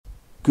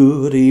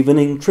Good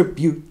evening,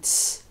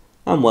 tributes,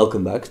 and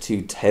welcome back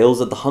to Tales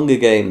of the Hunger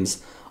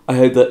Games. I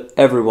hope that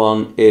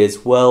everyone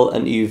is well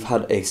and you've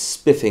had a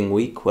spiffing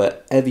week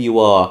wherever you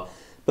are.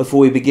 Before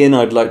we begin,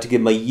 I'd like to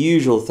give my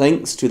usual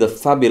thanks to the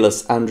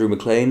fabulous Andrew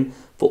McLean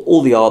for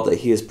all the art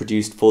that he has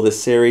produced for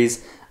this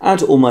series, and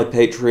to all my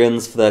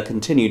Patreons for their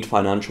continued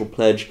financial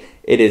pledge.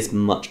 It is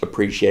much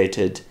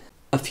appreciated.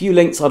 A few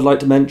links I'd like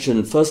to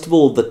mention. First of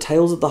all, the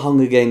Tales of the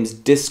Hunger Games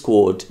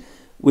Discord,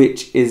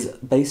 which is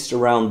based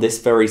around this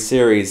very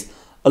series,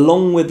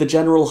 along with the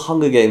general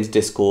Hunger Games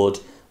Discord,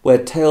 where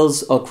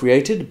tales are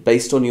created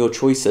based on your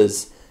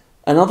choices.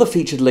 Another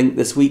featured link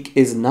this week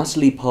is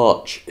Natalie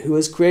Parch, who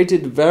has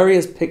created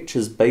various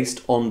pictures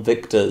based on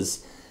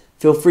victors.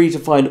 Feel free to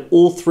find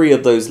all three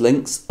of those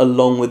links,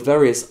 along with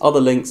various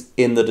other links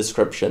in the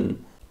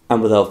description.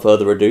 And without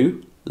further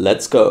ado,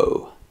 let's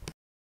go.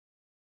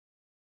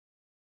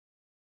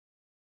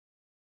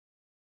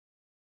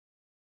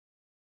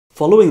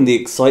 Following the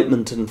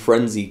excitement and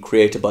frenzy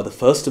created by the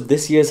first of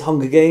this year's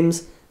Hunger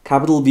Games,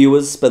 Capital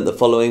viewers spent the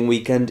following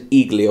weekend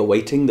eagerly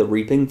awaiting the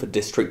reaping for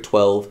District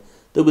 12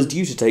 that was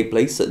due to take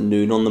place at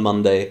noon on the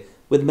Monday,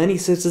 with many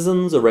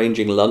citizens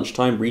arranging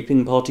lunchtime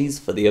reaping parties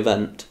for the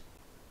event.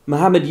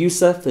 Mohammed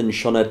Youssef and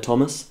Shoned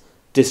Thomas,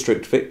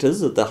 district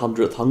victors of the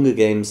 100th Hunger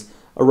Games,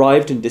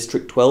 arrived in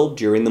District 12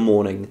 during the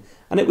morning,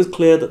 and it was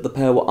clear that the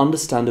pair were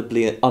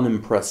understandably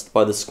unimpressed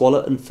by the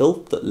squalor and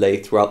filth that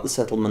lay throughout the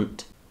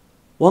settlement.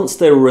 Once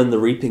they were in the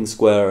reaping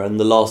square and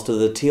the last of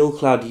the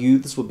teal-clad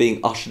youths were being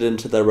ushered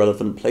into their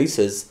relevant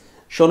places,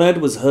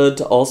 Shoned was heard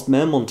to ask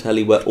Mayor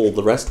Montelli where all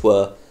the rest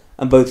were,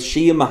 and both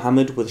she and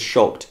Mohammed were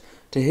shocked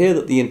to hear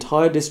that the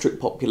entire district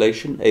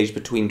population aged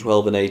between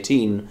 12 and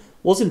 18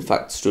 was in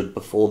fact stood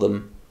before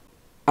them.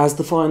 As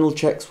the final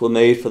checks were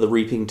made for the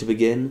reaping to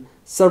begin,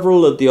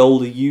 several of the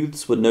older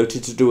youths were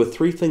noted to do a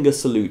three-finger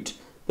salute,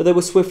 but they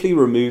were swiftly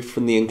removed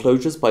from the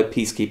enclosures by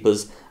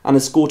peacekeepers and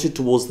escorted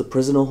towards the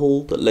prisoner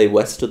hall that lay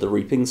west of the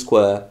reaping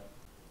square.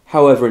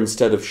 However,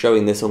 instead of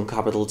showing this on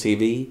Capital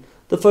TV,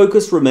 the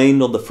focus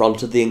remained on the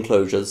front of the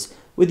enclosures,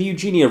 with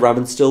Eugenia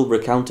Ravenstill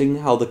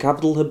recounting how the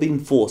capital had been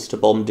forced to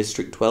bomb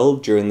District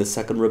 12 during the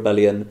Second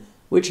Rebellion,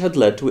 which had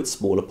led to its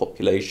smaller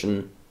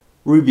population.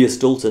 Rubius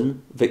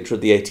Dalton, victor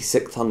of the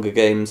 86th Hunger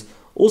Games,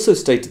 also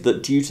stated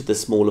that due to the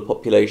smaller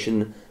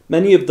population,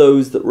 many of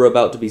those that were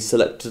about to be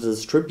selected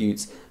as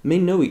tributes may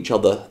know each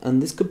other,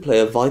 and this could play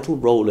a vital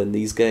role in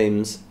these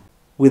games.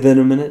 Within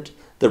a minute,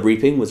 the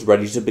reaping was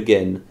ready to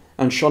begin,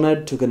 and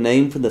Shoned took a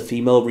name from the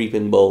female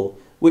reaping bowl,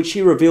 which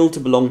she revealed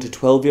to belong to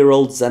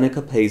 12-year-old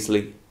Zeneca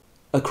Paisley.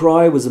 A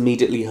cry was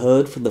immediately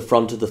heard from the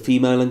front of the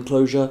female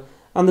enclosure,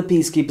 and the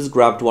peacekeepers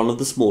grabbed one of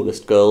the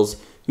smallest girls,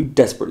 who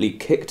desperately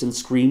kicked and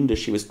screamed as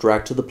she was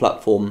dragged to the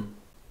platform.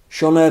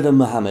 Shoned and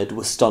Mohammed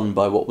were stunned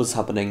by what was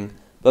happening,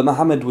 but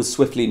Mohammed was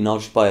swiftly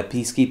nudged by a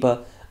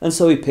peacekeeper, and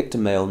so he picked a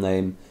male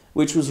name,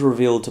 which was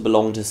revealed to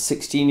belong to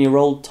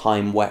 16-year-old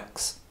Time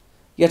Wex.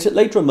 Yet it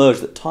later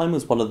emerged that Time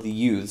was one of the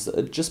youths that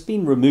had just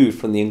been removed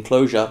from the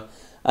enclosure,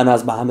 and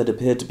as Mohammed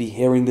appeared to be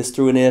hearing this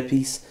through an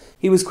earpiece,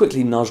 he was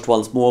quickly nudged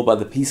once more by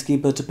the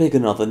peacekeeper to pick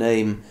another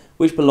name,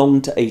 which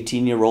belonged to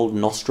 18-year-old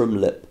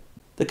Nostrum Lip.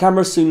 The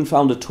camera soon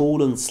found a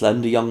tall and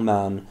slender young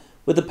man,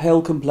 with a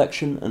pale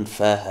complexion and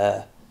fair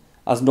hair.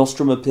 As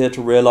Nostrum appeared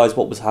to realise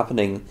what was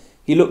happening,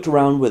 he looked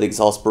around with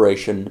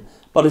exasperation,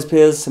 but his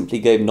peers simply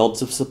gave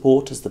nods of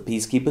support as the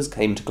peacekeepers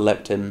came to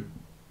collect him.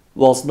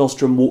 Whilst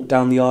Nostrum walked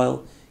down the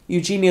aisle,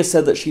 Eugenia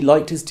said that she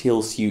liked his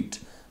teal suit,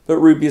 but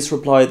Rubius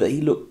replied that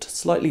he looked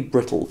slightly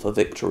brittle for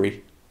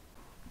victory.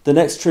 The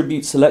next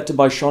tribute selected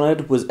by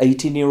Shoned was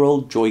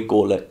 18-year-old Joy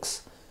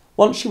Gorlix.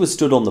 Once she was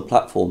stood on the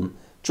platform,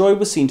 Joy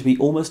was seen to be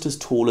almost as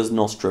tall as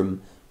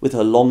Nostrum, with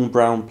her long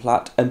brown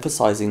plait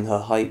emphasising her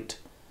height.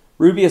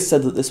 Rubius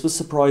said that this was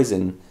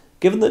surprising,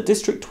 given that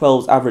District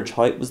 12's average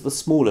height was the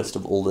smallest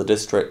of all the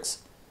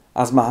districts.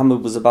 As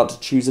Mohammed was about to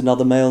choose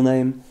another male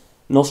name,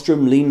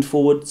 Nostrum leaned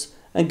forwards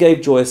and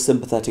gave Joy a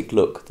sympathetic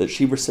look that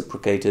she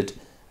reciprocated,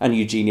 and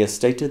Eugenia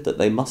stated that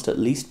they must at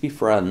least be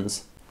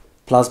friends.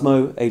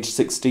 Plasmo, aged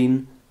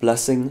 16,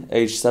 Blessing,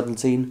 aged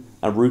 17,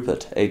 and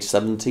Rupert, aged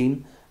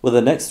 17, were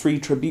the next three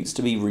tributes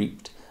to be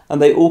reaped,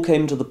 and they all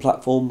came to the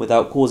platform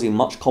without causing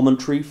much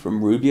commentary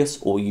from Rubius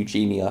or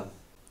Eugenia.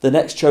 The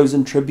next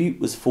chosen tribute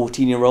was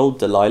 14-year-old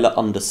Delilah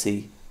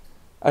Undersea.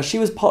 As she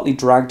was partly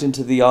dragged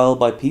into the aisle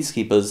by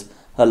peacekeepers,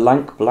 her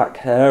lank black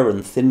hair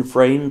and thin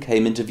frame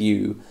came into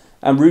view,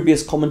 and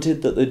Rubius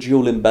commented that the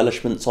jewel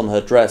embellishments on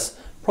her dress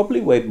probably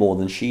weighed more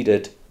than she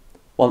did.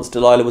 Once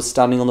Delilah was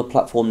standing on the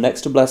platform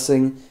next to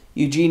Blessing,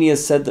 Eugenia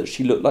said that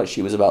she looked like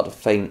she was about to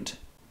faint.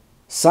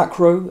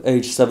 Sacro,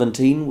 aged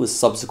 17, was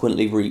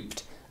subsequently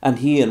reaped, and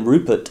he and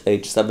Rupert,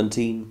 aged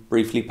 17,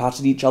 briefly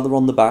patted each other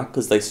on the back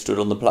as they stood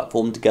on the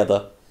platform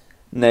together.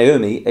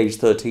 Naomi, aged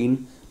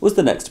 13, was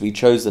the next to be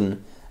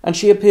chosen, and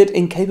she appeared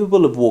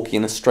incapable of walking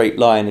in a straight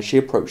line as she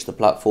approached the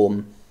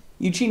platform.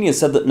 Eugenia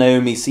said that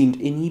Naomi seemed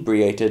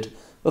inebriated,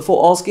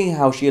 before asking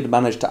how she had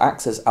managed to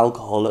access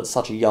alcohol at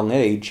such a young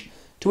age,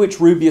 to which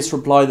Rubius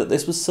replied that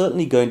this was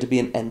certainly going to be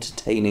an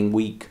entertaining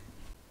week.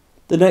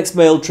 The next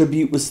male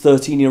tribute was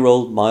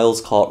 13-year-old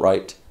Miles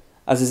Cartwright.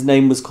 As his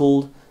name was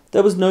called,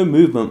 there was no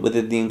movement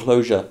within the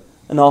enclosure,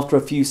 and after a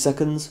few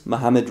seconds,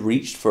 Mohammed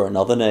reached for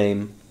another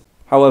name.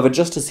 However,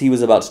 just as he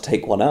was about to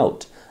take one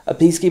out, a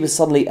peacekeeper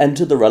suddenly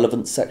entered the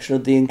relevant section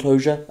of the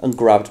enclosure and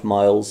grabbed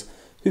Miles,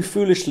 who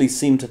foolishly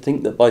seemed to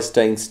think that by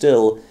staying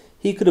still,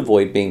 he could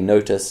avoid being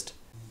noticed.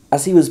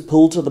 As he was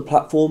pulled to the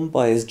platform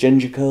by his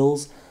ginger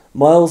curls,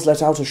 Miles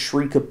let out a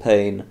shriek of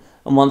pain,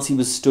 and once he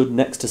was stood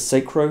next to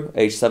Sacro,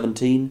 aged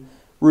 17,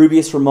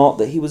 Rubius remarked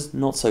that he was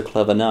not so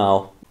clever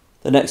now.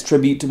 The next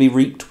tribute to be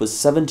reaped was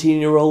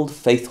 17-year-old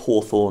Faith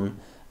Hawthorne,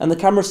 and the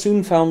camera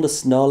soon found a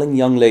snarling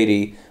young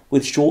lady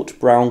with short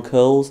brown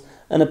curls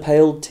and a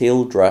pale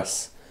teal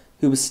dress,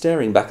 who was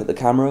staring back at the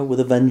camera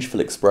with a vengeful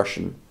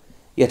expression.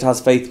 Yet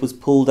as Faith was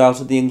pulled out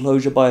of the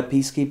enclosure by a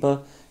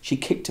peacekeeper, she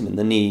kicked him in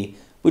the knee,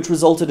 which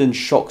resulted in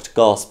shocked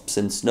gasps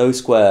in Snow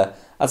Square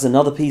as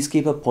another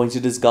peacekeeper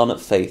pointed his gun at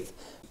Faith,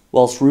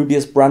 whilst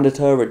Rubius branded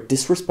her a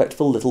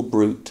disrespectful little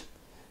brute.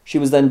 She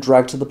was then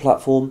dragged to the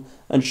platform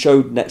and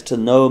showed next to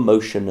no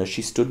emotion as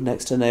she stood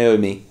next to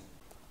Naomi.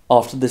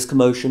 After this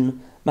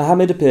commotion,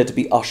 Mohammed appeared to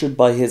be ushered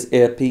by his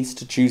earpiece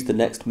to choose the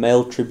next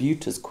male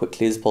tribute as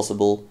quickly as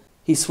possible.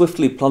 He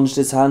swiftly plunged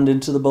his hand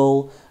into the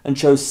bowl and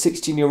chose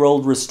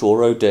 16-year-old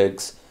Restoro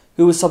Diggs,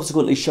 who was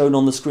subsequently shown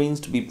on the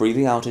screens to be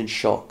breathing out in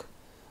shock.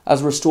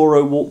 As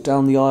Restoro walked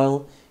down the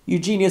aisle,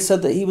 Eugenia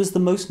said that he was the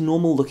most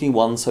normal-looking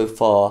one so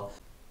far,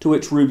 to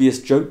which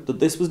Rubius joked that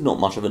this was not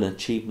much of an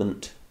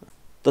achievement.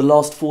 The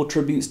last 4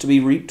 tributes to be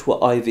reaped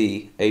were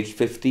Ivy, aged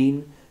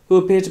 15, who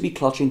appeared to be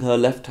clutching her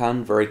left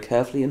hand very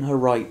carefully in her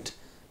right,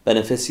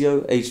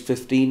 Beneficio, aged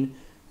 15,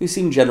 who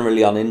seemed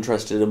generally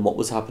uninterested in what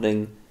was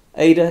happening,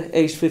 Ada,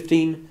 aged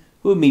 15,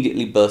 who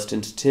immediately burst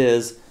into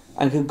tears,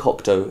 and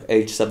Concocto,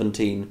 aged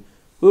 17,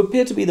 who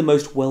appeared to be the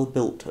most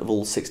well-built of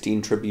all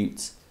 16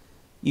 tributes.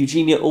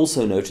 Eugenia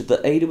also noted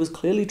that Ada was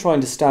clearly trying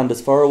to stand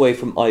as far away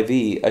from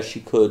Ivy as she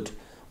could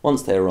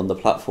once they were on the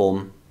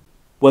platform.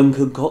 When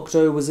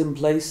Concocto was in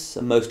place,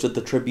 and most of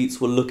the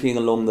tributes were looking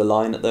along the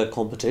line at their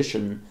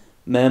competition,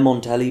 Mayor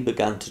Montelli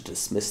began to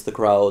dismiss the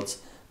crowds,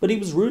 but he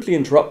was rudely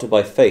interrupted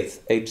by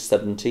Faith, aged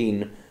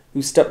 17,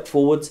 who stepped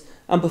forwards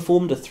and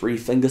performed a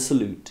 3-finger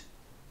salute.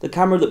 The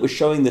camera that was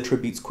showing the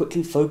tributes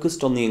quickly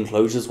focused on the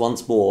enclosures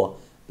once more,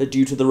 but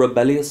due to the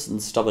rebellious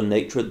and stubborn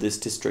nature of this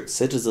district's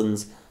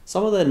citizens,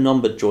 some of their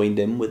number joined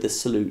in with this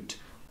salute.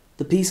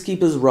 The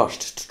peacekeepers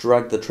rushed to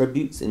drag the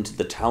tributes into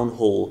the town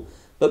hall,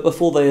 but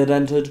before they had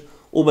entered,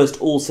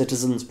 almost all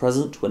citizens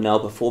present were now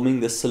performing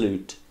this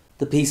salute.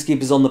 The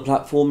peacekeepers on the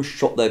platform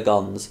shot their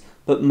guns,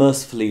 but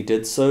mercifully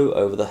did so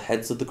over the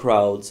heads of the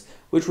crowds,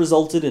 which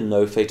resulted in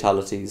no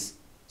fatalities.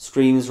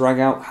 Screams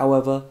rang out,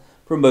 however,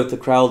 from both the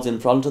crowds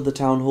in front of the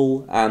town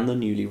hall and the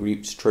newly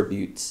reaped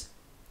tributes.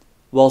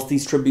 Whilst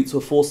these tributes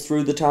were forced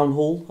through the town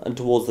hall and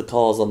towards the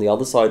cars on the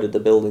other side of the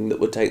building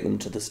that would take them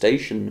to the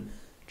station,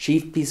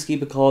 Chief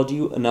Peacekeeper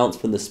Cardew announced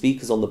from the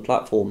speakers on the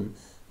platform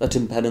that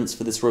in penance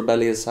for this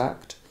rebellious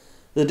act,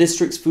 the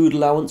district's food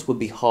allowance would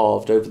be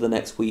halved over the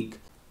next week,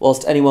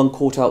 whilst anyone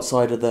caught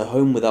outside of their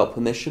home without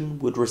permission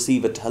would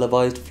receive a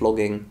televised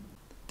flogging.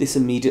 This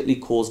immediately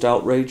caused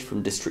outrage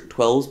from District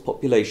 12's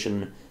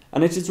population,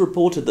 and it is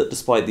reported that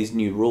despite these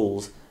new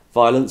rules,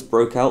 violence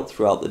broke out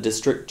throughout the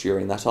district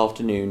during that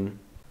afternoon.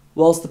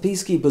 Whilst the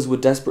peacekeepers were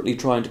desperately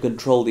trying to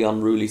control the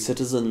unruly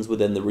citizens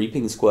within the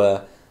reaping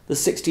square, the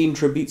 16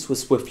 tributes were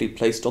swiftly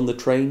placed on the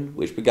train,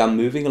 which began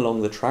moving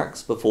along the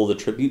tracks before the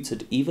tributes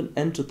had even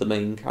entered the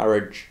main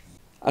carriage.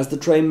 As the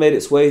train made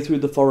its way through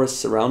the forest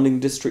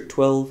surrounding District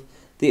 12,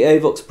 the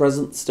AVOX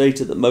present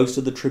stated that most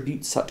of the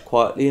tributes sat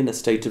quietly in a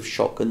state of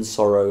shock and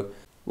sorrow,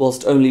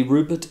 whilst only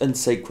Rupert and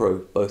Sacro,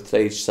 both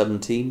aged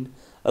 17,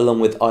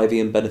 along with Ivy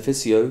and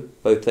Beneficio,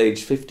 both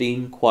aged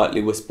 15,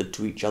 quietly whispered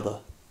to each other.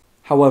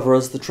 However,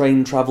 as the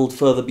train travelled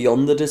further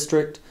beyond the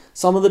district,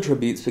 some of the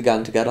tributes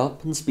began to get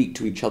up and speak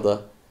to each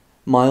other.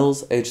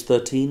 Miles, aged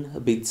 13,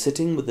 had been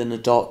sitting within a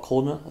dark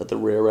corner at the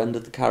rear end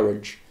of the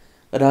carriage,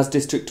 but as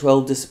District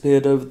 12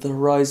 disappeared over the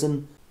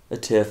horizon, a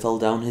tear fell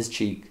down his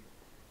cheek.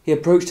 He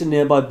approached a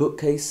nearby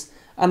bookcase,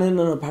 and in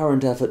an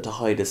apparent effort to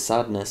hide his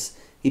sadness,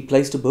 he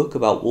placed a book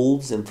about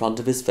wolves in front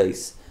of his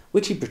face,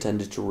 which he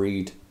pretended to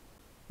read.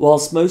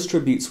 Whilst most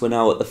tributes were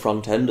now at the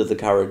front end of the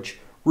carriage,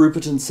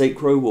 Rupert and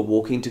Sacro were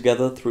walking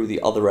together through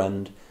the other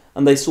end,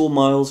 and they saw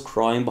Miles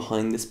crying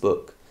behind this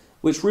book,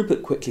 which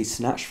Rupert quickly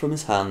snatched from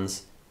his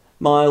hands.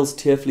 Miles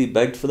tearfully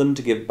begged for them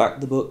to give back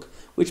the book,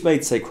 which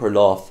made Sacro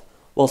laugh,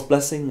 whilst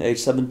Blessing, aged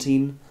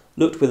 17,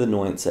 looked with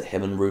annoyance at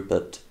him and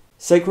Rupert.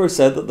 Sacro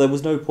said that there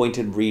was no point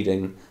in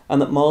reading,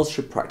 and that Miles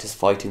should practice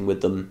fighting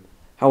with them.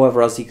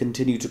 However, as he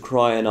continued to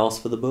cry and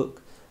ask for the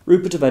book,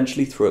 Rupert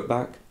eventually threw it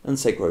back, and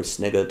Sacro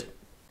sniggered.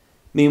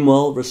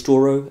 Meanwhile,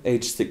 Restoro,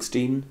 aged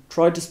 16,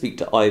 tried to speak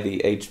to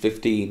Ivy, aged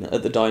 15,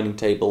 at the dining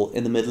table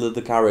in the middle of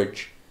the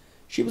carriage.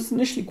 She was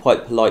initially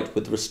quite polite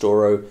with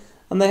Restoro,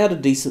 and they had a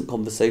decent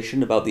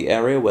conversation about the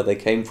area where they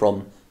came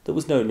from, that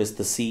was known as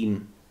the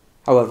Seam.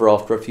 However,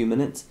 after a few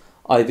minutes,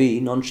 Ivy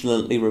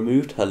nonchalantly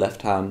removed her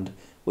left hand,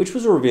 which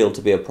was revealed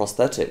to be a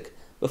prosthetic,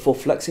 before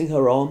flexing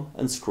her arm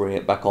and screwing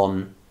it back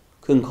on.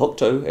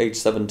 Concocto, aged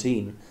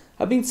 17,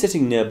 had been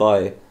sitting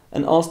nearby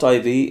and asked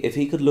Ivy if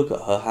he could look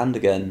at her hand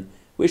again,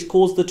 which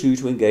caused the two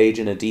to engage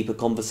in a deeper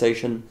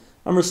conversation,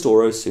 and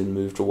Ristoro soon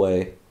moved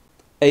away.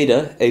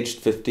 Ada, aged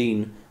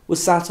 15,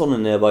 was sat on a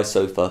nearby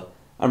sofa,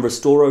 and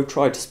Ristoro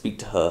tried to speak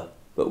to her,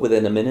 but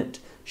within a minute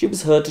she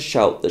was heard to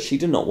shout that she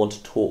did not want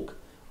to talk,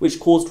 which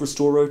caused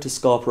Ristoro to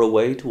scarper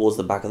away towards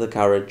the back of the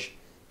carriage.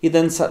 He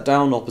then sat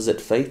down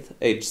opposite Faith,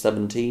 aged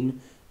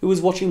 17, who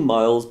was watching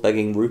Miles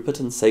begging Rupert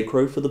and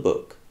Sacro for the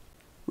book.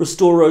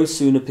 Ristoro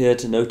soon appeared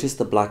to notice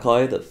the black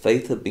eye that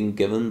Faith had been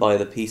given by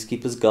the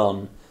peacekeeper's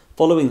gun,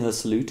 following her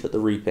salute at the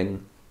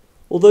reaping.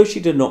 Although she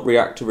did not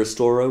react to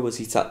Ristoro as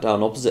he sat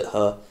down opposite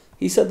her,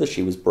 he said that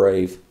she was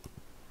brave.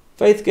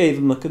 Faith gave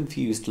him a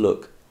confused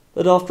look,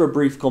 but after a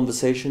brief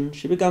conversation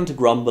she began to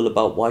grumble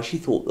about why she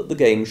thought that the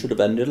game should have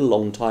ended a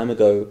long time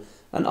ago,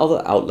 and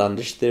other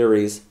outlandish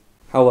theories.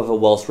 However,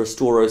 whilst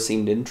Ristoro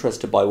seemed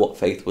interested by what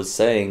Faith was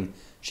saying,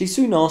 she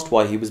soon asked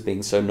why he was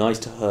being so nice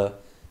to her,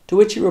 to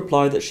which he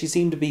replied that she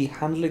seemed to be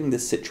handling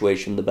this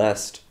situation the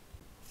best.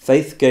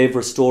 Faith gave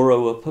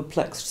Ristoro a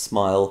perplexed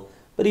smile,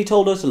 but he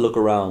told her to look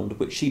around,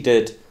 which she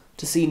did,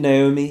 to see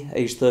Naomi,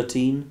 aged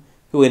 13,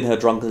 who in her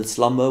drunken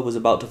slumber was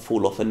about to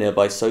fall off a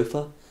nearby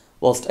sofa,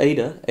 whilst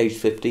Ada, aged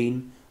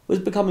 15, was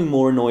becoming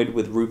more annoyed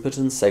with Rupert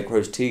and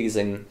Sacro's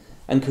teasing,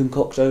 and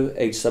Concocto,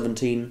 aged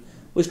 17,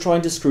 was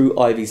trying to screw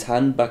Ivy's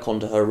hand back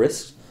onto her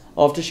wrist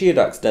after she had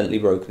accidentally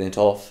broken it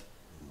off.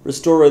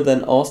 Ristoro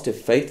then asked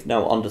if Faith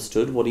now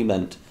understood what he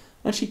meant,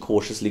 and she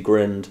cautiously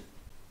grinned.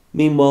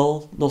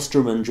 Meanwhile,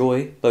 Nostrum and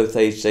Joy, both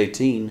aged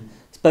 18,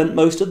 spent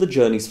most of the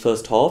journey's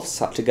first half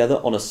sat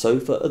together on a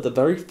sofa at the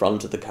very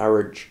front of the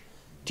carriage.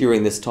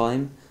 During this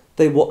time,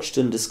 they watched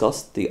and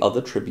discussed the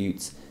other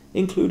tributes,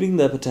 including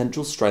their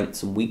potential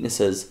strengths and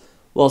weaknesses,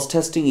 whilst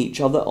testing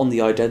each other on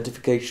the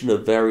identification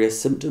of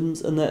various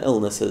symptoms and their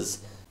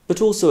illnesses,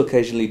 but also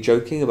occasionally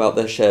joking about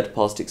their shared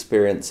past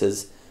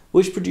experiences,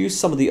 which produced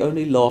some of the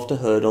only laughter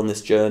heard on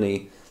this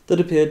journey that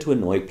appeared to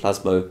annoy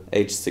Plasmo,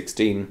 aged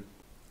 16.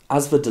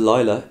 As for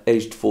Delilah,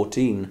 aged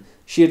 14,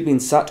 she had been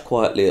sat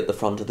quietly at the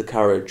front of the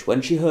carriage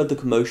when she heard the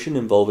commotion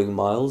involving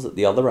Miles at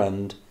the other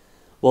end.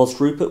 Whilst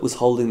Rupert was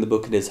holding the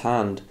book in his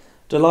hand,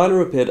 Delilah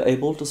appeared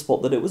able to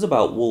spot that it was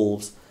about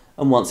wolves,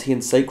 and once he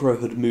and Sacro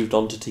had moved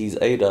on to tease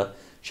Ada,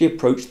 she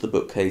approached the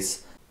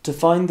bookcase, to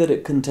find that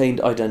it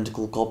contained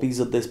identical copies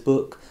of this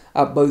book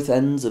at both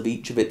ends of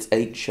each of its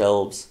 8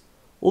 shelves.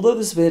 Although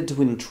this appeared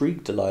to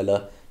intrigue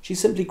Delilah, she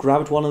simply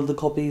grabbed one of the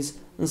copies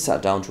and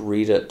sat down to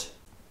read it.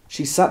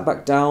 She sat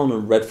back down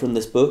and read from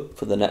this book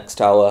for the next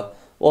hour,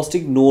 whilst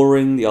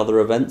ignoring the other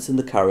events in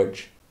the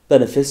carriage.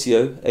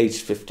 Beneficio,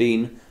 aged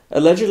 15,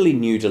 allegedly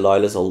knew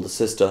Delilah's older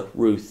sister,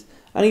 Ruth,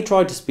 and he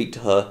tried to speak to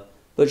her,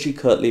 but she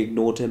curtly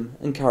ignored him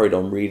and carried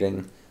on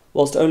reading,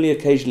 whilst only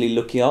occasionally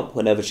looking up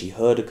whenever she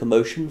heard a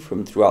commotion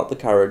from throughout the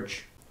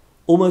carriage.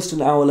 Almost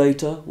an hour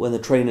later, when the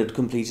train had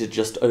completed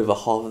just over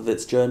half of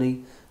its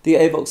journey, the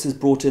Avoxes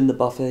brought in the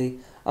buffet,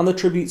 and the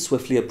tribute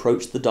swiftly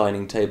approached the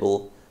dining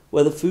table,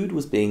 where the food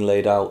was being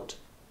laid out.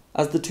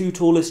 As the 2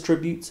 tallest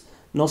tributes,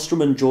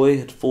 Nostrum and Joy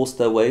had forced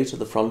their way to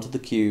the front of the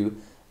queue,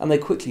 and they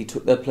quickly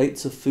took their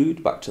plates of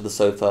food back to the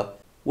sofa,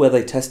 where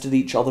they tested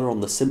each other on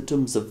the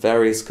symptoms of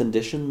various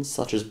conditions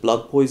such as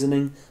blood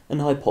poisoning and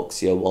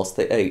hypoxia whilst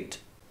they ate.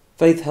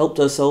 Faith helped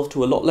herself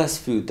to a lot less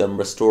food than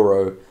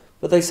Ristoro,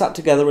 but they sat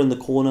together in the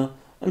corner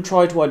and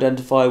tried to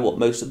identify what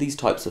most of these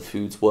types of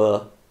foods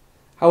were.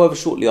 However,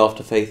 shortly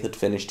after Faith had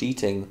finished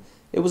eating,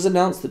 it was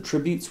announced that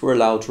tributes were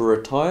allowed to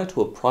retire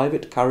to a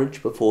private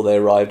carriage before they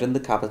arrived in the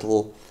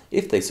capital,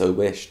 if they so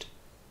wished.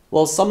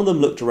 While some of them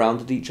looked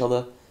around at each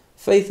other,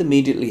 Faith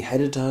immediately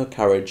headed to her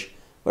carriage,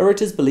 where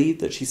it is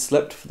believed that she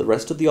slept for the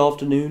rest of the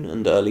afternoon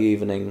and early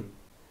evening.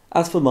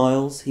 As for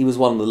Miles, he was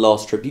one of the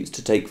last tributes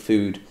to take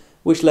food,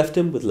 which left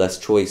him with less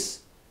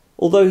choice.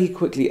 Although he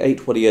quickly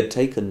ate what he had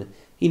taken,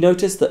 he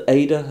noticed that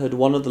Ada had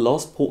one of the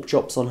last pork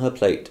chops on her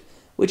plate,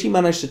 which he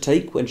managed to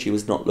take when she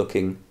was not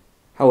looking.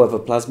 However,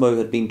 Plasmo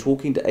had been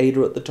talking to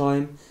Ada at the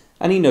time,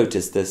 and he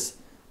noticed this,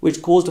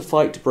 which caused a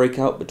fight to break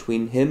out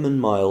between him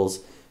and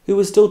Miles, who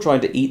was still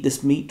trying to eat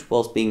this meat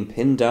whilst being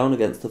pinned down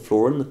against the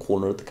floor in the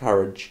corner of the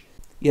carriage.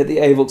 Yet the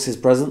Avox's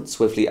presence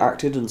swiftly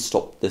acted and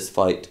stopped this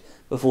fight,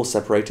 before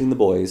separating the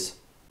boys.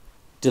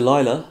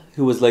 Delilah,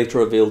 who was later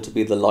revealed to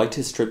be the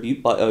lightest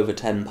tribute by over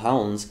 10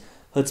 pounds,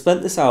 had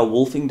spent this hour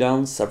wolfing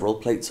down several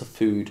plates of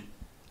food.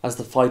 As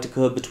the fight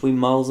occurred between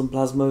Miles and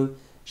Plasmo,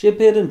 she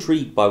appeared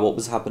intrigued by what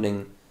was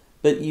happening,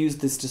 but used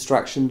this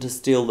distraction to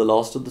steal the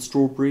last of the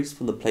strawberries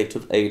from the plate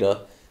of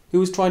Ada, who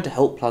was trying to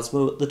help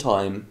Plasmo at the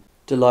time.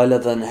 Delilah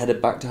then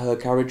headed back to her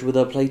carriage with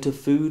her plate of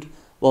food,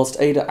 whilst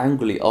Ada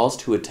angrily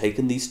asked who had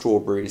taken these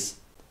strawberries.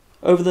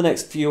 Over the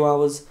next few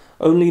hours,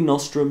 only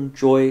Nostrum,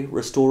 Joy,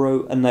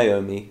 Ristoro, and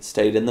Naomi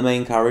stayed in the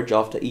main carriage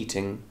after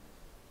eating.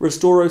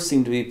 Ristoro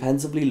seemed to be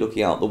pensively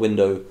looking out the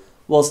window,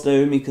 whilst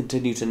Naomi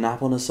continued to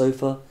nap on a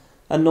sofa,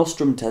 and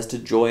Nostrum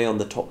tested Joy on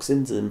the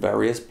toxins in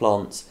various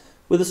plants,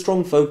 with a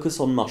strong focus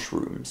on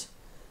mushrooms.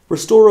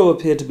 Ristoro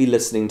appeared to be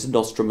listening to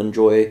Nostrum and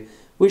Joy,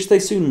 which they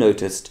soon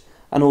noticed,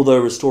 and although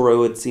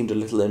Ristoro had seemed a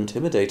little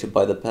intimidated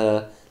by the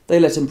pair, they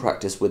let him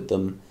practice with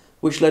them,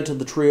 which led to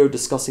the trio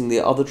discussing the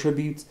other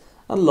tributes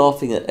and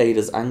laughing at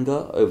Ada's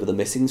anger over the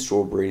missing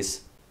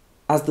strawberries.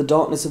 As the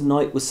darkness of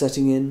night was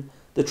setting in,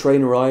 the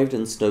train arrived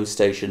in Snow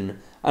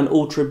Station, and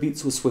all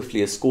tributes were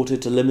swiftly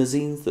escorted to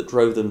limousines that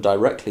drove them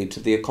directly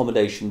to the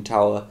accommodation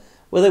tower,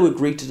 where they were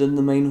greeted in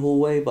the main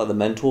hallway by the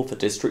mentor for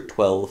District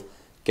 12,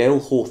 Gale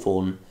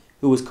Hawthorne,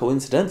 who was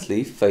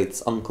coincidentally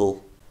Faith's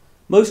uncle.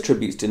 Most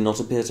tributes did not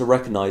appear to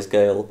recognise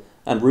Gale,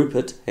 and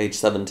Rupert, age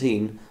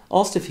 17,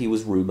 asked if he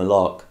was Rue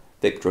Malark,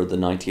 victor of the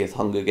 90th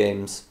Hunger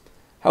Games.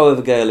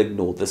 However, Gale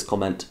ignored this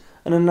comment,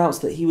 and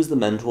announced that he was the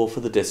mentor for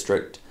the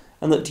district,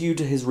 and that due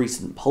to his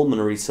recent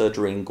pulmonary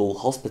surgery in Gaul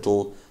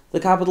Hospital, the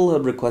capital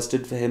had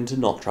requested for him to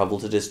not travel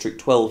to District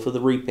 12 for the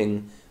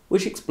reaping,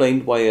 which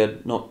explained why he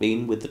had not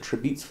been with the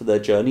tributes for their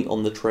journey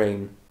on the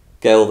train.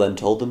 Gale then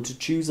told them to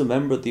choose a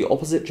member of the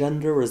opposite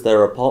gender as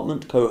their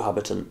apartment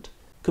cohabitant.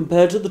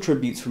 Compared to the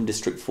tributes from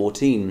District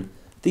 14,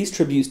 these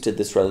tributes did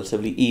this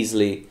relatively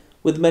easily,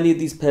 with many of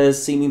these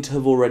pairs seeming to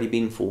have already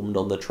been formed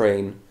on the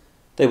train.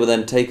 They were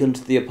then taken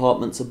to the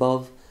apartments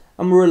above,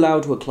 and were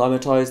allowed to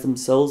acclimatise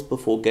themselves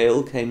before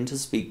Gale came to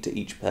speak to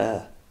each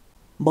pair.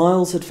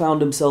 Miles had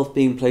found himself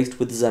being placed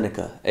with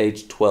Zeneca,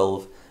 aged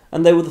 12,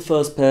 and they were the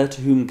first pair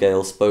to whom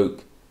Gale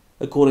spoke.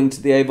 According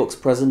to the Avox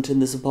present in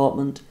this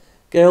apartment,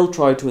 Gale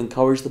tried to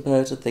encourage the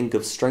pair to think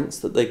of strengths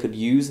that they could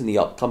use in the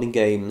upcoming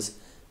games,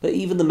 but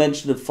even the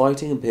mention of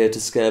fighting appeared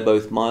to scare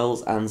both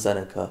Miles and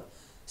Zeneca,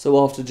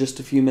 so after just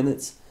a few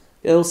minutes,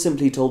 Gale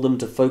simply told them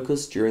to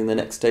focus during the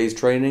next day's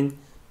training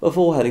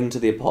before heading to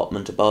the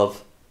apartment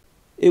above.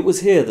 It was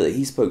here that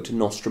he spoke to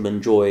Nostrum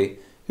and Joy,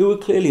 who were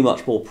clearly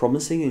much more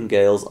promising in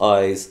Gale's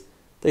eyes.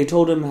 They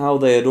told him how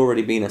they had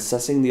already been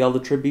assessing the other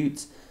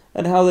tributes,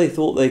 and how they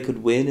thought they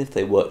could win if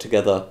they worked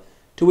together,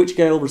 to which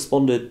Gale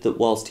responded that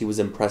whilst he was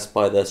impressed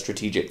by their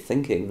strategic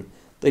thinking,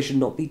 they should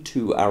not be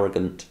too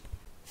arrogant.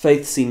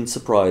 Faith seemed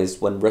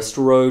surprised when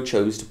Restoro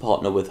chose to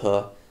partner with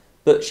her,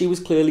 but she was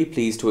clearly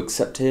pleased to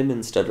accept him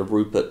instead of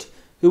Rupert,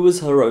 who was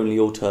her only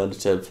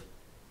alternative.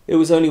 It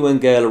was only when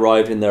Gale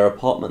arrived in their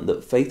apartment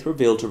that Faith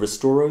revealed to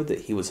Ristoro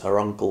that he was her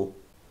uncle.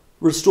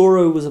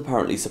 Ristoro was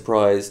apparently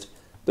surprised,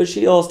 but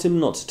she asked him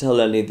not to tell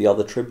any of the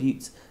other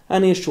tributes,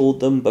 and he assured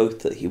them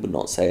both that he would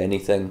not say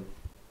anything.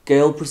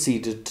 Gale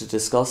proceeded to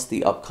discuss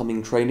the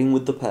upcoming training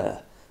with the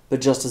pair, but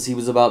just as he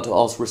was about to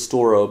ask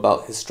Ristoro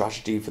about his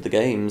strategy for the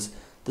games,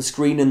 the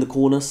screen in the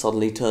corner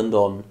suddenly turned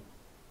on.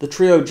 The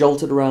trio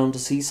jolted around to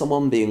see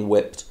someone being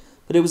whipped,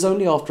 but it was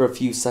only after a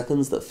few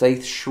seconds that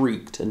Faith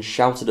shrieked and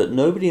shouted at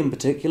nobody in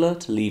particular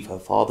to leave her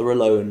father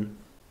alone.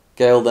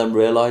 Gale then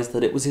realised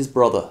that it was his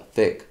brother,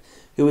 Vic,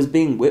 who was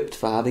being whipped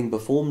for having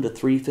performed a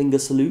three-finger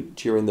salute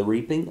during the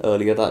reaping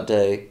earlier that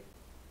day.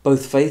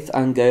 Both Faith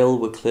and Gale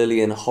were clearly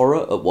in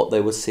horror at what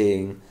they were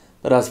seeing,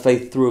 but as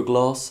Faith threw a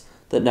glass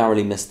that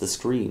narrowly missed the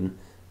screen,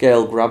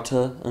 Gale grabbed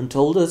her and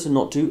told her to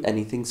not do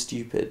anything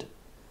stupid.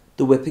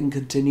 The whipping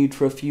continued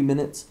for a few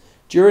minutes,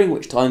 during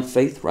which time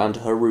Faith ran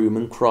to her room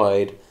and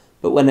cried,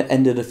 but when it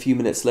ended a few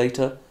minutes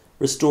later,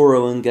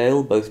 Ristoro and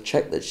Gale both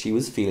checked that she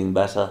was feeling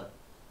better.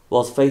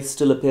 Whilst Faith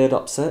still appeared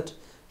upset,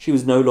 she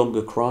was no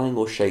longer crying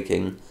or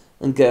shaking,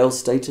 and Gale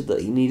stated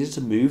that he needed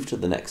to move to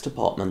the next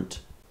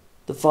apartment.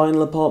 The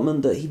final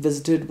apartment that he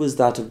visited was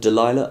that of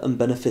Delilah and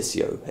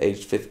Beneficio,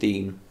 aged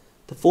 15,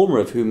 the former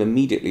of whom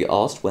immediately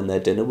asked when their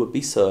dinner would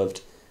be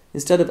served,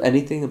 instead of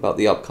anything about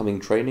the upcoming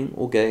training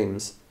or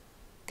games.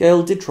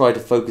 Gale did try to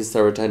focus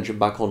their attention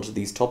back onto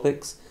these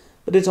topics,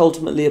 but it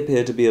ultimately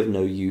appeared to be of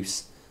no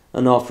use,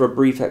 and after a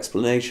brief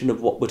explanation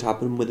of what would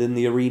happen within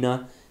the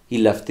arena, he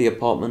left the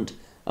apartment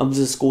and was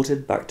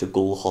escorted back to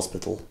Gaul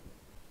Hospital.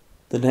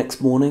 The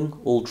next morning,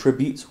 all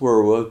tributes were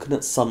awoken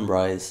at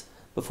sunrise,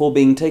 before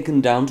being taken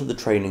down to the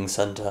training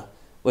centre,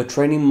 where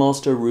Training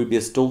Master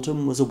Rubius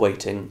Dalton was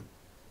awaiting.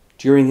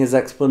 During his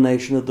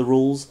explanation of the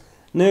rules,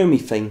 Naomi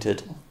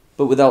fainted,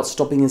 but without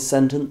stopping his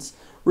sentence,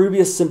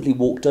 Rubius simply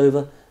walked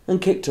over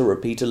and kicked her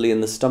repeatedly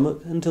in the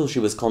stomach until she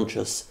was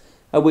conscious,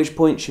 at which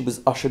point she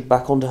was ushered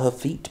back onto her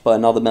feet by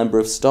another member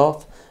of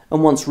staff,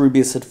 and once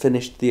Rubius had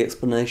finished the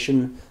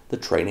explanation, the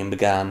training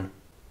began.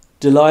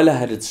 Delilah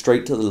headed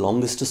straight to the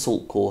longest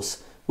assault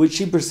course, which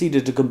she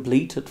proceeded to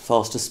complete at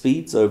faster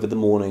speeds over the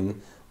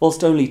morning,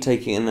 whilst only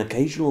taking an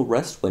occasional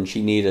rest when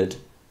she needed.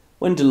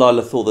 When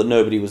Delilah thought that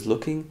nobody was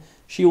looking,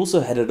 she also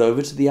headed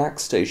over to the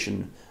axe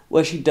station,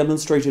 where she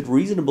demonstrated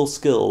reasonable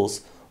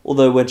skills,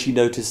 although when she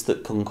noticed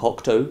that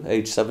Concocto,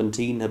 age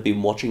 17, had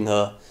been watching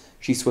her,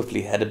 she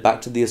swiftly headed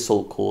back to the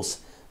assault course,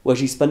 where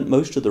she spent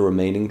most of the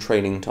remaining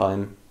training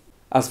time.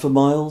 As for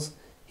Miles,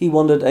 he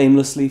wandered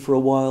aimlessly for a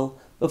while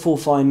before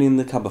finding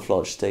the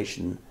camouflage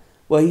station,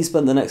 where he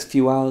spent the next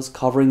few hours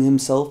covering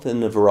himself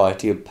in a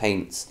variety of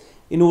paints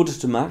in order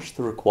to match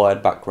the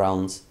required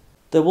backgrounds.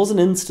 There was an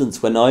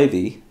instance when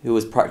Ivy, who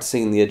was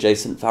practicing in the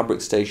adjacent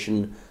fabric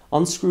station,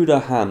 unscrewed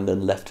her hand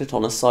and left it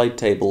on a side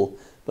table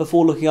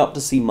before looking up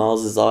to see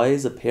Miles's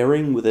eyes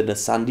appearing within a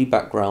sandy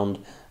background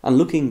and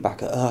looking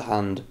back at her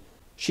hand.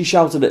 She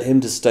shouted at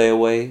him to stay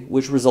away,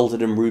 which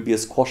resulted in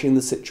Rubeus quashing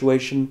the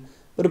situation,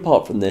 but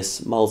apart from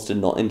this, Miles did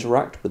not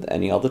interact with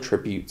any other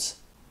tributes.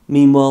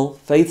 Meanwhile,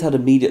 Faith had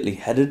immediately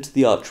headed to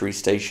the archery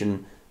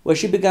station, where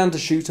she began to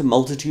shoot a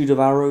multitude of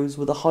arrows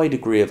with a high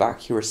degree of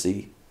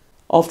accuracy.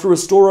 After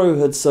Ristoro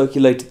had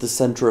circulated the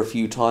centre a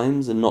few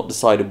times and not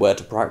decided where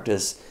to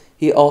practice,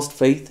 he asked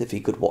Faith if he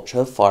could watch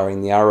her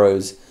firing the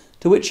arrows,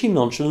 to which she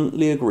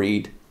nonchalantly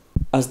agreed.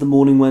 As the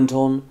morning went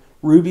on,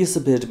 Rubeus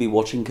appeared to be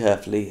watching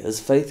carefully as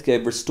Faith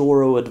gave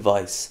Ristoro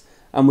advice,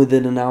 and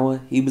within an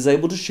hour he was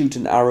able to shoot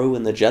an arrow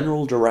in the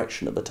general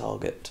direction of a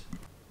target.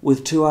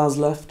 With 2 hours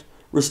left,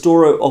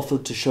 Ristoro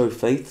offered to show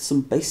Faith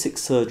some basic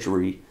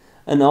surgery,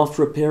 and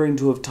after appearing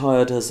to have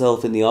tired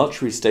herself in the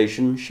archery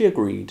station, she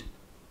agreed.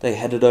 They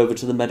headed over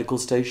to the medical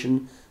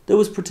station that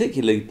was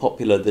particularly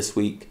popular this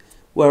week,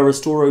 where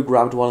Ristoro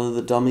grabbed one of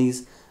the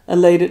dummies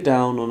and laid it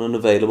down on an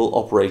available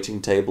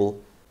operating table.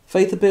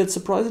 Faith appeared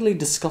surprisingly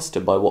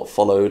disgusted by what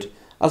followed,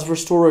 as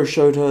Ristoro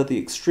showed her the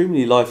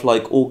extremely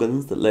lifelike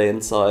organs that lay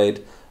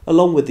inside,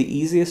 along with the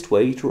easiest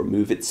way to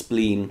remove its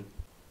spleen.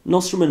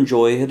 Nostrum and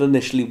Joy had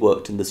initially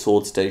worked in the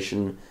sword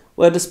station,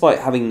 where despite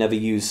having never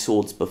used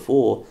swords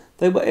before,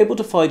 they were able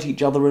to fight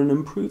each other and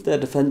improve their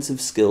defensive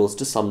skills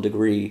to some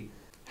degree.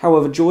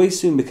 However, Joy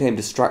soon became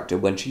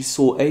distracted when she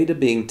saw Ada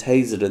being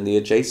tasered in the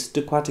adjacent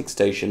aquatic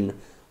station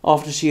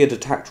after she had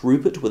attacked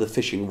Rupert with a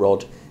fishing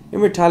rod, in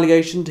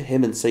retaliation to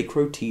him and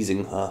Sacro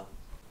teasing her.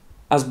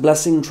 As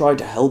Blessing tried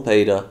to help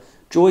Ada,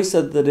 Joy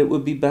said that it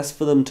would be best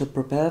for them to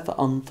prepare for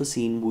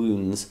unforeseen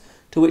wounds,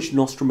 to which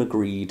Nostrum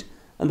agreed,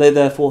 and they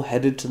therefore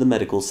headed to the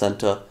medical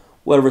centre,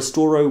 where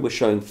Ristoro was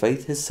showing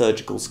Faith his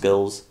surgical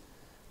skills.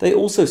 They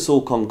also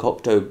saw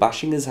Concocto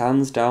bashing his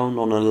hands down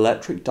on an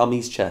electric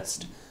dummy's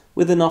chest,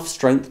 with enough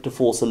strength to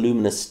force a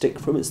luminous stick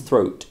from its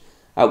throat,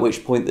 at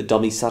which point the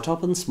dummy sat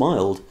up and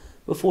smiled,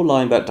 before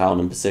lying back down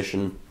in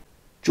position.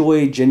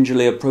 Joy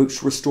gingerly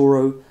approached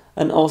Ristoro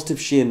and asked if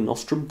she and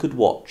Nostrum could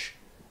watch.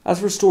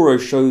 As Ristoro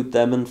showed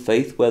them and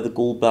Faith where the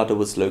gallbladder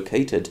was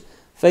located,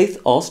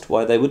 Faith asked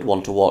why they would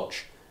want to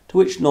watch, to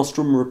which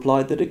Nostrum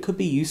replied that it could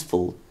be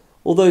useful,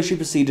 although she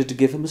proceeded to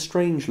give him a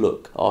strange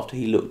look after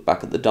he looked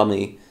back at the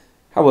dummy.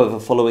 However,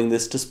 following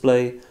this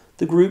display,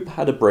 the group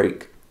had a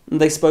break,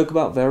 and they spoke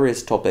about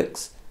various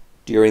topics.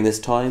 During this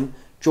time,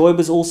 Joy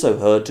was also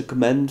heard to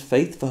commend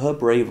Faith for her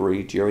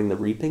bravery during the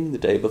reaping the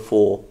day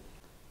before.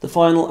 The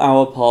final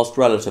hour passed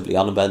relatively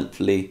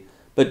uneventfully,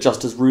 but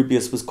just as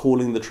Rubeus was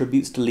calling the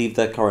tributes to leave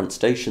their current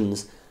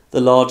stations,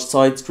 the large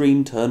side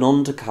screen turned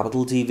on to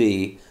Capital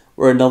TV,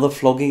 where another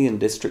flogging in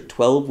District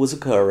 12 was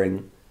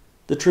occurring.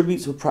 The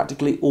tributes were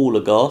practically all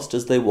aghast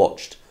as they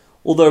watched,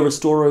 although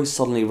Ristoro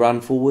suddenly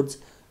ran forwards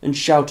and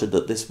shouted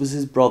that this was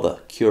his brother,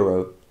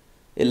 Kuro.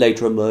 It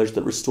later emerged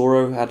that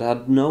Ristoro had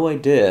had no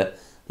idea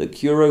that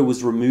Kuro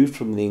was removed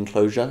from the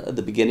enclosure at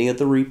the beginning of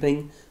the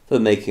reaping for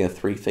making a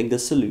three-finger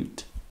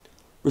salute.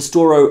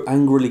 Ristoro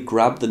angrily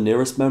grabbed the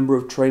nearest member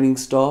of training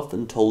staff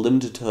and told him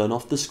to turn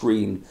off the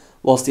screen,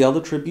 whilst the other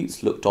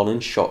tributes looked on in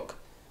shock.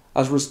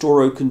 As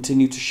Ristoro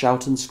continued to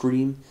shout and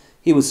scream,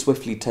 he was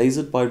swiftly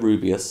tasered by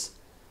Rubeus.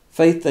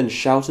 Faith then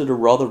shouted a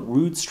rather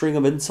rude string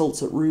of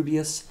insults at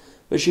Rubeus,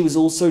 but she was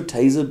also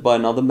tasered by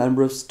another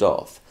member of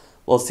staff,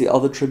 whilst the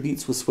other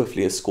tributes were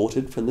swiftly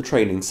escorted from the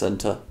training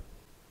centre.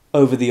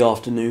 Over the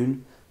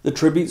afternoon, the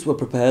tributes were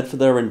prepared for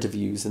their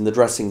interviews in the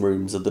dressing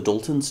rooms of the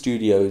Dalton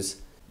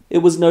studios. It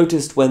was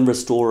noticed when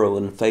Ristoro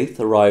and Faith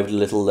arrived a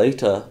little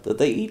later that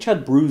they each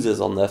had bruises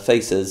on their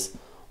faces,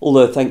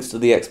 although thanks to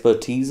the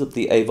expertise of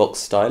the Avox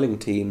styling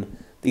team,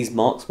 these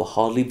marks were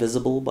hardly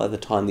visible by the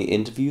time the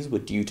interviews were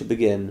due to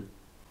begin.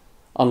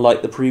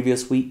 Unlike the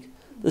previous week,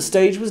 the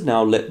stage was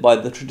now lit by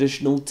the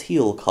traditional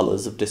teal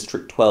colours of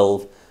District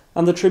 12,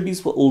 and the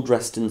tributes were all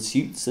dressed in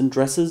suits and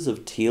dresses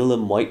of teal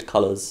and white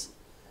colours.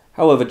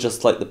 However,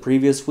 just like the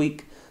previous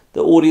week,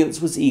 the audience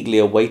was eagerly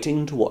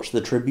awaiting to watch the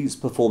tributes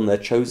perform their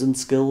chosen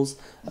skills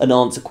and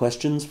answer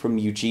questions from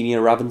Eugenia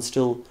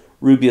Ravenstill,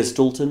 Rubeus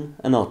Dalton,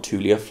 and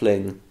Artulia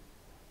Fling.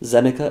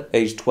 Zeneca,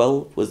 aged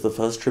 12, was the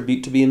first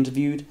tribute to be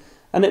interviewed,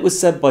 and it was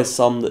said by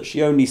some that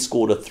she only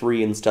scored a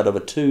 3 instead of a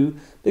 2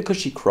 because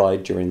she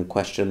cried during the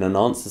question and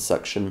answer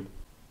section.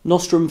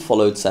 Nostrum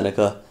followed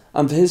Seneca,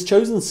 and for his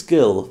chosen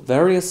skill,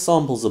 various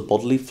samples of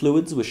bodily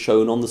fluids were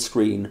shown on the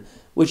screen,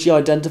 which he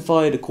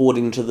identified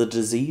according to the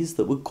disease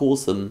that would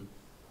cause them.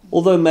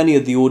 Although many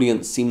of the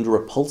audience seemed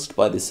repulsed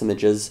by these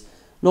images,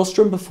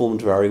 Nostrum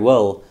performed very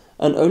well,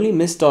 and only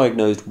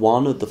misdiagnosed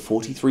 1 of the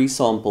 43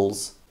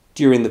 samples.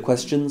 During the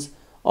questions,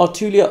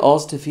 Artulia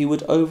asked if he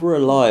would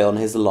over-rely on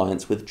his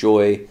alliance with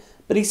Joy,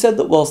 but he said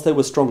that whilst they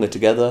were stronger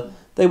together,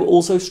 they were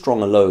also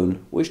strong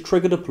alone, which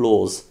triggered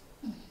applause.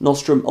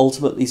 Nostrum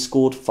ultimately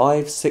scored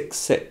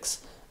 5-6-6,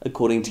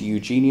 according to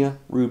Eugenia,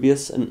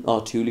 Rubeus, and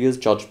Artulia's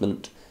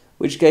judgment,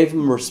 which gave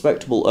him a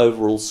respectable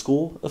overall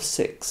score of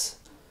 6.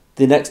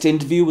 The next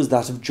interview was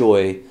that of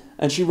Joy,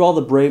 and she rather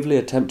bravely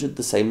attempted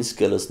the same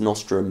skill as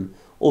Nostrum,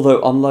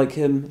 although unlike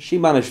him, she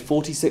managed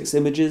 46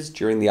 images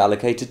during the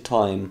allocated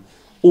time,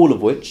 all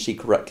of which she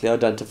correctly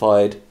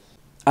identified.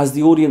 As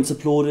the audience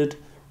applauded,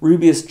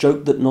 Rubius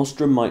joked that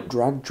Nostrum might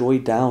drag Joy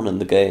down in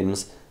the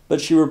games, but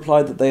she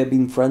replied that they had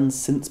been friends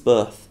since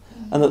birth,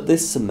 and that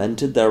this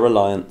cemented their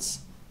alliance.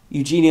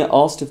 Eugenia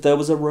asked if there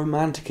was a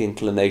romantic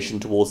inclination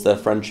towards their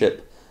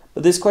friendship,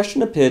 but this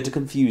question appeared to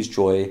confuse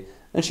Joy,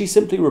 and she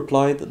simply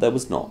replied that there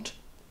was not.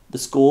 The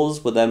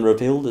scores were then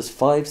revealed as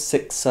 5,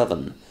 6,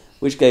 7,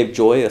 which gave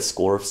Joy a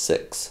score of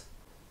 6.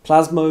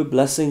 Plasmo,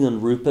 Blessing,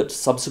 and Rupert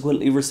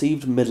subsequently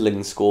received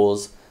middling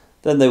scores,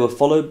 then they were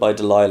followed by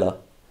Delilah.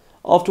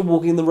 After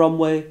walking the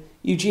runway,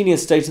 Eugenia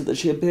stated that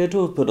she appeared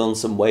to have put on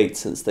some weight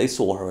since they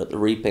saw her at the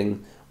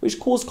reaping, which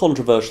caused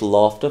controversial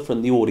laughter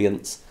from the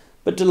audience,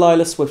 but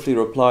Delilah swiftly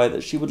replied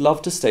that she would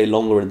love to stay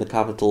longer in the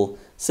capital,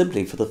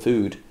 simply for the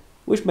food,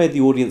 which made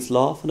the audience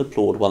laugh and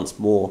applaud once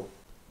more.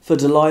 For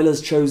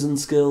Delilah's chosen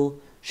skill,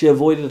 she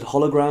avoided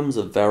holograms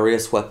of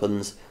various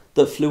weapons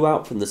that flew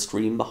out from the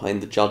screen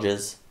behind the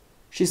judges.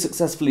 She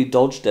successfully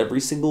dodged every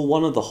single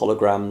one of the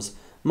holograms,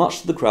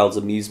 much to the crowd's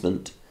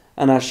amusement,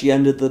 and as she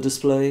ended the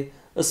display,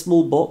 a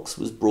small box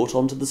was brought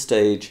onto the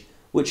stage,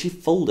 which she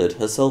folded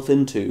herself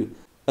into,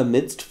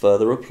 amidst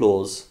further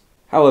applause.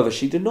 However,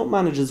 she did not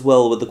manage as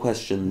well with the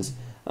questions,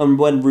 and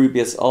when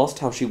Rubius asked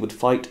how she would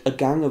fight a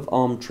gang of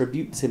armed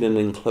tributes in an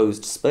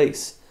enclosed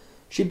space,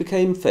 she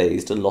became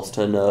phased and lost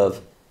her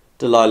nerve.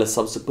 Delilah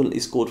subsequently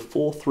scored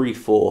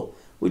 4-3-4,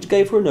 which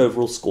gave her an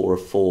overall score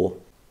of 4.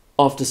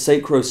 After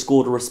Sacro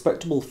scored a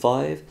respectable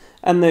 5,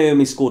 and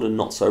Naomi scored a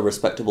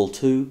not-so-respectable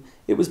 2,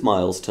 it was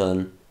Miles'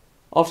 turn.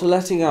 After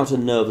letting out a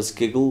nervous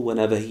giggle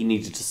whenever he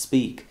needed to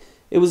speak,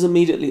 it was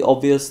immediately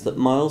obvious that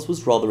Miles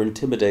was rather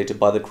intimidated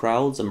by the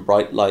crowds and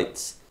bright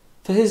lights.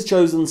 For his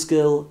chosen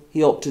skill,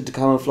 he opted to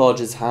camouflage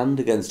his hand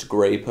against a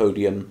grey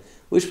podium,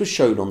 which was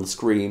shown on the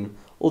screen,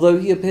 although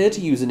he appeared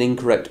to use an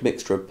incorrect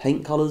mixture of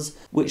paint colours,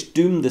 which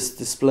doomed this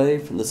display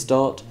from the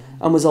start,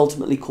 and was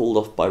ultimately called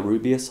off by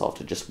Rubius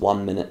after just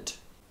 1 minute.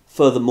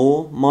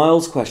 Furthermore,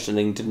 Miles'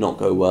 questioning did not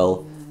go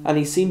well, and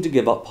he seemed to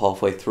give up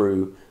halfway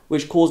through,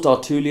 which caused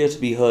Artulia to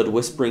be heard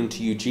whispering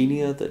to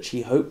Eugenia that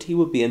she hoped he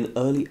would be an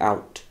early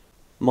out.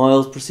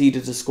 Miles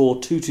proceeded to score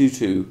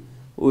 2-2-2,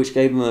 which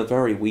gave him a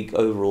very weak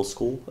overall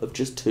score of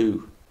just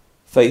 2.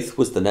 Faith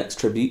was the next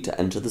tribute to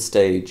enter the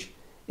stage,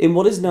 in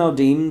what is now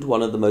deemed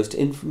one of the most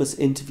infamous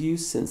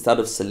interviews since that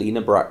of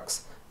Selena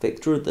Brax,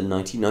 victor at the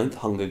 99th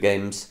Hunger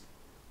Games.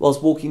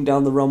 Whilst walking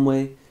down the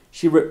runway,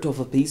 she ripped off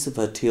a piece of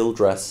her teal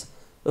dress,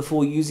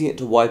 before using it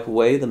to wipe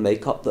away the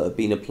makeup that had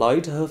been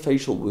applied to her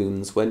facial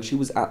wounds when she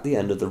was at the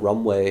end of the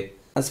runway.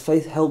 As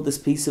Faith held this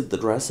piece of the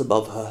dress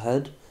above her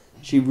head,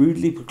 she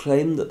rudely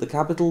proclaimed that the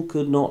Capitol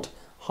could not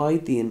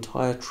hide the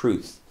entire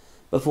truth,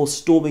 before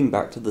storming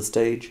back to the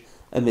stage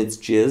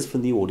amidst jeers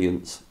from the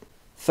audience.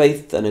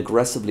 Faith then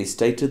aggressively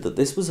stated that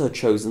this was her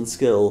chosen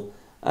skill,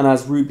 and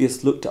as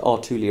Rubius looked at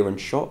Artulia in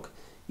shock,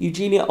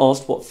 Eugenia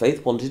asked what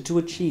Faith wanted to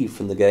achieve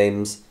from the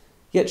games,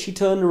 yet she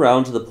turned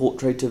around to the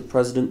portrait of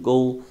President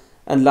Gaulle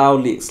and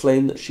loudly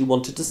exclaimed that she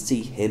wanted to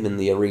see him in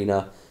the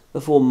arena,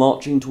 before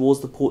marching towards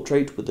the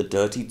portrait with the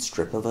dirtied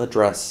strip of her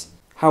dress.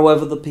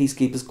 However, the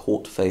peacekeepers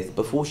caught Faith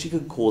before she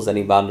could cause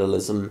any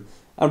vandalism,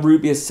 and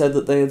Rubius said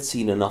that they had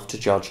seen enough to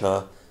judge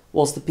her,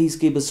 whilst the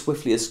peacekeepers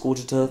swiftly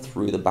escorted her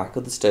through the back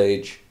of the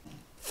stage.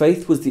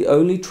 Faith was the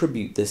only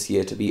tribute this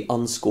year to be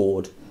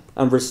unscored,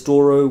 and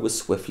Ristoro was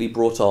swiftly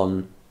brought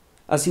on.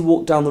 As he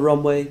walked down the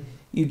runway,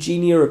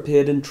 Eugenia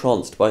appeared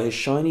entranced by his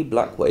shiny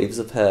black waves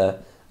of hair,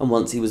 and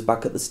once he was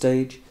back at the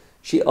stage,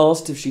 she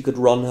asked if she could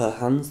run her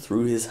hands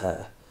through his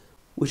hair,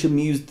 which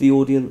amused the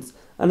audience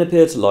and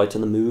appeared to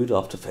lighten the mood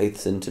after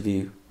Faith's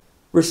interview.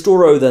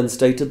 Ristoro then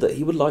stated that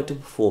he would like to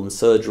perform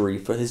surgery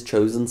for his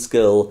chosen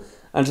skill,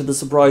 and to the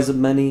surprise of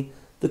many,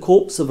 the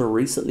corpse of a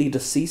recently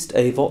deceased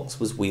Avox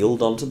was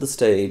wheeled onto the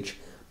stage,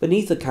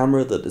 beneath a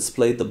camera that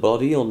displayed the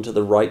body onto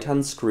the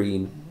right-hand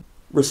screen.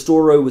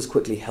 Ristoro was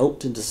quickly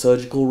helped into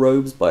surgical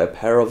robes by a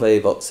pair of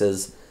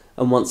Avoxes,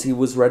 and once he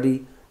was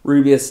ready,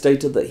 Rubius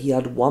stated that he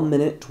had 1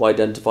 minute to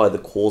identify the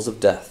cause of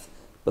death,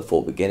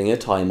 before beginning a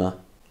timer.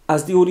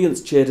 As the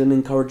audience cheered in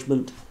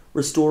encouragement,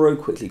 Ristoro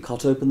quickly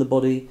cut open the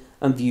body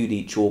and viewed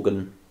each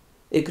organ.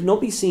 It could not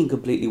be seen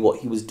completely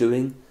what he was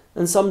doing,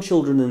 and some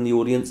children in the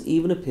audience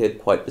even appeared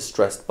quite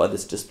distressed by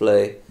this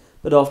display,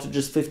 but after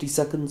just 50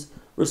 seconds,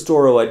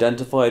 Ristoro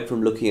identified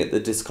from looking at the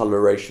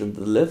discoloration of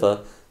the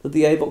liver that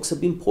the Avox had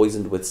been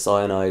poisoned with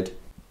cyanide.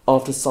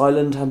 After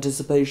silent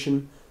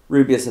anticipation,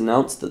 Rubius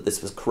announced that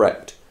this was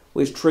correct,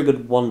 which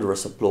triggered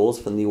wondrous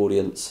applause from the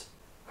audience.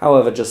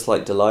 However, just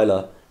like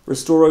Delilah,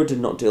 Ristoro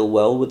did not deal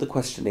well with the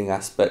questioning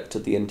aspect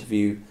of the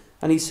interview,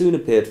 and he soon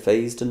appeared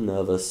phased and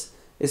nervous,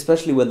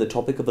 especially when the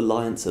topic of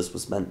alliances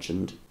was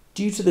mentioned.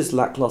 Due to this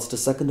lackluster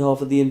second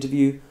half of the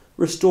interview,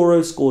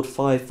 Ristoro scored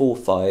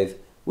 5-4-5,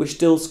 which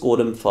still scored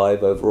him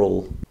 5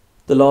 overall.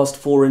 The last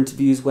 4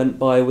 interviews went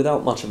by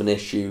without much of an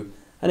issue,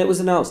 and it was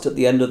announced at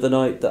the end of the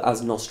night that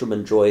as Nostrum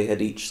and Joy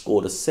had each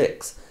scored a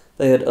 6,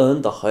 they had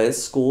earned the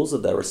highest scores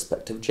of their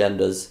respective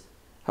genders.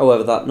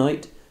 However, that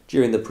night,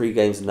 during the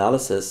pre-games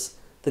analysis,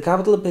 the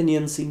Capitol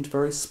opinion seemed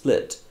very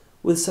split,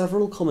 with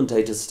several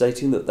commentators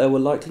stating that there were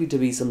likely to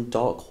be some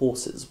dark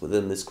horses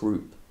within this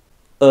group.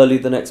 Early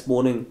the next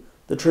morning,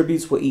 the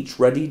tributes were each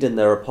readied in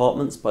their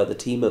apartments by the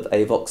team of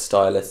Avox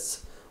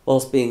stylists,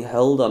 whilst being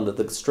held under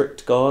the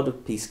strict guard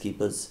of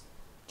peacekeepers.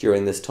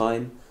 During this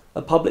time,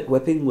 a public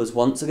whipping was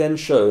once again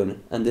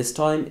shown, and this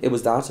time it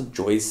was that of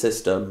Joy's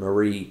sister,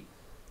 Marie.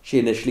 She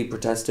initially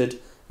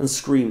protested and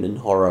screamed in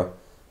horror,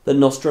 but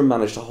Nostrum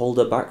managed to hold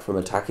her back from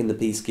attacking the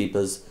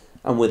peacekeepers,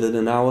 and within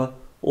an hour,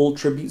 all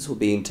tributes were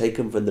being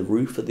taken from the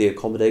roof of the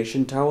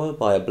accommodation tower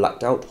by a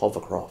blacked-out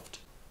hovercraft.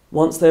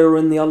 Once they were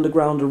in the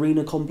underground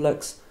arena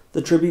complex,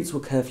 the tributes were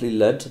carefully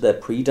led to their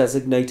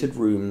pre-designated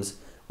rooms,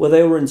 where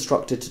they were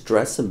instructed to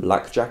dress in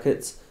black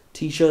jackets,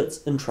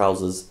 t-shirts and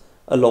trousers,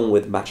 along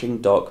with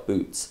matching dark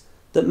boots,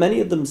 that many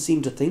of them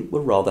seemed to think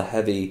were rather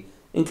heavy,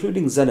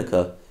 including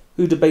Zeneca,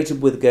 who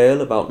debated with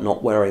Gale about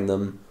not wearing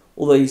them,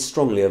 although he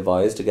strongly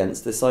advised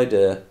against this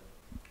idea.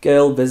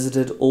 Gale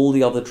visited all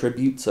the other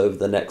tributes over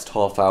the next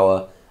half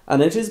hour,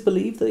 and it is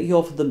believed that he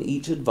offered them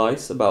each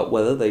advice about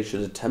whether they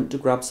should attempt to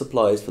grab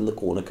supplies from the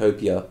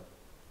cornucopia.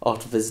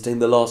 After visiting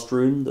the last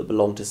room that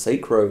belonged to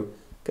Sacro,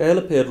 Gale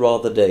appeared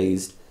rather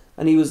dazed,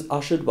 and he was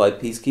ushered by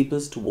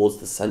peacekeepers towards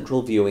the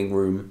central viewing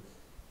room.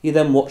 He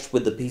then watched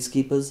with the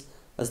peacekeepers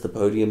as the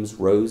podiums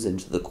rose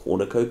into the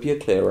cornucopia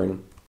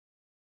clearing.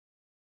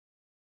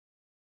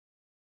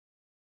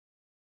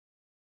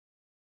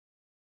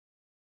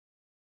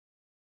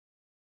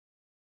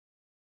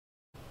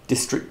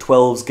 District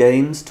 12's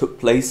games took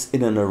place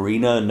in an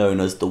arena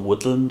known as the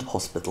Woodland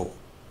Hospital.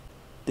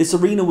 This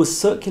arena was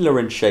circular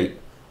in shape,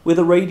 with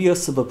a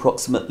radius of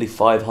approximately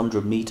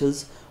 500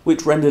 metres,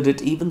 which rendered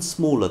it even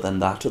smaller than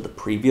that of the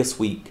previous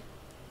week.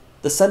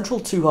 The central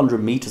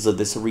 200 metres of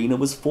this arena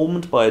was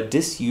formed by a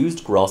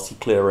disused grassy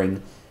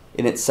clearing.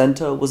 In its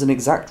centre was an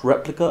exact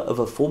replica of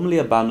a formerly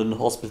abandoned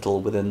hospital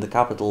within the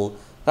capital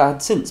that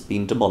had since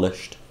been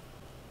demolished.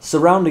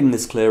 Surrounding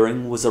this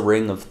clearing was a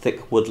ring of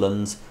thick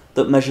woodlands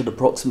that measured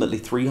approximately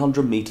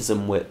 300 metres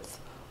in width,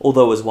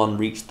 although as one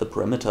reached the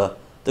perimeter,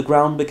 the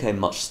ground became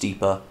much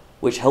steeper,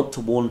 which helped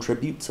to warn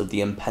tributes of the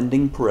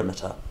impending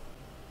perimeter.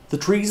 The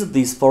trees of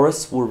these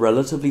forests were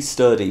relatively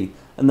sturdy,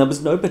 and there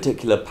was no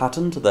particular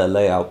pattern to their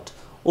layout,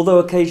 although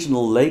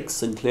occasional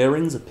lakes and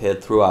clearings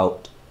appeared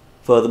throughout.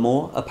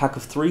 Furthermore, a pack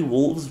of 3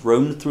 wolves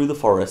roamed through the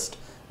forest,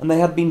 and they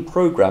had been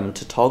programmed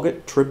to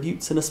target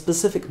tributes in a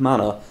specific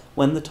manner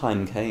when the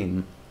time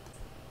came.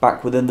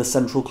 Back within the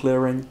central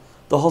clearing,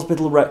 the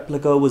hospital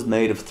replica was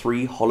made of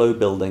 3 hollow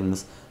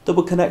buildings that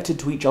were connected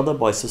to each other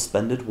by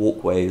suspended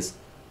walkways.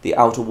 The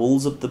outer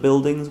walls of the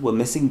buildings were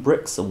missing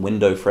bricks and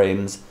window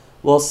frames,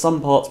 whilst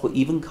some parts were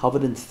even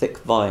covered in thick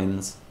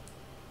vines.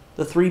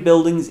 The 3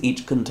 buildings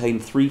each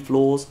contained 3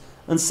 floors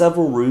and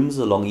several rooms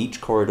along each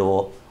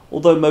corridor,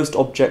 although most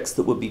objects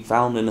that would be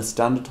found in a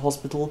standard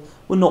hospital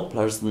were not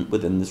present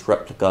within this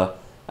replica,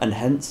 and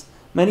hence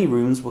many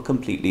rooms were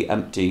completely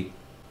empty.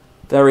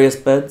 Various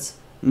beds,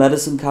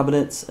 medicine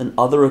cabinets, and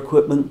other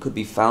equipment could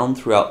be found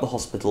throughout the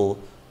hospital,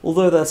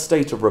 although their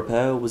state of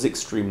repair was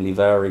extremely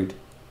varied.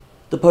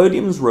 The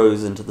podiums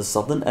rose into the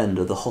southern end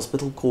of the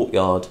hospital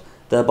courtyard,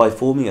 thereby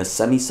forming a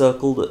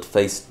semicircle that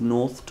faced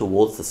north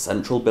towards the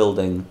central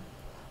building.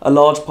 A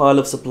large pile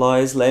of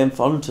supplies lay in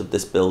front of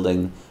this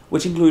building,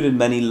 which included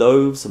many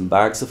loaves and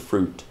bags of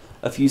fruit,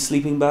 a few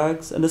sleeping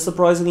bags, and a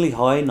surprisingly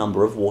high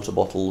number of water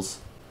bottles.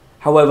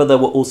 However, there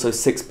were also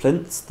 6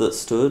 plinths that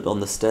stood on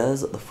the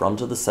stairs at the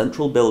front of the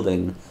central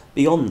building,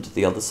 beyond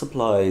the other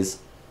supplies.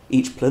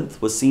 Each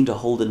plinth was seen to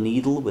hold a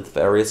needle with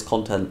various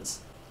contents.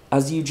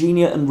 As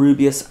Eugenia and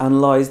Rubius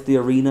analysed the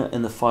arena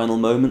in the final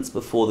moments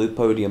before the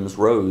podiums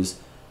rose,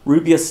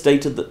 Rubius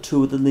stated that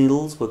 2 of the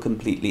needles were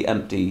completely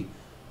empty,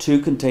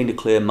 2 contained a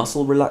clear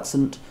muscle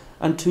relaxant,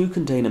 and 2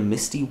 contained a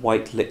misty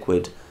white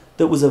liquid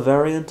that was a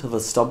variant of a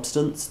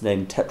substance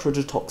named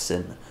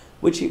tetrodotoxin,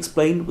 which he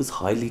explained was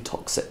highly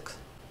toxic.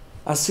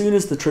 As soon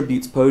as the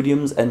tribute's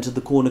podiums entered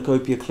the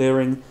cornucopia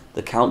clearing,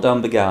 the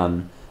countdown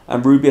began,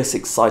 and Rubius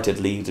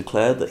excitedly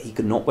declared that he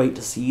could not wait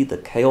to see the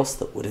chaos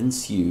that would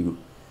ensue.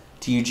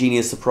 To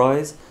Eugenia's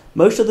surprise,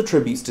 most of the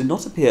tributes did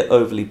not appear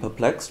overly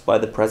perplexed by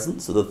the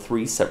presence of the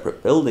 3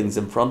 separate buildings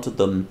in front of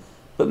them,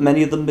 but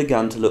many of them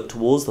began to look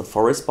towards the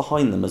forest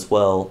behind them as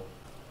well.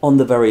 On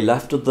the very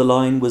left of the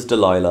line was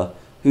Delilah,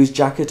 whose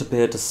jacket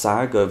appeared to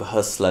sag over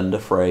her slender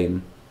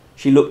frame.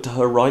 She looked to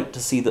her right to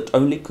see that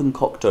only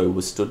Concocto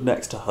was stood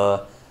next to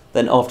her,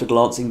 then after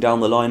glancing down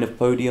the line of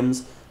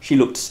podiums, she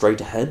looked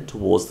straight ahead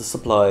towards the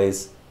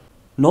supplies.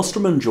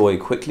 Nostrum and Joy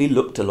quickly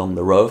looked along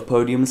the row of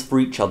podiums for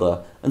each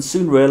other, and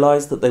soon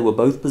realised that they were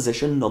both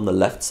positioned on the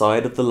left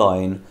side of the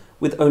line,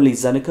 with only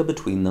Zeneca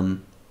between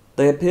them.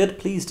 They appeared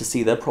pleased to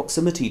see their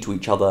proximity to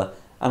each other,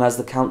 and as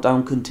the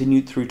countdown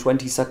continued through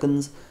 20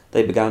 seconds,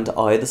 they began to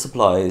eye the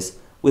supplies,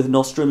 with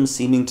Nostrum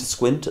seeming to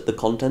squint at the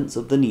contents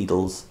of the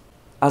needles.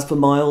 As for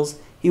Miles,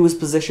 he was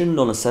positioned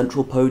on a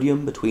central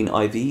podium between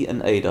Ivy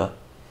and Ada.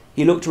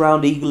 He looked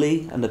around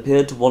eagerly and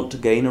appeared to want to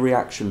gain a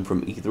reaction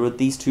from either of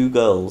these 2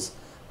 girls,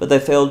 but they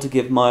failed to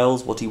give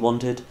Miles what he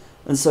wanted,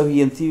 and so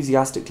he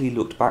enthusiastically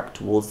looked back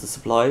towards the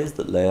supplies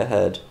that lay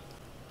ahead.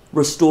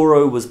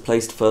 Restoro was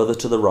placed further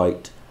to the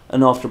right,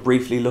 and after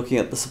briefly looking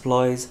at the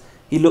supplies,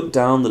 He looked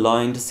down the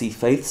line to see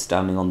Faith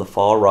standing on the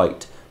far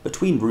right,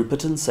 between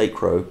Rupert and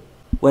Sacro.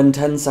 When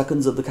 10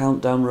 seconds of the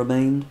countdown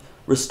remained,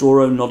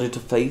 Ristoro nodded to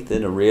Faith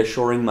in a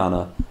reassuring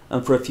manner,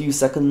 and for a few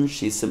seconds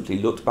she simply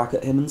looked back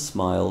at him and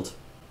smiled.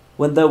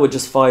 When there were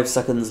just 5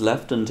 seconds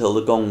left until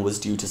the gong was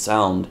due to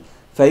sound,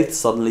 Faith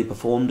suddenly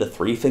performed a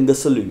 3-finger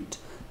salute,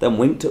 then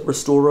winked at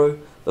Ristoro,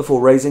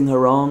 before raising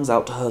her arms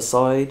out to her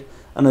side,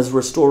 and as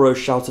Ristoro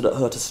shouted at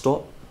her to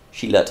stop,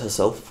 she let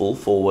herself fall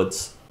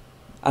forwards.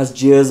 As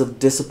jeers of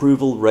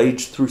disapproval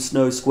raged through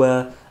Snow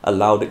Square, a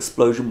loud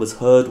explosion was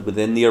heard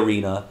within the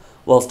arena,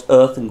 whilst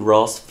earth and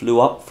grass flew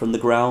up from the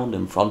ground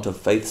in front of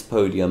Faith's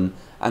podium,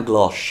 and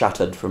glass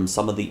shattered from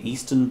some of the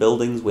eastern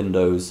building's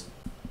windows.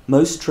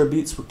 Most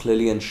tributes were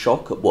clearly in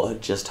shock at what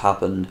had just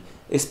happened,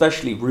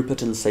 especially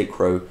Rupert and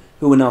Sacro,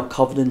 who were now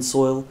covered in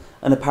soil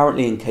and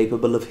apparently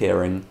incapable of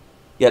hearing.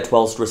 Yet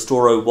whilst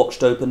Ristoro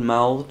watched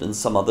open-mouthed and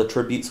some other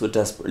tributes were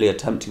desperately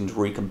attempting to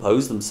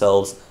recompose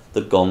themselves,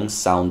 the gong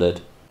sounded.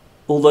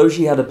 Although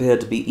she had appeared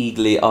to be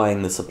eagerly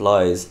eyeing the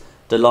supplies,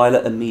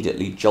 Delilah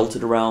immediately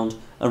jolted around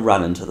and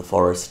ran into the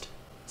forest.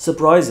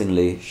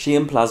 Surprisingly, she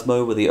and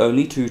Plasmo were the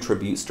only 2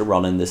 tributes to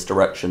run in this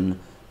direction,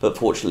 but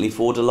fortunately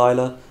for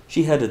Delilah,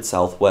 she headed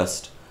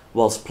southwest,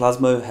 whilst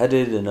Plasmo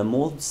headed in a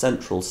more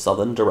central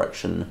southern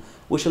direction,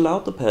 which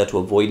allowed the pair to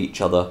avoid each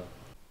other.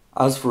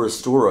 As for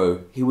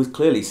Ristoro, he was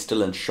clearly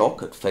still in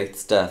shock at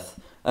Faith's death,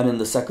 and in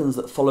the seconds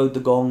that followed the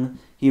gong,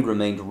 he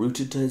remained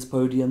rooted to his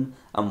podium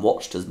and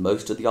watched as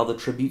most of the other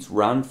tributes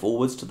ran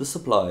forwards to the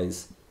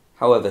supplies.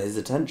 However, his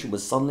attention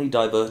was suddenly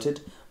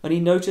diverted when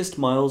he noticed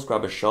Miles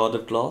grab a shard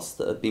of glass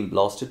that had been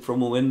blasted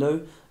from a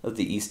window of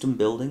the eastern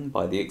building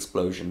by the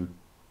explosion.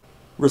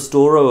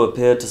 Ristoro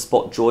appeared to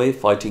spot Joy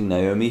fighting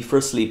Naomi for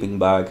a sleeping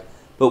bag,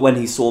 but when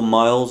he saw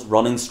Miles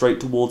running straight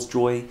towards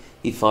Joy,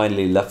 he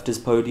finally left his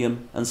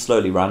podium and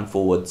slowly ran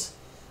forwards.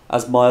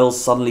 As Miles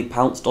suddenly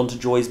pounced onto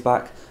Joy's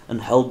back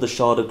and held the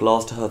shard of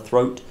glass to her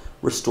throat,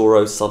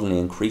 Ristoro suddenly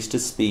increased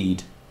his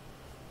speed.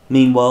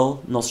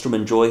 Meanwhile, Nostrum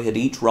and Joy had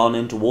each run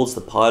in towards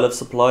the pile of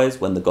supplies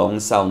when the gong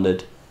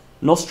sounded.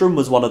 Nostrum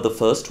was one of the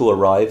first to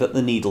arrive at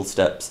the needle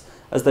steps,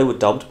 as they were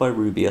dubbed by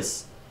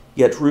Rubius.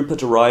 Yet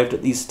Rupert arrived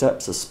at these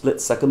steps a split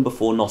second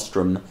before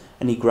Nostrum,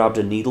 and he grabbed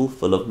a needle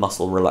full of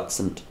muscle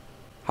relaxant.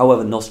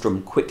 However,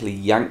 Nostrum quickly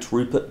yanked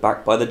Rupert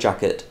back by the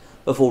jacket,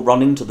 before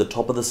running to the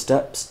top of the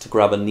steps to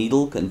grab a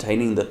needle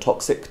containing the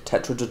toxic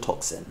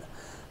tetrodotoxin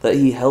that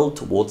he held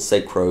towards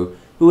Sacro,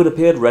 who had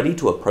appeared ready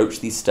to approach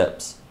these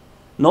steps.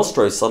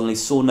 Nostro suddenly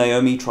saw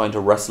Naomi trying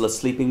to wrestle a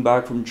sleeping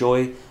bag from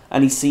Joy,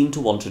 and he seemed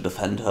to want to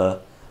defend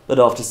her, but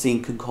after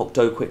seeing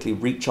Concocto quickly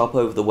reach up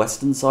over the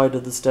western side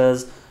of the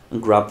stairs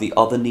and grab the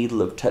other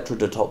needle of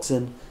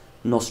tetrodotoxin,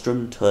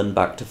 Nostrum turned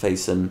back to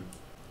face him.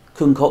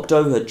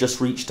 Concocto had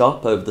just reached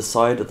up over the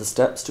side of the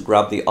steps to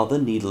grab the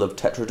other needle of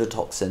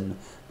tetrodotoxin,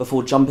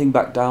 before jumping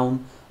back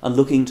down and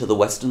looking to the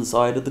western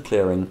side of the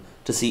clearing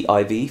to see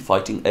Ivy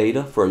fighting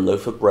Ada for a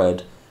loaf of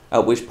bread,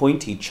 at which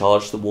point he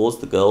charged towards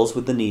the girls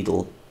with the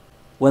needle.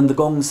 When the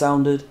gong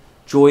sounded,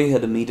 Joy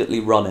had immediately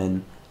run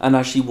in, and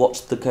as she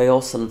watched the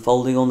chaos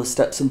unfolding on the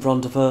steps in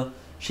front of her,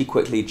 she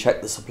quickly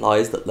checked the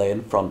supplies that lay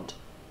in front.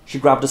 She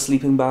grabbed a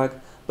sleeping bag,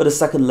 but a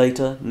second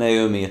later,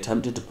 Naomi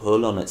attempted to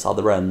pull on its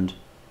other end.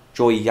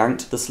 Joy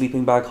yanked the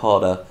sleeping bag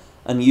harder,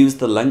 and used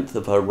the length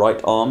of her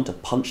right arm to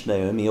punch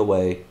Naomi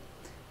away.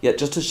 Yet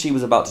just as she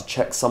was about to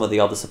check some of the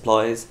other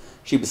supplies,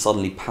 she was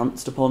suddenly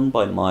pounced upon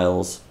by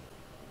Miles.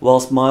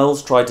 Whilst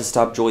Miles tried to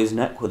stab Joy's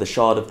neck with a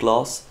shard of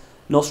glass,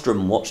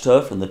 Nostrum watched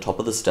her from the top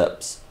of the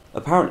steps,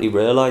 apparently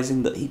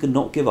realizing that he could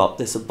not give up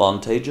this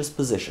advantageous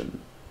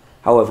position.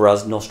 However,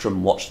 as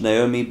Nostrum watched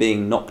Naomi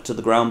being knocked to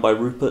the ground by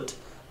Rupert,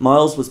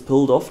 Miles was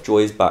pulled off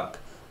Joy's back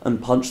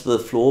and punched to the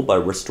floor by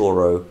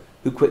Ristoro,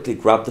 who quickly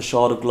grabbed the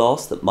shard of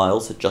glass that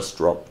Miles had just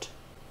dropped.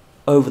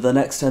 Over the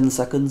next 10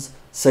 seconds,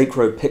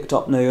 Sacro picked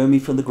up Naomi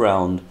from the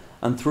ground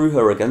and threw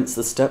her against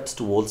the steps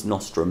towards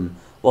Nostrum,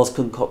 whilst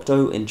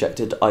Concocto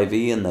injected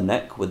Ivy in the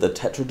neck with the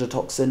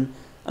tetrodotoxin,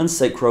 and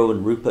Sacro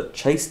and Rupert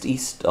chased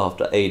east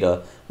after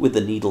Ada with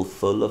the needle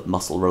full of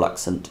muscle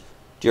relaxant,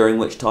 during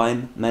which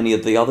time many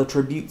of the other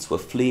tributes were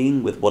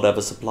fleeing with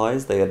whatever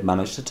supplies they had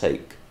managed to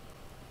take.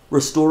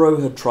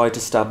 Ristoro had tried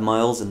to stab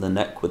Miles in the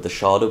neck with the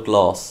shard of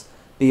glass,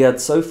 but he had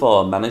so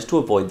far managed to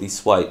avoid these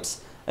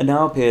swipes, and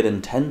now appeared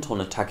intent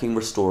on attacking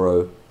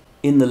Ristoro.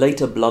 In the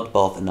later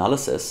bloodbath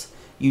analysis,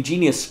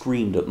 Eugenia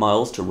screamed at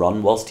Miles to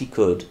run whilst he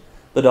could,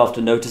 but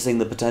after noticing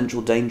the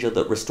potential danger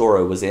that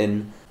Ristoro was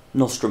in,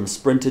 Nostrum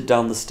sprinted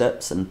down the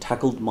steps and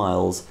tackled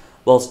Miles,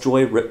 whilst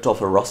Joy ripped off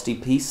a rusty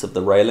piece of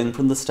the railing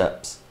from the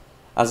steps.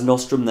 As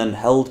Nostrum then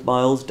held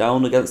Miles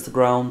down against the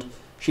ground,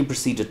 she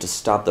proceeded to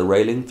stab the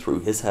railing through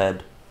his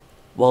head.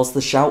 Whilst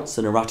the shouts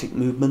and erratic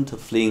movement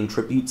of fleeing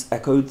tributes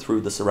echoed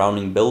through the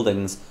surrounding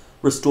buildings,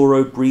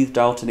 Ristoro breathed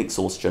out in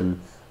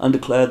exhaustion and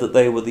declared that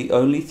they were the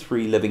only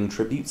 3 living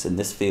tributes in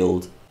this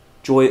field.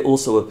 Joy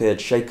also appeared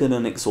shaken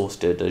and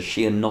exhausted as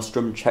she and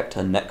Nostrum checked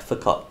her neck for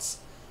cuts.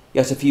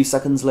 Yet a few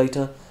seconds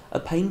later, a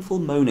painful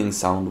moaning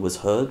sound was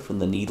heard from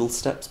the needle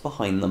steps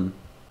behind them.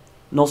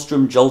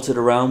 Nostrum jolted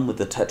around with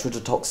the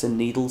tetrodotoxin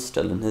needle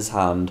still in his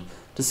hand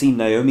to see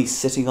Naomi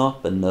sitting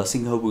up and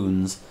nursing her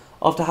wounds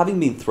after having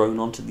been thrown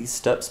onto these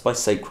steps by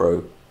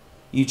Sacro.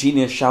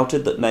 Eugenia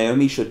shouted that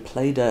Naomi should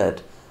play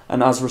dead,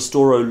 and as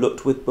Restoro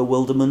looked with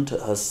bewilderment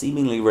at her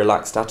seemingly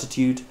relaxed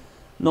attitude,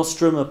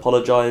 Nostrum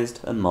apologized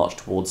and marched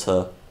towards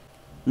her.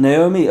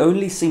 Naomi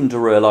only seemed to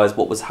realize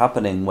what was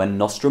happening when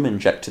Nostrum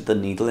injected the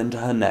needle into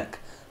her neck,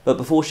 but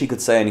before she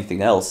could say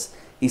anything else,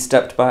 he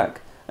stepped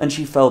back, and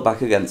she fell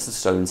back against the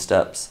stone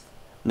steps.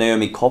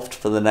 Naomi coughed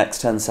for the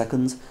next 10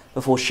 seconds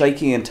before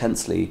shaking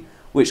intensely,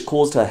 which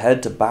caused her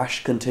head to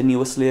bash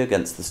continuously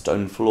against the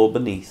stone floor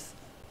beneath.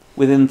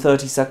 Within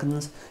 30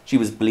 seconds, she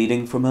was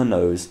bleeding from her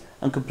nose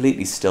and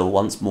completely still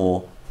once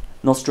more.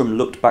 Nostrum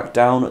looked back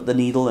down at the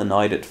needle and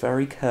eyed it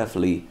very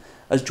carefully,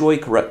 as Joy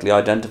correctly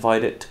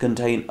identified it to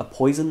contain a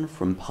poison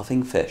from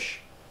puffing fish.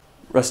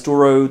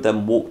 Restoro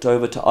then walked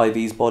over to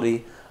Ivy's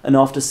body, and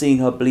after seeing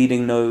her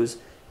bleeding nose,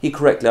 he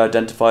correctly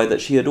identified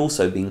that she had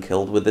also been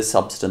killed with this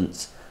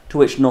substance, to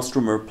which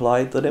Nostrum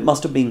replied that it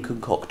must have been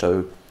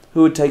Concocto,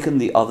 who had taken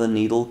the other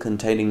needle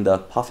containing the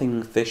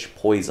puffing fish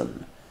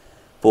poison.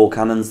 4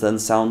 cannons then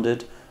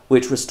sounded,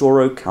 which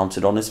Restoro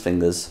counted on his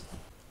fingers.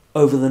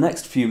 Over the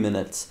next few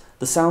minutes,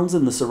 the sounds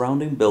in the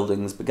surrounding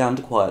buildings began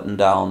to quieten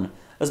down,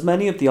 as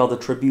many of the other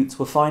tributes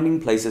were finding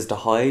places to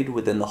hide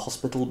within the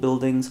hospital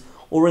buildings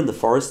or in the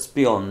forests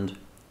beyond.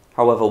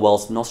 However,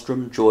 whilst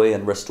Nostrum, Joy,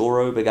 and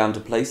Restoro began to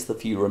place the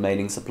few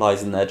remaining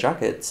supplies in their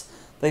jackets,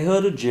 they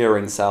heard a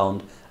jeering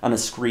sound and a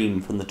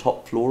scream from the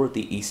top floor of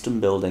the eastern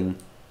building.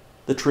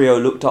 The trio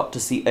looked up to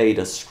see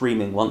Ada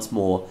screaming once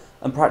more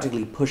and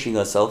practically pushing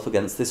herself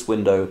against this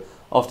window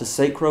after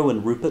Sacro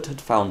and Rupert had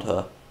found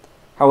her.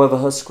 However,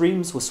 her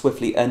screams were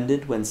swiftly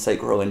ended when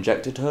Sacro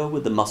injected her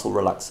with the muscle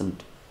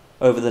relaxant.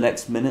 Over the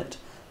next minute,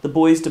 the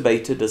boys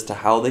debated as to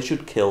how they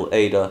should kill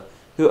Ada,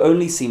 who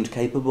only seemed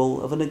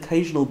capable of an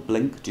occasional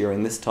blink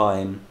during this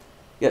time.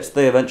 Yet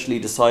they eventually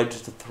decided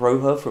to throw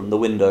her from the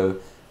window,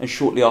 and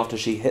shortly after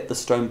she hit the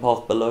stone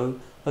path below,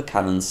 her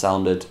cannons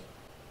sounded.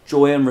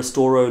 Joy and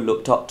Restoro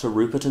looked up to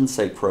Rupert and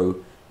Sacro,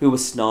 who were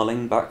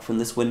snarling back from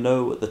this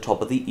window at the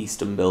top of the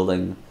eastern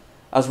building.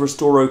 As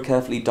Restoro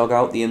carefully dug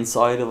out the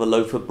inside of a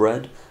loaf of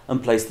bread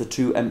and placed the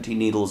 2 empty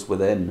needles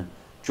within,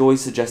 Joy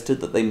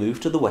suggested that they move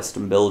to the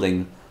western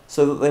building,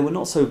 so that they were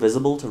not so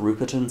visible to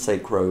Rupert and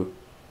Sacro.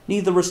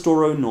 Neither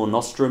Restoro nor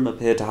Nostrum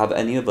appeared to have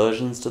any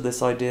aversions to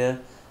this idea,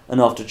 and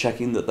after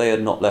checking that they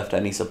had not left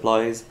any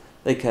supplies,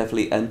 they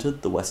carefully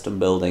entered the western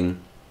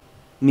building.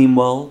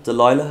 Meanwhile,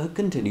 Delilah had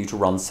continued to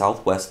run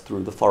southwest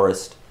through the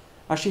forest.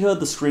 As she heard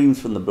the screams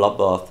from the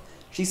bloodbath,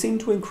 she seemed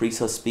to increase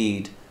her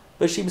speed,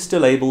 but she was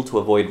still able to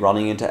avoid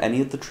running into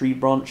any of the tree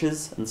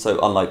branches, and so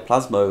unlike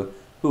Plasmo,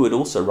 who had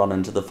also run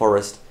into the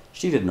forest,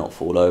 she did not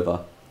fall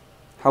over.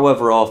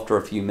 However, after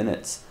a few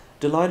minutes,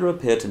 Delilah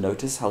appeared to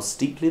notice how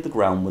steeply the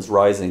ground was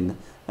rising,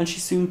 and she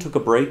soon took a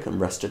break and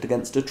rested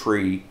against a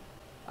tree.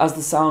 As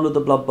the sound of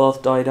the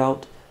bloodbath died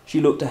out, she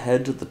looked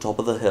ahead at the top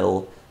of the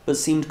hill, but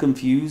seemed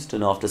confused,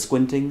 and after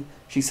squinting,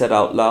 she said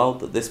out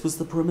loud that this was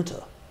the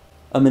perimeter.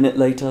 A minute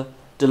later,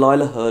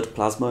 Delilah heard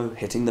Plasmo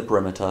hitting the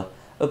perimeter,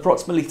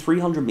 approximately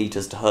 300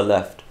 meters to her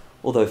left,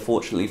 although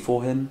fortunately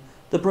for him,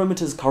 the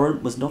perimeter's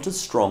current was not as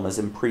strong as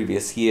in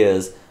previous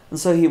years, and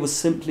so he was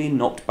simply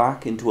knocked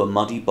back into a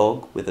muddy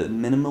bog with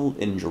minimal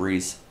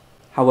injuries.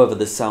 However,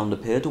 this sound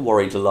appeared to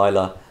worry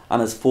Delilah,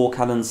 and as 4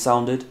 cannons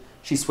sounded,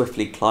 she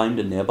swiftly climbed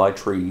a nearby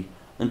tree,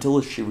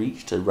 until she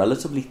reached a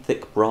relatively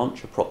thick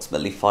branch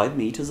approximately 5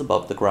 meters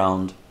above the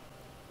ground.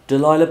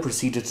 Delilah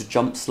proceeded to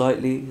jump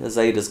slightly as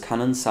Ada's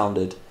cannon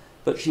sounded,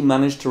 but she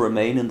managed to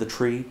remain in the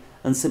tree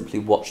and simply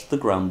watched the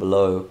ground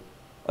below.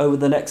 Over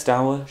the next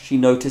hour, she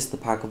noticed the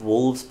pack of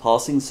wolves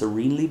passing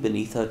serenely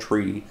beneath her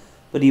tree,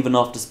 but even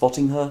after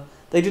spotting her,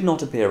 they did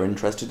not appear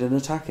interested in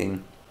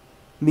attacking.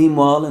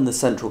 Meanwhile, in the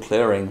central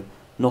clearing,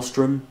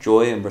 Nostrum,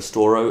 Joy, and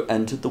Restoro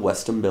entered the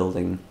western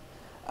building.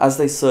 As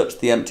they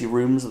searched the empty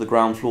rooms of the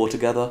ground floor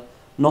together,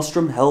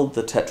 Nostrum held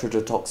the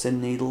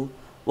tetrodotoxin needle,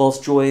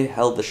 whilst Joy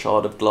held the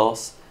shard of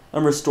glass,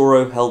 and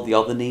Restoro held the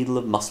other needle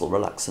of muscle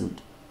relaxant.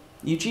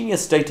 Eugenia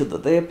stated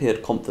that they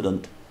appeared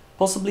confident,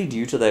 possibly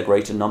due to their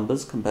greater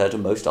numbers compared to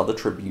most other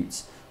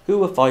tributes, who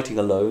were fighting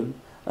alone,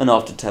 and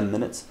after 10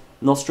 minutes,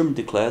 Nostrum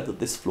declared that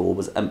this floor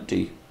was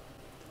empty.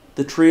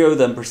 The trio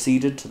then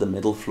proceeded to the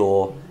middle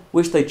floor,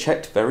 which they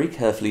checked very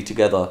carefully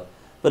together,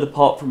 but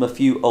apart from a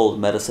few old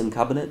medicine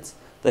cabinets,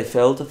 they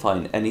failed to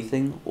find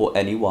anything or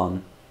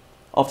anyone.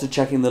 After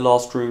checking the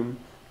last room,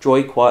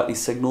 Joy quietly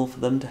signaled for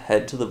them to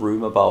head to the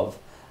room above,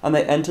 and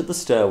they entered the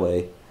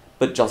stairway,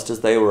 but just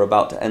as they were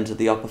about to enter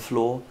the upper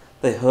floor,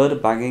 they heard a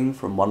banging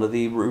from one of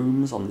the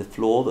rooms on the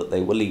floor that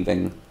they were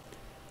leaving.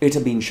 It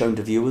had been shown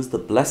to viewers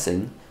that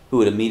Blessing, who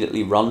had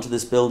immediately run to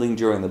this building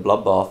during the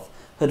bloodbath,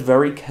 had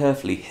very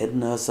carefully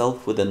hidden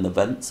herself within the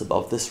vents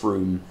above this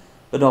room,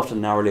 but after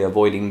narrowly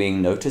avoiding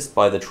being noticed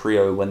by the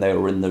trio when they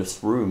were in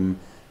this room,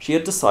 she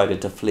had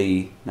decided to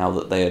flee now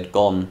that they had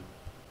gone.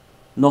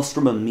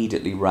 Nostrum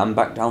immediately ran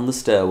back down the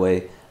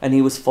stairway, and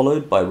he was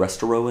followed by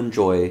Restoro and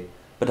Joy.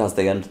 but as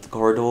they entered the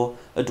corridor,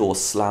 a door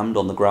slammed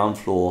on the ground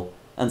floor,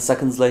 and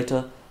seconds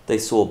later, they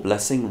saw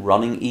Blessing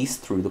running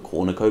east through the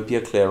cornucopia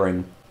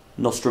clearing.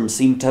 Nostrum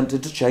seemed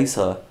tempted to chase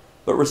her,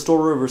 but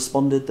Restorer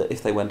responded that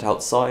if they went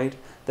outside,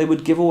 they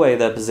would give away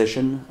their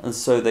position, and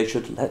so they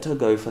should let her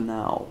go for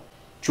now.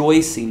 Joy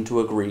seemed to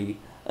agree,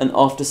 and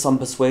after some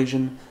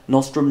persuasion,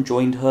 Nostrum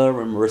joined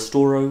her and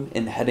Restoro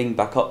in heading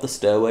back up the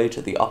stairway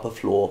to the upper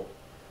floor.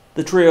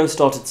 The trio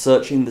started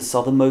searching the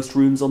southernmost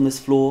rooms on this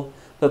floor,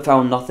 but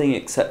found nothing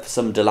except for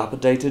some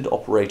dilapidated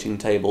operating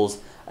tables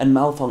and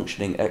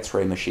malfunctioning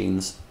X-ray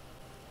machines.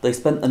 They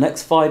spent the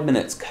next 5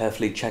 minutes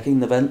carefully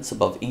checking the vents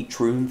above each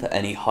room for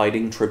any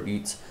hiding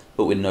tributes,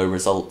 but with no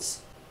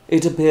results.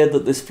 It appeared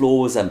that this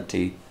floor was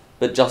empty,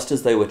 but just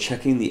as they were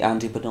checking the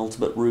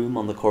antepenultimate room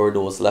on the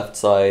corridor's left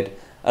side,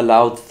 a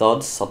loud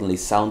thud suddenly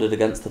sounded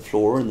against the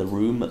floor in the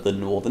room at the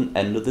northern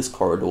end of this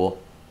corridor.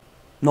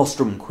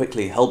 Nostrum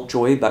quickly helped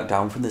Joy back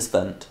down from this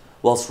vent,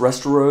 whilst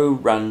Restoro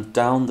ran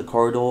down the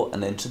corridor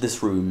and into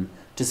this room,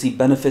 to see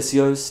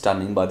Beneficio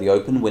standing by the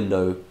open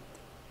window.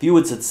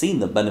 Viewers had seen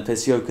that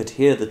Beneficio could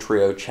hear the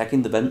trio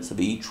checking the vents of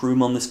each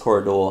room on this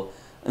corridor,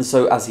 and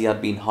so as he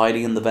had been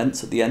hiding in the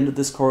vents at the end of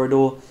this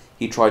corridor,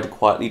 he tried to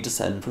quietly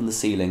descend from the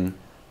ceiling.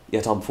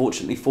 Yet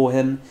unfortunately for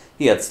him,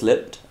 he had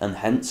slipped, and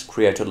hence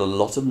created a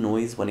lot of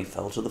noise when he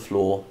fell to the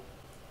floor.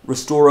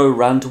 Restoro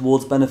ran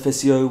towards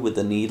Beneficio with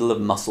the needle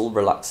of muscle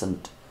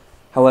relaxant.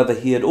 However,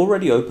 he had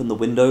already opened the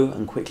window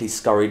and quickly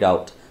scurried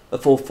out,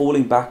 before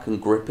falling back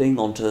and gripping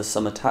onto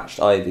some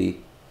attached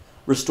ivy.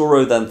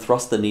 Restoro then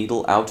thrust the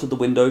needle out of the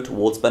window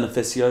towards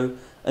Beneficio,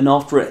 and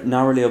after it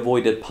narrowly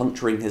avoided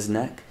puncturing his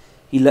neck,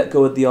 he let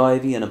go of the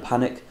ivy in a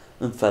panic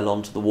and fell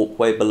onto the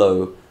walkway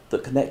below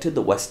that connected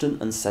the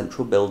western and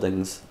central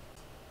buildings.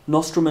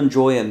 Nostrum and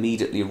Joy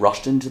immediately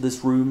rushed into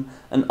this room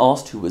and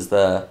asked who was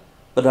there,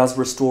 but as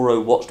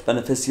Restoro watched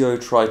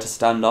Beneficio try to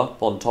stand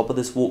up on top of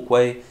this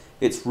walkway,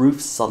 its roof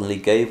suddenly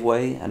gave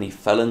way and he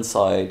fell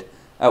inside,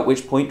 at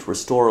which point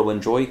Restoro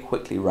and Joy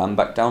quickly ran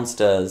back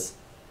downstairs.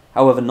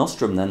 However,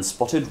 Nostrum then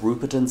spotted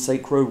Rupert and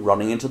Sacro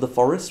running into the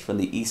forest from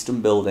the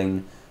eastern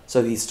building,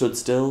 so he stood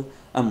still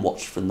and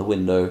watched from the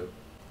window.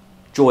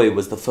 Joy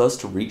was the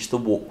first to reach the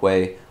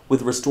walkway,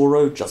 with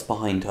Restoro just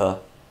behind her.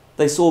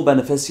 They saw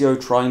Beneficio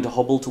trying to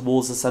hobble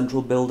towards the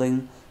central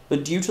building,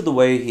 but due to the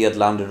way he had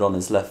landed on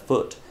his left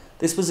foot,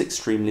 this was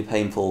extremely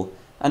painful,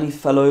 and he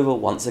fell over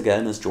once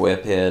again as Joy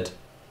appeared.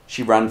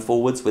 She ran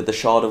forwards with the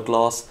shard of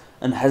glass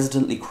and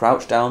hesitantly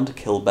crouched down to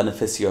kill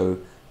Beneficio,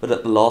 but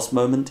at the last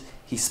moment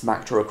he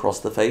smacked her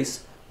across the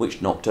face,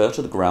 which knocked her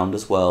to the ground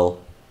as well.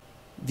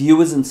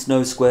 Viewers in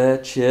Snow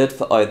Square cheered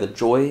for either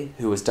Joy,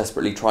 who was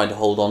desperately trying to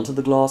hold on to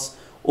the glass,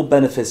 or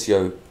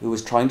Beneficio, who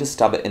was trying to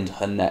stab it into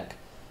her neck.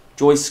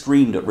 Joy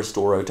screamed at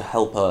Restoro to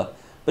help her,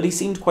 but he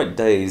seemed quite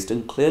dazed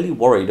and clearly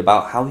worried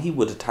about how he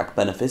would attack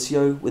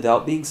Beneficio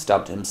without being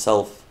stabbed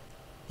himself.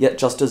 Yet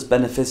just as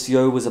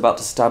Beneficio was about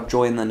to stab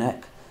Joy in the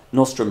neck,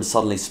 Nostrum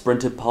suddenly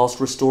sprinted past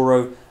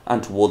Restoro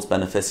and towards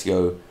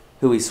Beneficio,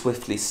 who he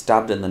swiftly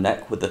stabbed in the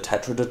neck with the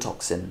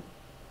tetrodotoxin.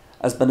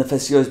 As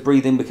Beneficio's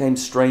breathing became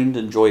strained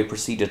and Joy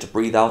proceeded to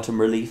breathe out in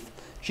relief,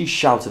 she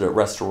shouted at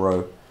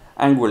Restoro,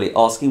 angrily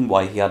asking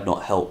why he had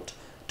not helped,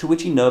 to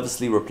which he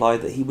nervously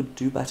replied that he would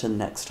do better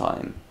next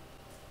time.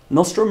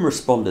 Nostrum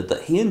responded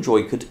that he and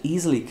Joy could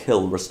easily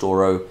kill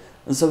Restoro,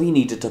 and so he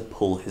needed to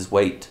pull his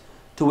weight,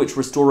 to which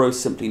Restoro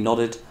simply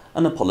nodded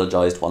and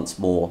apologized once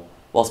more,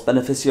 whilst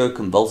Beneficio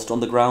convulsed on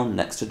the ground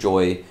next to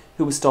Joy,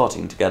 who was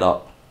starting to get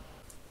up.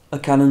 A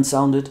cannon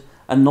sounded,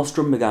 and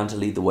Nostrum began to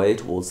lead the way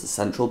towards the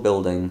central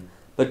building,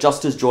 but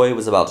just as Joy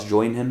was about to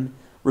join him,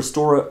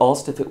 Restoro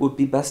asked if it would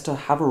be best to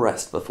have a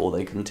rest before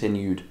they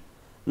continued.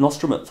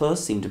 Nostrum at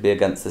first seemed to be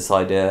against this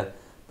idea,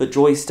 but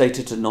Joy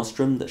stated to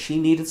Nostrum that she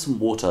needed some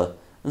water,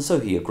 and so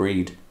he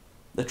agreed.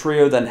 The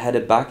trio then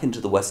headed back into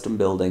the western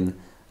building,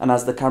 and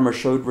as the camera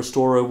showed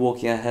Restoro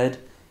walking ahead,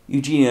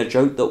 Eugenia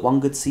joked that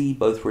one could see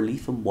both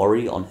relief and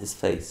worry on his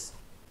face.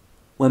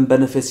 When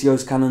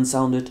Beneficio's cannon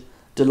sounded,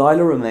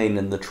 Delilah remained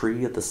in the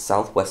tree at the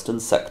southwestern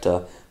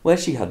sector, where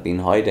she had been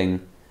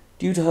hiding.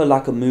 Due to her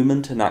lack of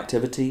movement and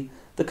activity,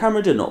 the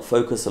camera did not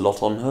focus a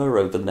lot on her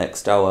over the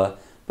next hour,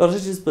 but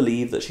it is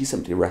believed that she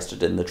simply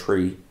rested in the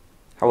tree.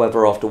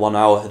 However, after 1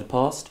 hour had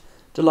passed,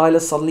 Delilah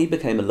suddenly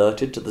became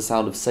alerted to the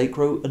sound of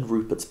Sacro and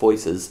Rupert's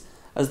voices,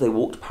 as they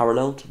walked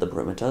parallel to the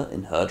perimeter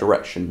in her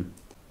direction.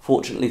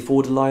 Fortunately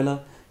for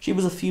Delilah, she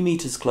was a few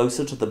meters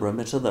closer to the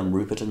perimeter than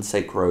Rupert and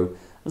Sacro,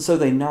 and so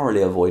they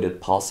narrowly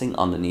avoided passing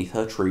underneath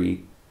her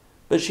tree.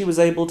 But she was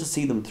able to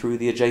see them through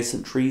the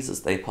adjacent trees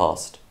as they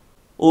passed.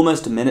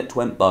 Almost a minute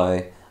went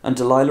by, and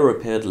Delilah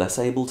appeared less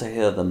able to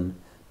hear them,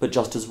 but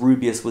just as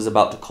Rubius was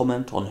about to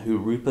comment on who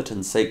Rupert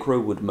and Sacro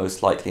would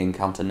most likely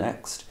encounter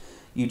next,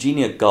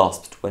 Eugenia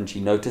gasped when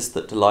she noticed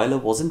that Delilah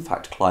was in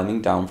fact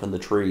climbing down from the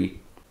tree.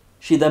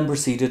 She then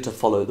proceeded to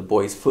follow the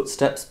boy's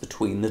footsteps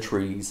between the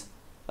trees.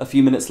 A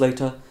few minutes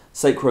later,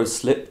 Sacro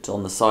slipped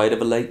on the side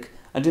of a lake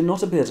and did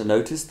not appear to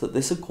notice that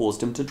this had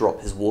caused him to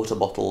drop his water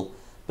bottle,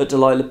 but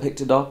Delilah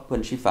picked it up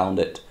when she found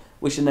it,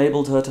 which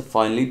enabled her to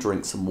finally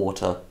drink some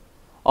water.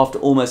 After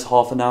almost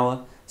half an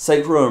hour,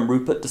 Sacro and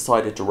Rupert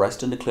decided to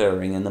rest in a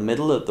clearing in the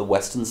middle of the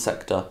western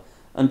sector,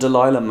 and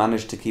Delilah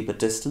managed to keep a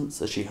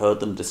distance as she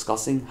heard them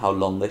discussing how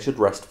long they should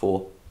rest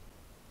for.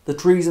 The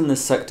trees in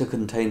this sector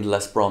contained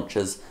less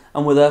branches,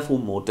 and were therefore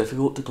more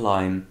difficult to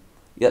climb,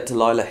 yet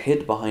Delilah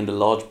hid behind a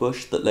large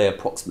bush that lay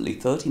approximately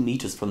 30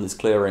 meters from this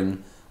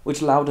clearing,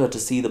 which allowed her to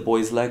see the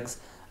boys' legs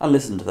and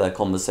listen to their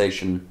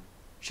conversation.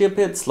 She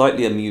appeared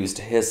slightly amused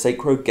to hear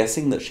Sacro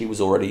guessing that she was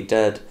already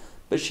dead,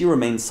 but she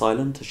remained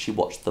silent as she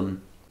watched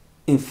them.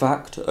 In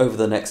fact, over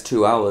the next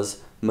 2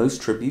 hours,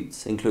 most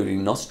tributes,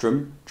 including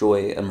Nostrum,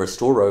 Joy, and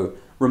Restoro,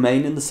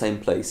 remain in the same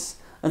place,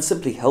 and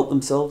simply help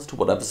themselves to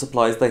whatever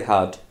supplies they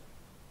had.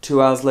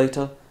 2 hours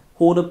later,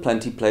 Horn of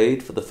Plenty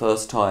played for the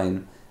first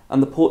time,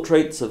 and the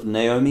portraits of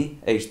Naomi,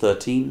 aged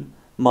 13,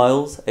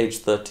 Miles,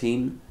 aged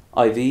 13,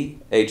 Ivy,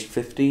 aged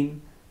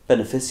 15,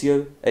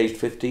 Beneficio, aged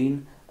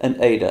 15,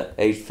 and Ada,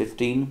 aged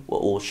 15, were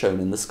all shown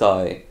in the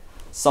sky.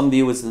 Some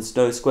viewers in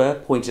Snow Square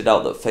pointed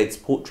out that Faith's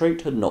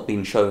portrait had not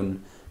been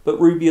shown, but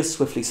Rubius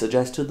swiftly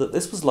suggested that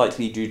this was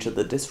likely due to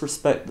the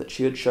disrespect that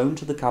she had shown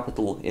to the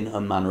capital in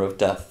her manner of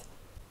death.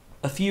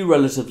 A few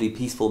relatively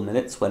peaceful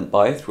minutes went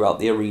by throughout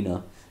the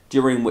arena,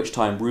 during which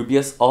time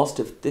Rubius asked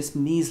if this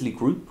measly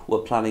group were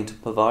planning to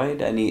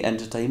provide any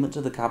entertainment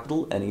to the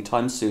capital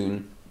anytime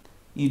soon.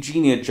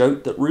 Eugenia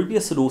joked that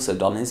Rubius had also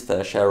done his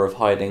fair share of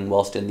hiding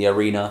whilst in the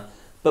arena,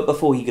 but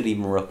before he could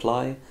even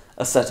reply,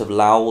 a set of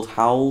loud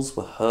howls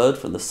were heard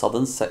from the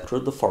southern sector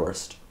of the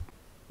forest.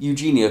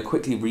 Eugenia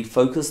quickly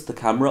refocused the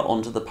camera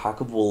onto the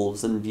pack of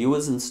wolves, and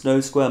viewers in Snow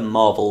Square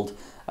marvelled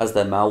as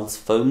their mouths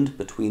foamed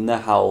between their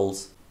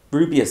howls.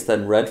 Rubius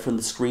then read from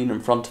the screen in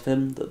front of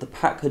him that the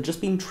pack had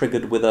just been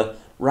triggered with a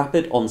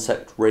rapid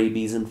onset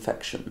rabies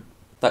infection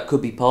that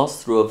could be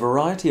passed through a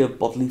variety of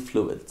bodily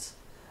fluids.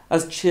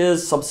 As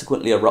cheers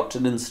subsequently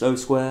erupted in Snow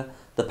Square,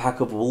 the pack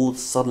of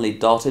wolves suddenly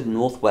darted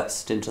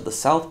northwest into the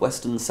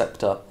southwestern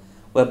sector,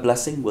 where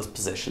Blessing was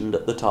positioned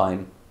at the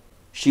time.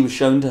 She was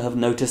shown to have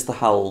noticed the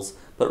howls,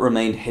 but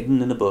remained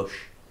hidden in a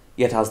bush.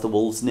 Yet as the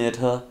wolves neared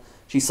her,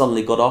 she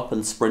suddenly got up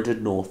and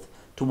sprinted north,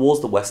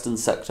 towards the western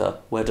sector,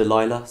 where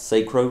Delilah,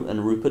 Sacro,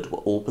 and Rupert were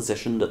all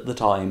positioned at the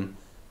time.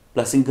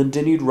 Blessing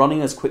continued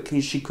running as quickly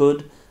as she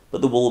could, but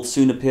the wolves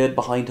soon appeared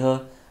behind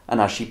her, and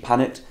as she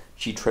panicked,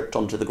 she tripped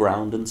onto the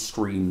ground and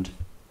screamed.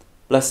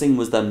 Blessing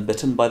was then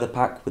bitten by the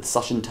pack with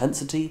such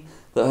intensity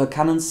that her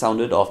cannon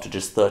sounded after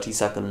just 30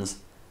 seconds.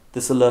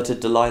 This alerted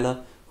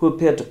Delilah, who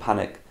appeared to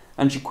panic,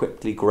 and she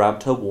quickly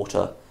grabbed her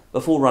water,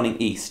 before running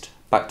east,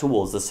 back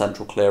towards the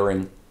central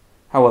clearing.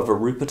 However,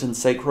 Rupert and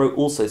Sacro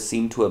also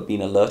seemed to have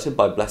been alerted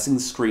by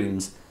Blessing's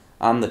screams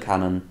and the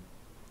cannon.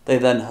 They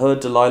then heard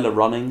Delilah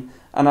running,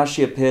 and as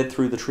she appeared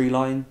through the tree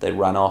line, they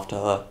ran after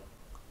her.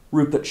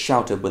 Rupert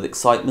shouted with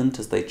excitement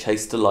as they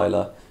chased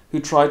Delilah,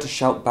 who tried to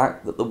shout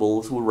back that the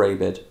wolves were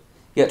rabid.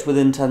 Yet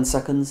within 10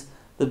 seconds,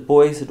 the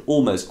boys had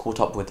almost caught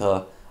up with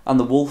her, and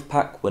the wolf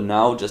pack were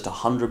now just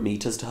 100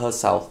 meters to her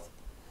south.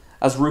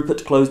 As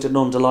Rupert closed in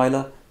on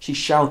Delilah, she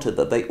shouted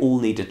that they all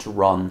needed to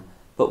run,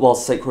 but while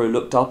Sacro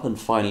looked up and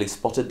finally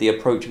spotted the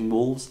approaching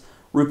wolves,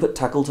 Rupert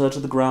tackled her to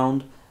the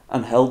ground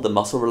and held the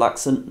muscle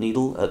relaxant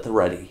needle at the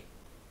ready.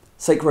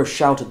 Sacro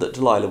shouted that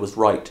Delilah was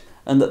right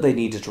and that they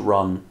needed to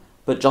run,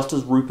 but just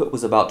as Rupert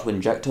was about to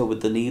inject her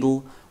with the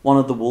needle, one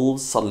of the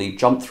wolves suddenly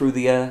jumped through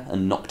the air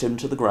and knocked him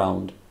to the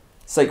ground.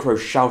 Sacro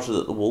shouted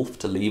at the wolf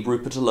to leave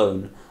Rupert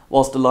alone,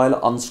 whilst Delilah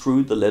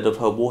unscrewed the lid of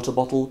her water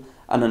bottle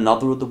and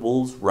another of the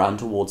wolves ran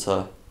towards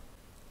her.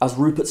 As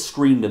Rupert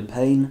screamed in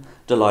pain,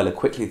 Delilah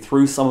quickly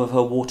threw some of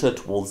her water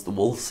towards the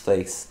wolf's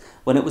face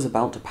when it was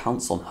about to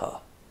pounce on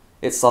her.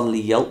 It suddenly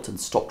yelped and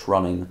stopped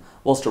running,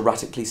 whilst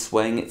erratically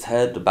swaying its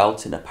head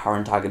about in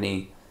apparent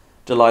agony.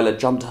 Delilah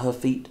jumped to her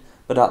feet,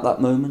 but at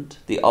that moment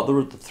the other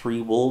of the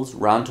 3 wolves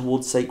ran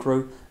towards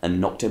Sacro and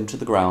knocked him to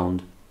the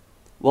ground.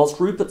 Whilst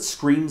Rupert's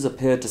screams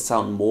appeared to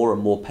sound more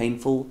and more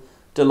painful,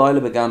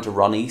 Delilah began to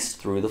run east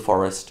through the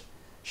forest.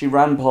 She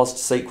ran past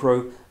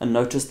Sacro and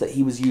noticed that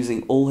he was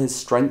using all his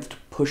strength to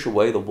push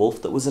away the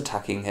wolf that was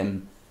attacking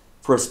him.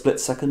 For a split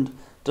second,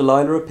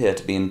 Delilah appeared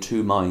to be in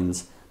 2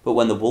 minds, but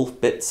when the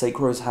wolf bit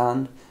Sacro's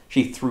hand,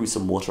 she threw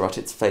some water at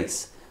its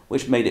face,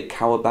 which made it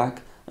cower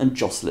back and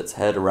jostle its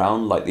head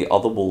around like the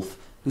other wolf,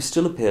 who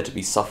still appeared to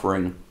be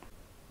suffering.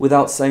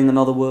 Without saying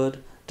another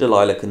word,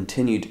 Delilah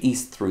continued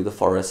east through the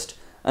forest,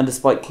 and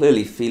despite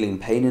clearly feeling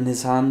pain in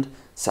his hand,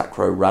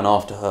 Sacro ran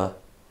after her.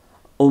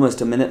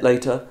 Almost a minute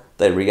later,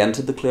 they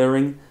re-entered the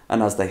clearing,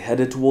 and as they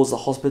headed towards the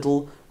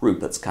hospital,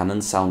 Rupert's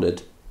cannon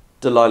sounded.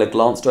 Delilah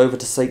glanced over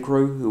to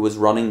Sacro, who was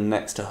running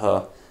next to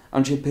her,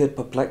 and she appeared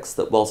perplexed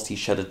that whilst he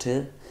shed a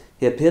tear,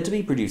 he appeared to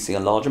be producing a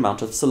large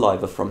amount of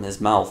saliva from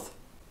his mouth.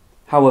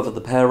 However,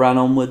 the pair ran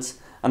onwards,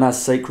 and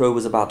as Sacro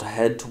was about to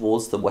head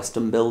towards the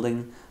western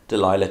building,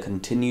 Delilah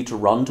continued to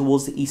run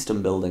towards the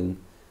eastern building.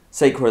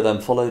 Sacro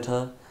then followed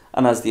her,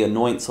 and as the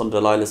annoyance on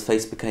Delilah's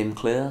face became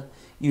clear,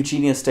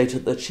 Eugenia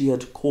stated that she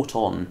had caught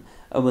on,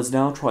 and was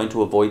now trying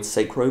to avoid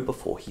Sacro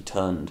before he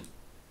turned.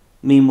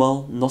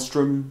 Meanwhile,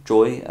 Nostrum,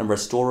 Joy, and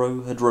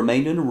Restoro had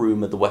remained in a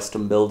room at the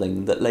western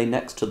building that lay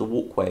next to the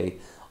walkway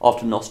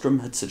after Nostrum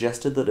had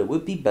suggested that it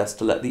would be best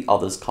to let the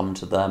others come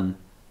to them.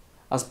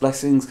 As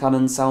Blessing's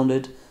cannon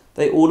sounded,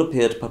 they all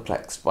appeared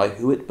perplexed by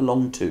who it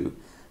belonged to,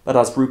 but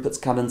as Rupert's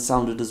cannon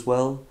sounded as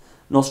well,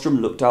 Nostrum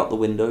looked out the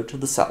window to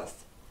the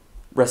south.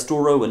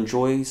 Restoro and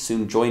Joy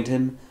soon joined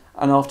him,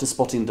 and after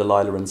spotting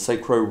Delilah and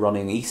Sacro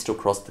running east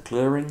across the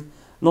clearing,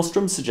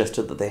 Nostrum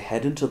suggested that they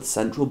head into the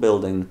central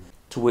building,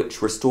 to which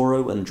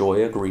Restoro and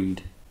Joy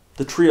agreed.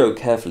 The trio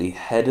carefully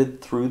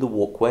headed through the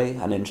walkway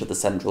and into the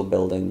central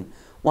building,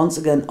 once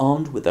again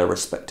armed with their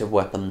respective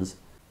weapons.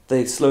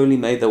 They slowly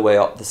made their way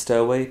up the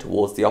stairway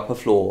towards the upper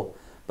floor,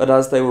 but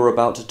as they were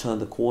about to turn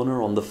the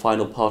corner on the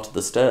final part of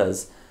the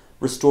stairs,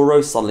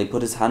 Restoro suddenly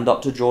put his hand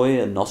up to Joy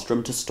and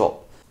Nostrum to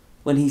stop,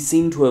 when he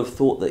seemed to have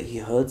thought that he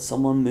heard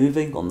someone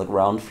moving on the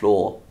ground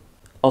floor.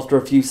 After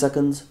a few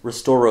seconds,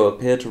 Restoro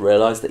appeared to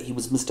realize that he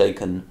was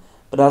mistaken,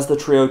 but as the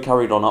trio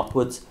carried on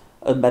upwards,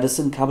 a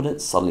medicine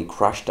cabinet suddenly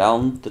crashed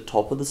down the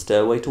top of the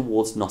stairway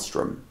towards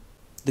Nostrum.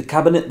 The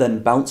cabinet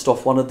then bounced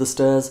off one of the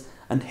stairs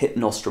and hit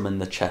Nostrum in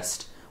the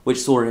chest,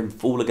 which saw him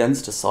fall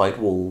against a side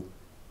wall.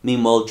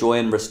 Meanwhile, Joy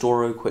and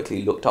Restoro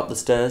quickly looked up the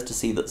stairs to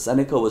see that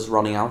Zeneca was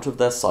running out of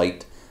their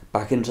sight,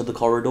 back into the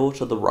corridor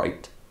to the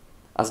right.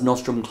 As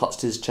Nostrum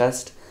clutched his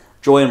chest,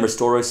 Joy and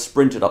Restoro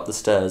sprinted up the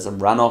stairs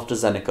and ran after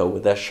Zeneca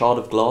with their shard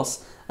of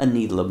glass and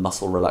needle of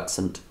muscle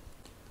relaxant.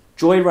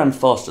 Joy ran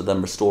faster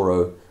than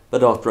Restoro,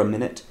 but after a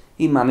minute,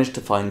 he managed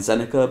to find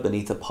Zeneca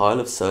beneath a pile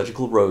of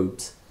surgical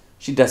robes.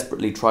 She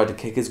desperately tried to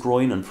kick his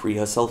groin and free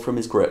herself from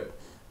his grip,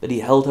 but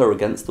he held her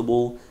against the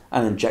wall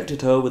and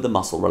injected her with a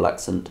muscle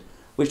relaxant,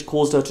 which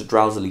caused her to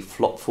drowsily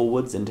flop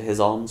forwards into his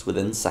arms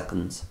within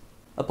seconds.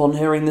 Upon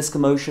hearing this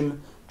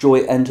commotion,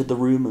 Joy entered the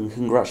room and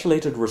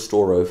congratulated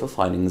Restoro for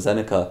finding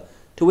Zeneca,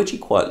 to which he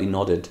quietly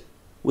nodded.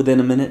 Within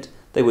a minute,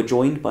 they were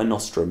joined by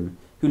Nostrum,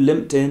 who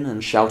limped in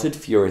and shouted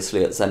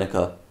furiously at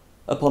Zeneca.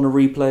 Upon a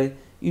replay,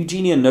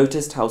 Eugenia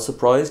noticed how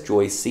surprised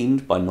Joy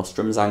seemed by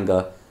Nostrum's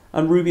anger,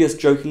 and Rubeus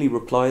jokingly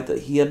replied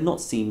that he had not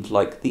seemed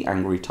like the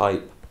angry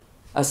type.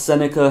 As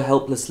Zeneca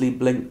helplessly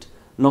blinked,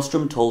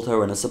 Nostrum told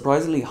her in a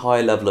surprisingly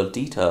high level of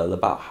detail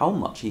about how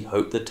much he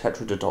hoped the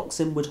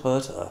tetrodotoxin would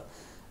hurt her,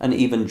 and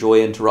even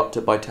Joy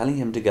interrupted by telling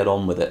him to get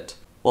on with it,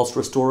 whilst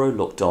Restoro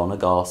looked on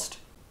aghast.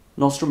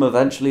 Nostrum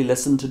eventually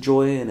listened to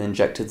Joy and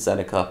injected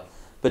Zeneca,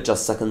 but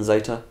just seconds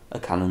later, a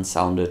cannon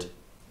sounded.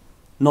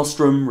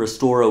 Nostrum,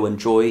 Restoro, and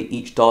Joy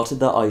each darted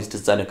their eyes to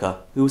Zeneca,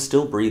 who was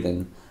still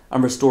breathing,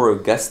 and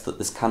Restoro guessed that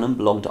this cannon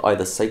belonged to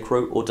either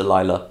Sacro or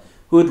Delilah,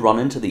 who had run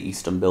into the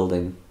eastern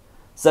building.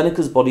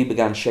 Zeneca's body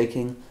began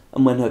shaking,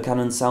 and when her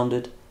cannon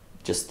sounded,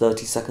 just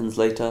 30 seconds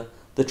later,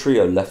 the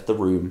trio left the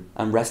room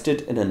and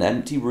rested in an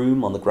empty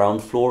room on the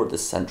ground floor of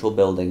this central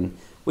building,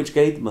 which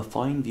gave them a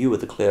fine view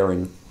of the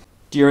clearing.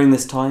 During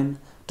this time,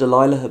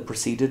 Delilah had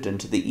proceeded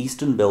into the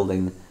eastern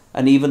building,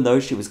 and even though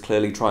she was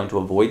clearly trying to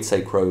avoid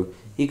Sacro,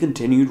 he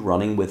continued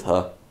running with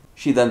her.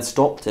 She then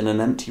stopped in an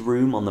empty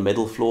room on the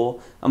middle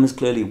floor and was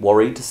clearly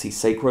worried to see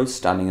Sacro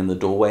standing in the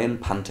doorway and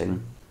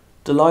panting.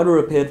 Delilah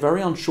appeared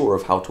very unsure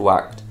of how to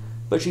act,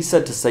 but she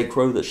said to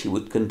Sacro that she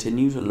would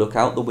continue to look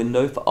out the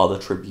window for other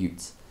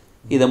tributes.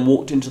 He then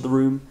walked into the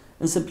room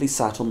and simply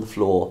sat on the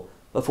floor,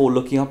 before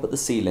looking up at the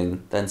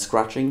ceiling, then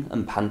scratching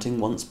and panting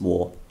once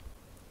more.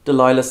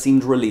 Delilah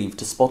seemed relieved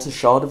to spot a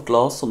shard of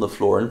glass on the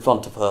floor in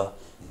front of her,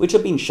 which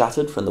had been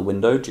shattered from the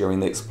window during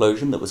the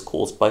explosion that was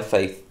caused by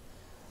Faith.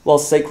 While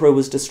Sacro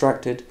was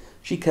distracted,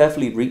 she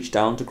carefully reached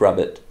down to grab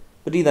it,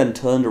 but he then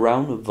turned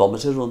around and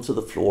vomited onto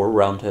the floor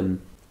around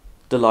him.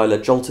 Delilah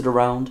jolted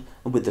around,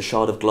 and with the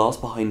shard of glass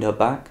behind her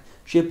back,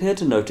 she appeared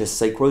to notice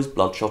Sacro's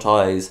bloodshot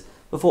eyes,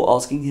 before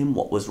asking him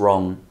what was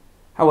wrong.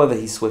 However,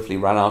 he swiftly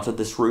ran out of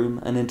this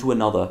room and into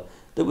another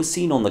that was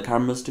seen on the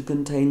cameras to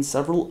contain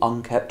several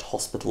unkept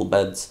hospital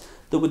beds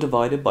that were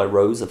divided by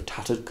rows of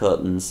tattered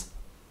curtains.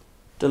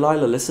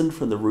 Delilah listened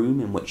from the room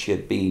in which she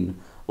had been,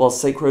 while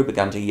Sacro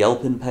began to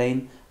yelp in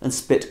pain and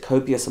spit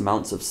copious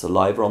amounts of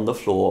saliva on the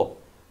floor.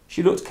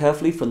 She looked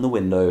carefully from the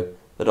window,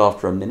 but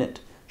after a minute,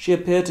 she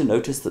appeared to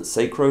notice that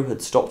Sacro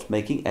had stopped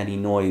making any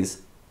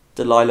noise.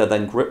 Delilah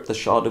then gripped the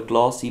shard of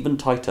glass even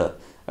tighter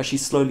as she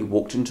slowly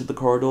walked into the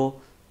corridor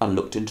and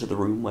looked into the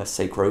room where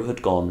Sacro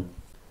had gone.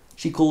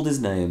 She called his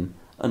name,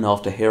 and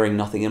after hearing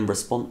nothing in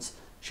response,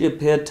 she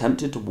appeared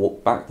tempted to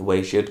walk back the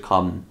way she had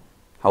come.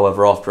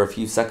 However, after a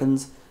few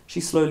seconds,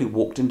 she slowly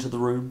walked into the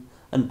room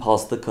and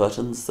past the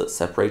curtains that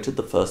separated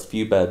the first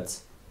few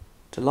beds.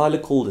 Delilah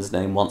called his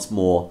name once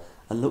more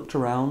and looked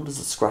around as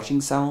a scratching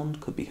sound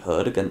could be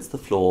heard against the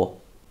floor.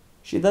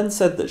 She then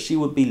said that she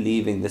would be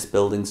leaving this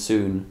building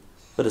soon,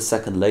 but a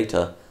second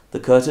later, the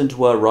curtain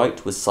to her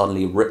right was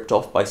suddenly ripped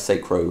off by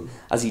Sacro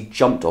as he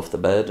jumped off the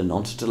bed and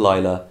onto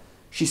Delilah.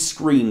 She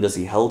screamed as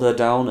he held her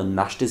down and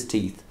gnashed his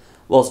teeth,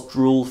 whilst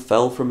drool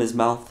fell from his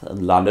mouth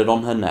and landed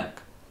on her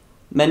neck.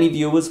 Many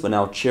viewers were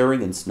now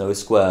cheering in Snow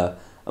Square,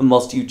 and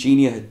whilst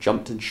Eugenia had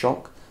jumped in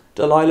shock,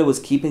 Delilah was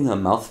keeping her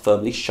mouth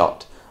firmly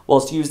shut,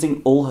 whilst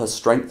using all her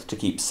strength to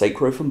keep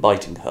Sacro from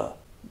biting her,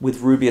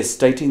 with Rubeus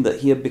stating that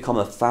he had become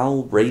a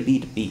foul,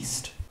 rabied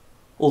beast.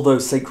 Although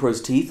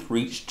Sacro's teeth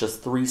reached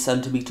just 3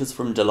 centimeters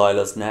from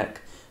Delilah's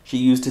neck, she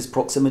used his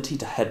proximity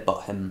to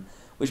headbutt him,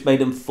 which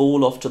made him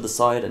fall off to the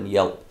side and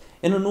yelp,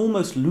 in an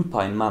almost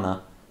lupine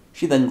manner.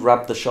 She then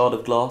grabbed the shard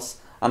of glass,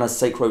 and as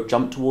Sacro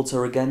jumped towards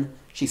her again,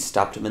 she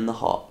stabbed him in the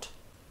heart.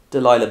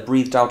 Delilah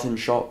breathed out in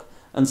shock,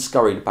 and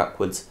scurried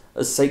backwards,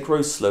 as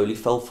Sacro slowly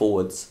fell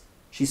forwards.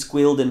 She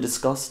squealed in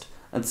disgust,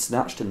 and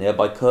snatched a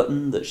nearby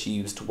curtain that she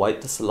used to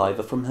wipe the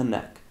saliva from her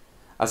neck.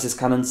 As his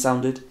cannon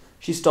sounded,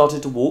 she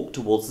started to walk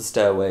towards the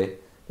stairway,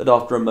 but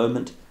after a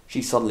moment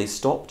she suddenly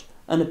stopped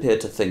and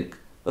appeared to think,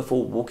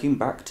 before walking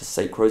back to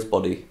Sacro's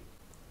body.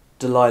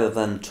 Delilah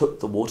then took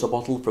the water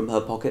bottle from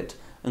her pocket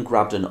and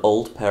grabbed an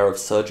old pair of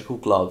surgical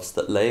gloves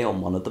that lay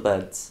on one of the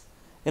beds.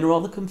 In a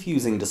rather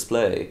confusing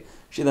display,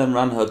 she then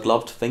ran her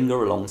gloved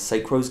finger along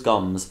Sacro's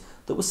gums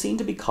that were seen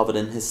to be covered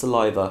in his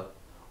saliva.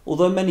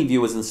 Although many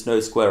viewers in Snow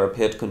Square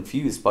appeared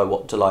confused by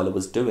what Delilah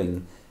was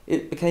doing,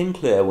 it became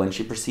clear when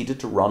she proceeded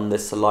to run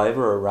this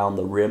saliva around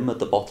the rim of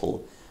the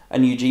bottle,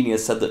 and Eugenia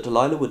said that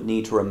Delilah would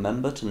need to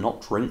remember to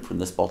not drink from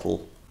this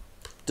bottle.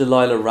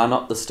 Delilah ran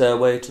up the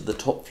stairway to the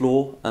top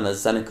floor, and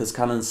as Zenica's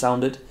cannon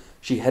sounded,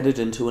 she headed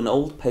into an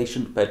old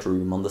patient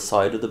bedroom on the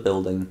side of the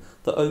building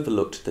that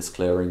overlooked this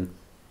clearing.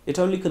 It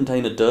only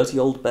contained a dirty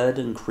old bed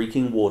and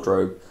creaking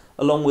wardrobe,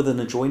 along with an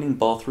adjoining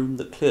bathroom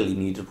that clearly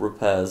needed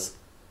repairs.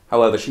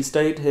 However, she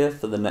stayed here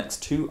for the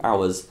next 2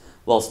 hours,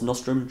 whilst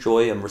Nostrum,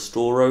 Joy, and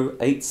Restoro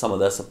ate some of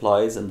their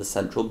supplies in the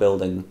central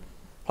building.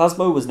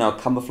 Plasmo was now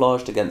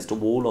camouflaged against a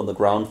wall on the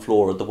ground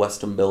floor of the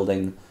western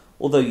building,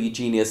 although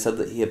Eugenia said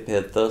that he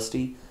appeared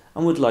thirsty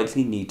and would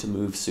likely need to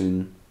move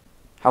soon.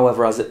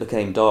 However, as it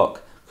became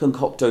dark,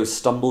 Concocto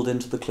stumbled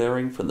into the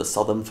clearing from the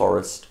southern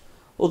forest.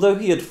 Although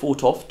he had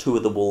fought off 2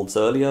 of the wolves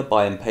earlier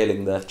by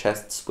impaling their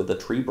chests with a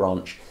tree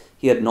branch,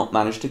 he had not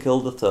managed to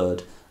kill the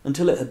third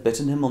until it had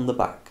bitten him on the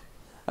back.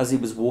 As he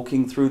was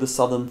walking through the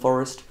southern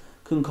forest,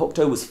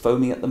 Concocto was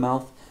foaming at the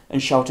mouth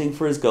and shouting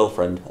for his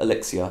girlfriend,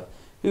 Alexia,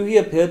 who he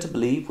appeared to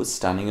believe was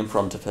standing in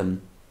front of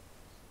him.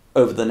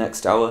 Over the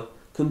next hour,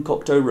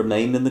 Concocto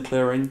remained in the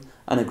clearing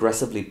and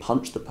aggressively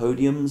punched the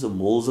podiums and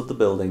walls of the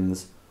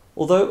buildings.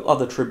 Although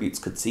other tributes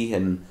could see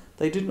him,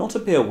 they did not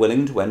appear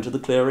willing to enter the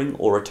clearing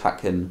or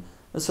attack him,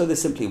 and so they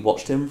simply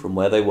watched him from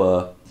where they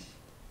were.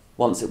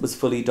 Once it was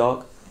fully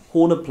dark,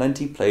 Horn of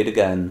Plenty played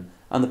again,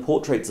 and the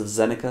portraits of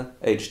Zenica,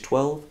 aged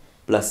 12,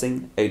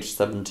 Blessing, aged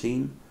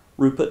 17,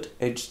 Rupert,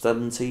 aged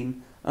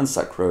 17, and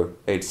Sacro,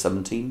 aged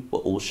 17, were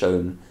all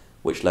shown,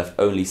 which left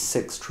only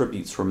 6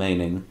 tributes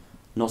remaining: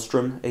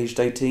 Nostrum, aged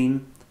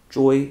 18,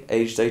 Joy,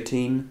 aged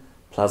 18,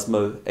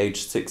 Plasmo,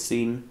 aged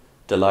 16,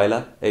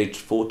 Delilah, aged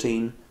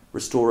 14,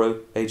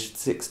 Restoro, aged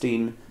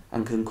 16,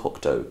 and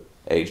Concocto,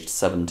 aged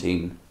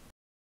 17.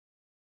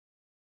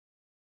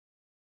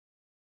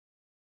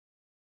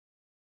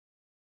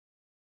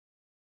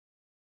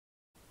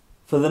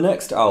 For the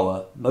next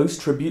hour,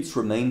 most tributes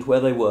remained where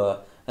they were,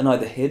 and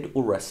either hid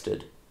or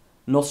rested.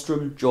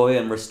 Nostrum, Joy,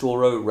 and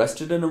Restoro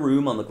rested in a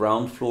room on the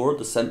ground floor of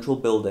the central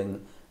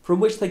building,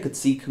 from which they could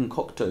see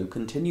Concocto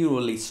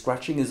continually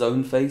scratching his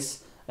own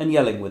face and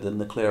yelling within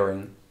the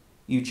clearing.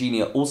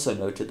 Eugenia also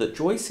noted that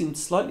Joy seemed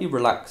slightly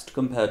relaxed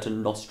compared to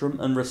Nostrum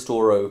and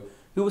Restoro,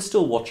 who were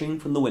still watching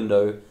from the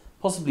window,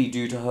 possibly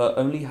due to her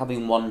only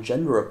having one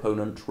gender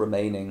opponent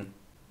remaining.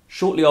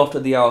 Shortly after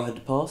the hour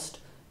had passed,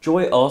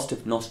 Joy asked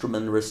if Nostrum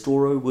and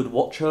Restoro would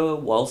watch her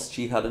whilst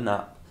she had a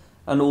nap,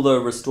 and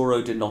although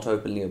Restoro did not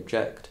openly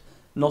object,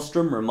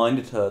 Nostrum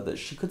reminded her that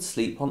she could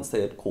sleep once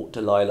they had caught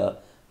Delilah,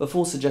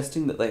 before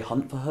suggesting that they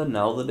hunt for her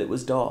now that it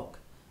was dark.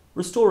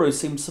 Restoro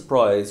seemed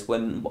surprised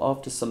when,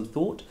 after some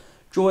thought,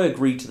 Joy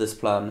agreed to this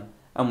plan,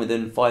 and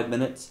within 5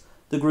 minutes,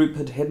 the group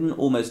had hidden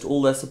almost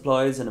all their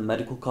supplies in a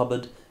medical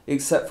cupboard,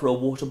 except for a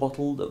water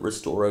bottle that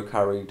Restoro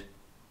carried.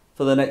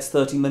 For the next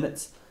 30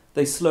 minutes,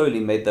 they slowly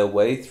made their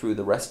way through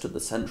the rest of the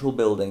central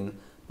building,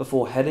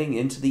 before heading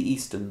into the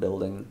eastern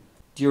building.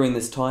 During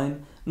this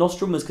time,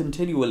 Nostrum was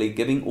continually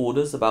giving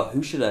orders about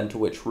who should enter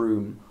which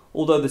room,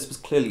 although this was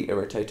clearly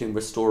irritating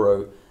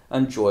Restoro,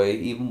 and Joy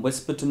even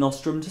whispered to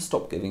Nostrum to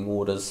stop giving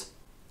orders.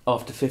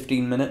 After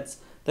 15 minutes,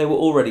 they were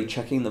already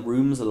checking the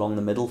rooms along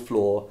the middle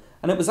floor,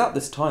 and it was at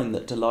this time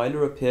that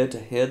Delilah appeared to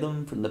hear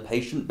them from the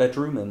patient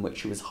bedroom in which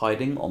she was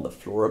hiding on the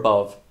floor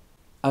above.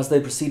 As they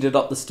proceeded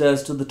up the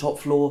stairs to the top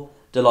floor,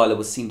 Delilah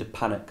was seen to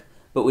panic,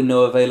 but with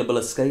no available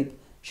escape,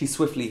 she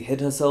swiftly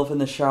hid herself in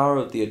the shower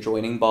of the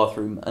adjoining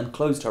bathroom and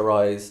closed her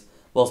eyes,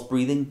 whilst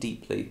breathing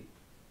deeply.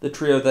 The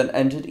trio then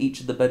entered each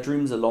of the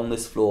bedrooms along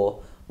this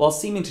floor, while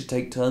seeming to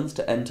take turns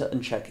to enter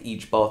and check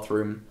each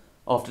bathroom.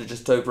 After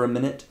just over a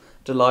minute,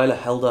 Delilah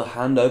held her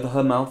hand over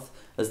her mouth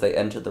as they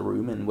entered the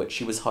room in which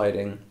she was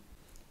hiding.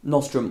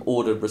 Nostrum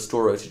ordered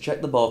Restoro to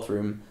check the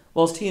bathroom,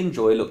 whilst he and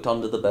Joy looked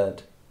under the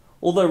bed.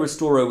 Although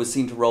Restoro was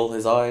seen to roll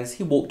his eyes,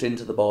 he walked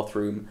into the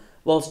bathroom,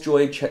 whilst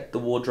Joy checked the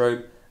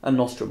wardrobe, and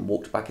Nostrum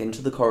walked back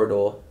into the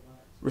corridor.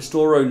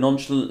 Restoro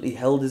nonchalantly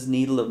held his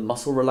needle of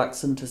muscle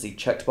relaxant as he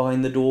checked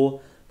behind the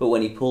door, but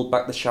when he pulled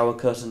back the shower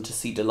curtain to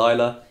see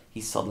Delilah, he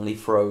suddenly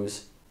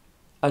froze.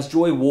 As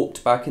Joy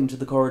walked back into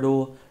the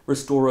corridor,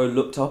 Restoro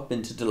looked up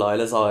into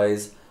Delilah's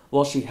eyes,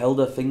 while she held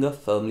her finger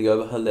firmly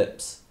over her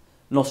lips.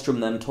 Nostrum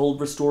then told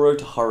Ristoro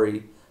to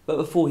hurry, but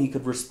before he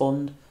could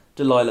respond,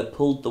 Delilah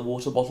pulled the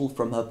water bottle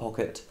from her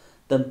pocket,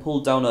 then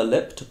pulled down her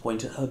lip to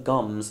point at her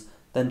gums,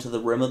 then to the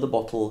rim of the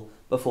bottle,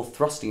 before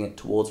thrusting it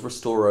towards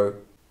Ristoro.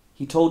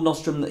 He told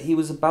Nostrum that he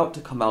was about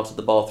to come out of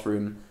the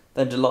bathroom,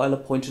 then Delilah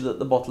pointed at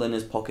the bottle in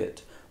his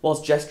pocket,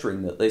 whilst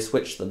gesturing that they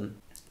switched them.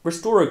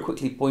 Ristoro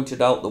quickly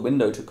pointed out the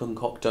window to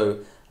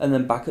Concocto, and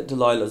then back at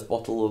Delilah's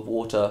bottle of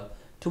water,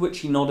 to which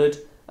he nodded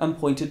and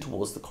pointed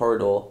towards the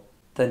corridor.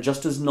 Then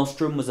just as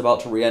Nostrum was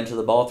about to re-enter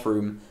the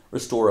bathroom,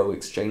 Ristoro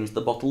exchanged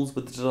the bottles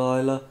with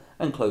Delilah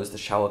and closed the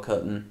shower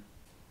curtain.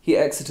 He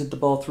exited the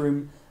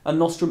bathroom, and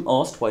Nostrum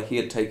asked why he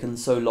had taken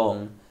so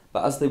long,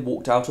 but as they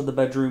walked out of the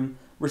bedroom,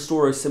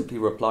 Ristoro simply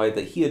replied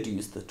that he had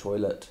used the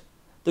toilet.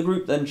 The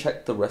group then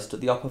checked the rest of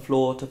the upper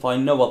floor to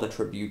find no other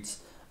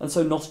tributes, and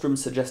so Nostrum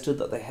suggested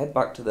that they head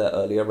back to their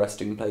earlier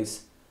resting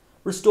place.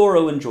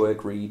 Ristoro and Joy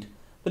agreed,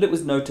 but it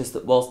was noticed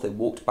that whilst they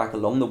walked back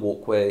along the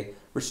walkway,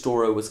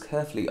 Ristoro was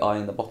carefully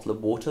eyeing the bottle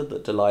of water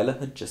that Delilah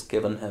had just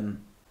given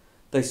him.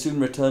 They soon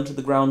returned to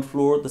the ground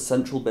floor of the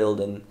central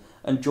building,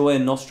 and Joy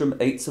and Nostrum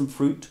ate some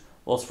fruit,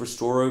 whilst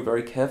Ristoro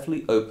very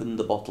carefully opened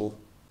the bottle.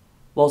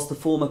 Whilst the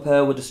former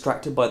pair were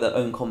distracted by their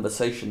own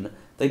conversation,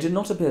 they did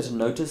not appear to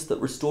notice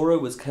that Ristoro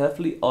was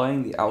carefully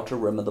eyeing the outer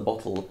rim of the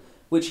bottle,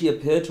 which he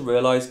appeared to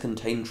realise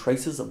contained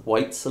traces of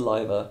white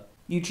saliva.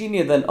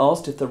 Eugenia then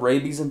asked if the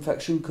rabies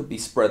infection could be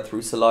spread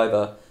through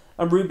saliva,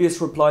 and Rubius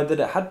replied that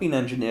it had been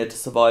engineered to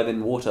survive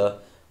in water,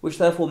 which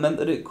therefore meant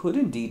that it could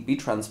indeed be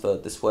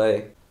transferred this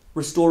way.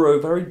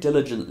 Ristoro very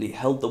diligently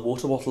held the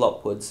water bottle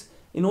upwards,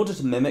 in order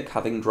to mimic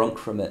having drunk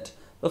from it,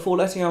 before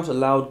letting out a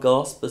loud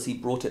gasp as he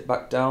brought it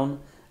back down,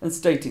 and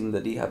stating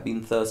that he had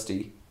been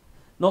thirsty.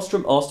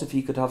 Nostrum asked if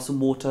he could have some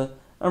water,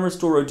 and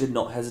Ristoro did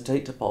not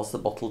hesitate to pass the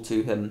bottle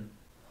to him.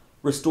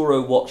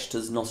 Ristoro watched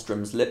as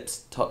Nostrum's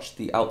lips touched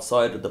the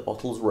outside of the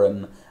bottle's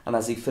rim, and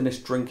as he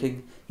finished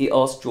drinking, he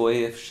asked Joy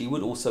if she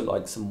would also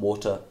like some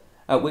water,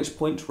 at which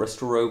point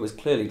Ristoro was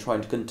clearly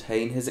trying to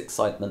contain his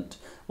excitement,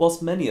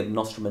 whilst many of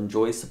Nostrum and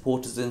Joy's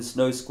supporters in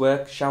Snow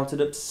Square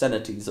shouted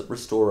obscenities at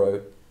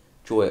Ristoro.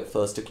 Joy at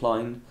first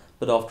declined,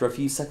 but after a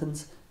few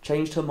seconds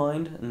changed her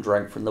mind and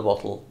drank from the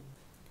bottle.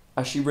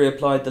 As she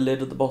reapplied the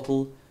lid of the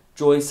bottle,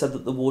 Joy said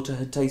that the water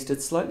had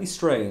tasted slightly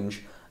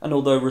strange, and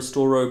although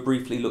Ristoro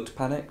briefly looked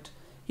panicked,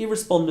 he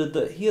responded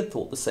that he had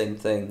thought the same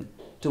thing,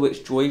 to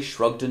which Joy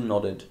shrugged and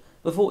nodded,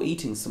 before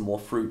eating some more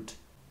fruit.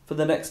 For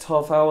the next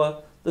half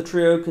hour, the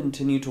trio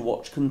continued to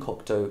watch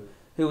Concocto,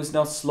 who was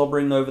now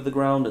slobbering over the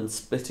ground and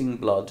spitting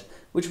blood,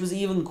 which was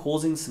even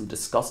causing some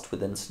disgust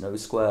within Snow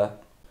Square.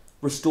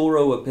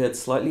 Ristoro appeared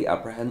slightly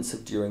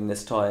apprehensive during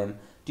this time,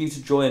 due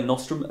to Joy and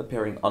Nostrum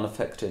appearing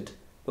unaffected,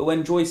 but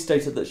when Joy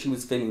stated that she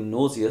was feeling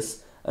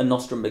nauseous, and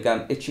Nostrum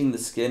began itching the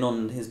skin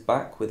on his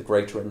back with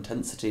greater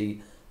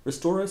intensity,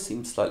 Ristoro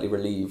seemed slightly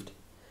relieved.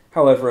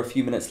 However, a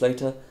few minutes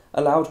later,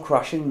 a loud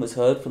crashing was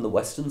heard from the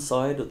western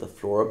side of the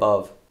floor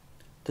above.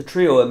 The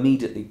trio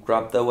immediately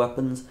grabbed their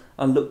weapons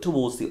and looked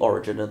towards the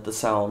origin of the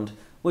sound,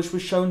 which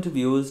was shown to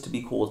viewers to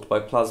be caused by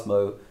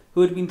Plasmo,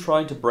 who had been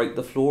trying to break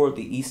the floor of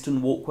the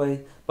eastern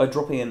walkway by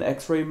dropping an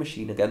X-ray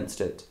machine against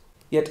it.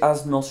 Yet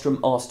as Nostrum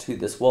asked who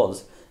this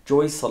was,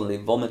 Joy suddenly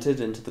vomited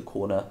into the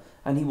corner,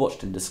 and he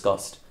watched in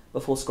disgust,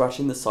 before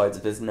scratching the sides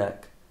of his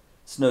neck.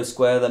 Snow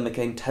Square then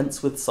became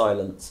tense with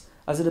silence,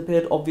 as it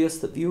appeared obvious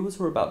that viewers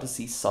were about to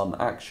see some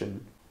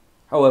action.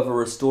 However,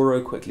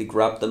 Ristoro quickly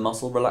grabbed the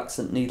muscle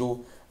relaxant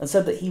needle and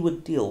said that he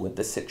would deal with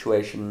this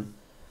situation.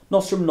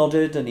 Nostrum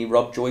nodded and he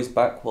rubbed Joy's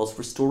back whilst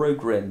Ristoro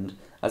grinned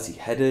as he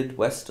headed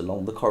west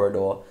along the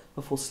corridor,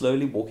 before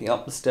slowly walking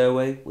up the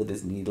stairway with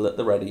his needle at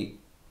the ready.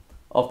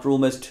 After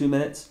almost 2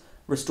 minutes,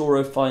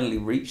 Ristoro finally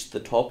reached the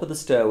top of the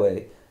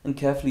stairway and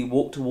carefully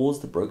walked towards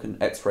the broken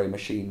X-ray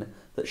machine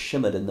that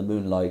shimmered in the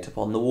moonlight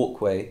upon the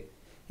walkway.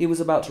 He was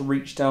about to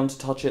reach down to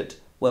touch it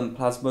when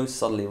Plasmo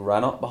suddenly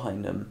ran up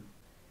behind him.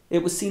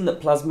 It was seen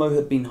that Plasmo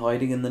had been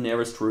hiding in the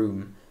nearest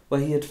room,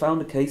 where he had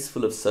found a case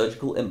full of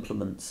surgical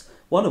implements,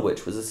 one of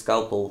which was a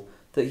scalpel,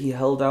 that he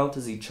held out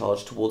as he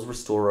charged towards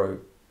Ristoro.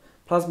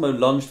 Plasmo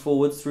lunged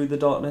forwards through the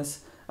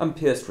darkness and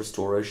pierced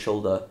Ristoro's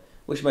shoulder,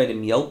 which made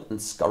him yelp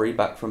and scurry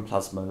back from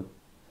Plasmo.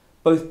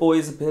 Both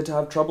boys appeared to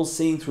have trouble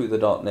seeing through the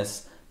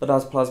darkness, but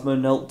as Plasmo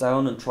knelt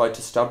down and tried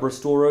to stab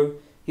Ristoro,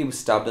 he was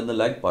stabbed in the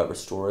leg by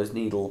Ristoro's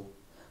needle.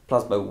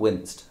 Plasmo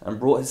winced and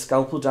brought his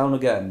scalpel down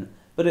again,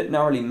 but it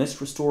narrowly missed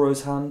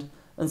Ristoro's hand,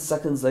 and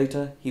seconds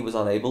later he was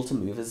unable to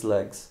move his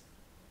legs.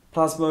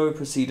 Plasmo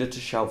proceeded to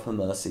shout for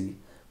mercy,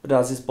 but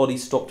as his body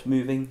stopped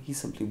moving, he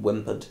simply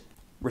whimpered.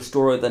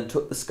 Ristoro then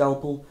took the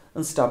scalpel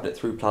and stabbed it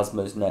through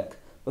Plasmo's neck,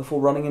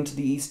 before running into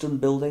the eastern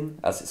building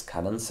as his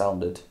cannon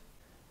sounded.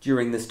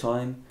 During this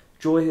time,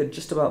 Joy had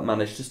just about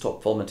managed to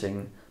stop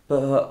vomiting, but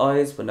her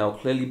eyes were now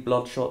clearly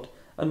bloodshot,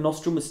 and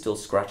Nostrum was still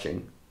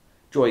scratching.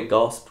 Joy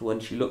gasped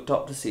when she looked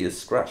up to see his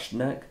scratched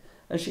neck,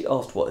 and she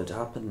asked what had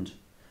happened.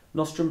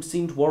 Nostrum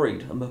seemed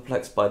worried and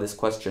perplexed by this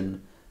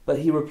question, but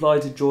he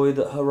replied to Joy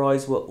that her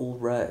eyes were all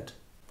red.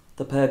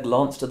 The pair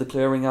glanced at the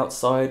clearing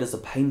outside as a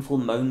painful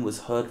moan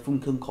was heard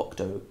from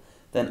Concocto.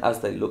 Then, as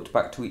they looked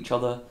back to each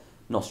other,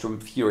 Nostrum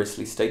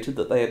furiously stated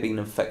that they had been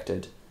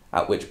infected,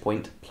 at which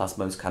point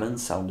Plasmo's cannon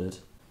sounded.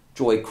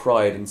 Joy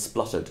cried and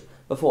spluttered,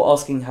 before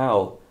asking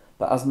how,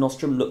 but as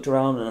Nostrum looked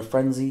around in a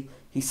frenzy,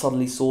 he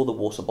suddenly saw the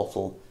water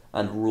bottle,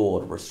 and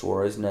roared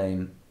Restoro's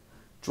name.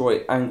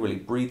 Joy angrily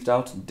breathed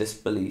out in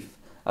disbelief,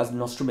 as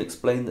Nostrum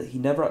explained that he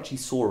never actually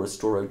saw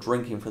Restoro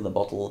drinking from the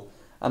bottle,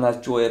 and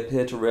as Joy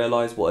appeared to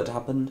realize what had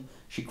happened,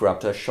 she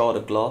grabbed her shard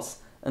of glass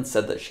and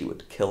said that she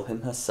would kill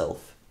him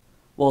herself.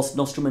 Whilst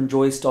Nostrum and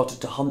Joy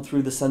started to hunt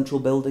through the central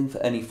building for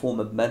any form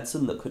of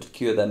medicine that could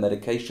cure their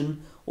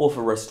medication, or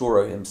for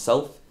Restoro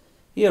himself,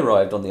 he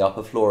arrived on the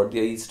upper floor of the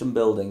eastern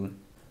building.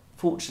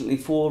 Fortunately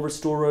for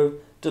Restoro,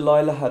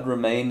 Delilah had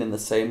remained in the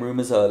same room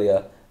as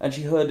earlier, and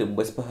she heard him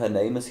whisper her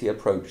name as he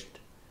approached.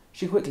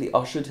 She quickly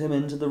ushered him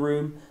into the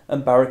room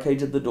and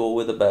barricaded the door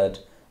with a bed,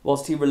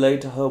 whilst he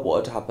relayed to her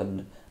what had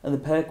happened, and the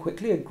pair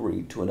quickly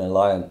agreed to an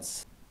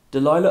alliance.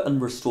 Delilah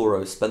and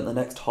Restoro spent the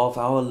next half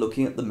hour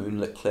looking at the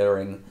moonlit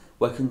clearing,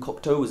 where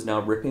Concocto was now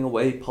ripping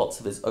away parts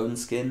of his own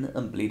skin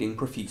and bleeding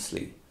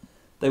profusely.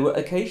 They were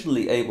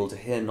occasionally able to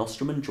hear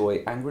Nostrum and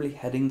Joy angrily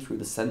heading through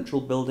the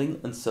central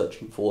building and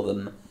searching for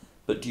them,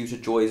 but due to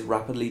Joy's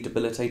rapidly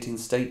debilitating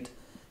state,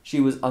 she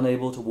was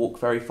unable to walk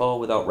very far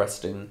without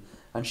resting,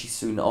 and she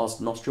soon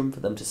asked Nostrum for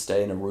them to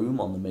stay in a room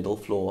on the middle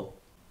floor.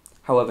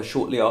 However,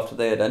 shortly after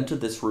they had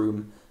entered this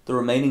room, the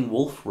remaining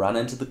wolf ran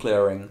into the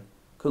clearing.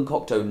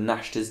 Concocto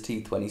gnashed his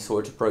teeth when he saw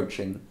it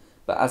approaching,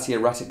 but as he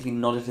erratically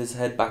nodded his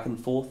head back and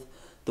forth,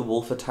 the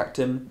wolf attacked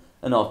him,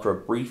 and after a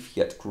brief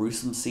yet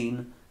gruesome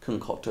scene,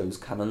 Concocto's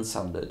cannon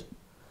sounded.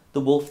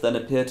 The wolf then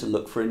appeared to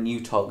look for a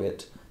new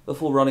target,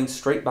 before running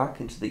straight back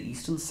into the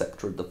eastern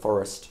sector of the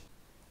forest.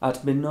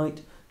 At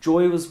midnight,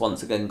 Joy was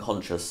once again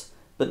conscious,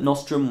 but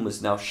Nostrum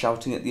was now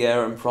shouting at the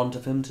air in front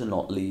of him to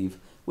not leave,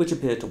 which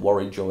appeared to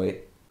worry Joy.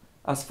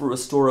 As for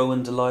Restoro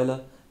and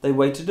Delilah, they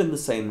waited in the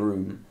same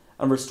room,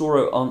 and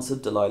Restoro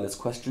answered Delilah's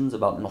questions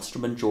about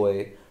Nostrum and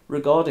Joy,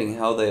 regarding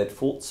how they had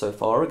fought so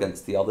far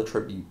against the other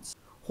tributes.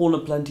 Horn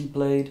Plenty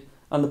played,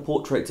 and the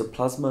portraits of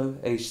Plasmo,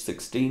 aged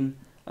 16,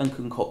 and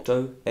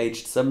Concocto,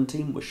 aged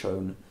 17, were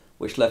shown,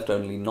 which left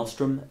only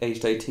Nostrum,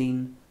 aged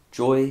 18,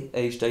 Joy,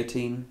 aged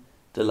 18,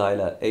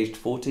 Delilah, aged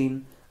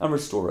 14, and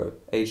Restoro,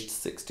 aged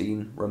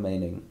 16,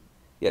 remaining.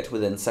 Yet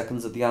within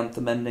seconds of the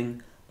anthem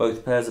ending,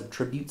 both pairs of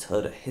tributes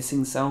heard a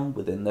hissing sound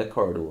within their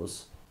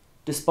corridors.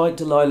 Despite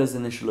Delilah's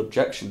initial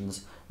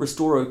objections,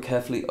 Restoro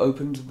carefully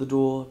opened the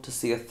door to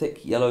see a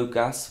thick yellow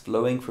gas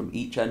flowing from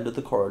each end of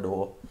the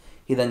corridor.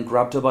 He then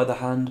grabbed her by the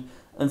hand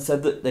and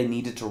said that they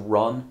needed to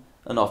run,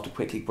 and after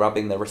quickly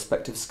grabbing their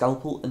respective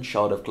scalpel and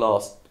shard of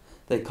glass,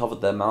 they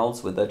covered their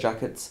mouths with their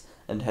jackets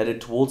and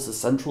headed towards the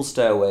central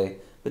stairway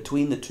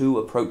between the two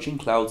approaching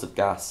clouds of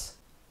gas.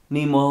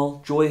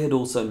 Meanwhile, Joy had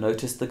also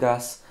noticed the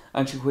gas,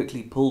 and she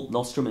quickly pulled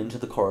Nostrum into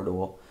the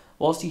corridor,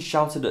 whilst he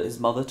shouted at his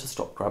mother to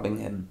stop grabbing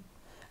him.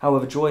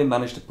 However, Joy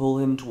managed to pull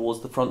him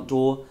towards the front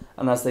door,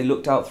 and as they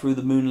looked out through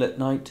the moonlit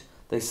night,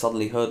 they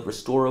suddenly heard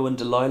Restoro and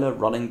Delilah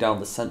running down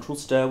the central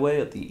stairway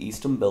of the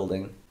eastern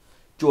building.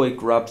 Joy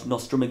grabbed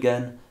Nostrum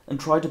again and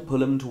tried to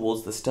pull him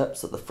towards the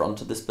steps at the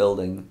front of this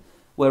building,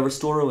 where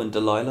Restoro and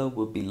Delilah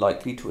would be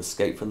likely to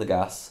escape from the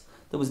gas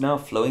that was now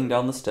flowing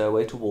down the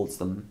stairway towards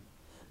them.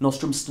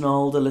 Nostrum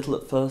snarled a little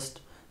at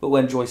first, but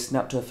when Joy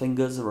snapped her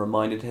fingers and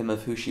reminded him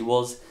of who she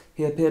was,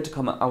 he appeared to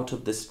come out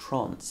of this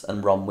trance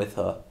and run with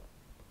her.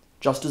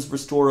 Just as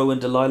Restoro and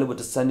Delilah were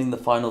descending the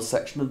final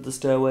section of the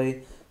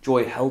stairway,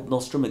 Joy held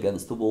Nostrum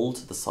against the wall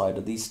to the side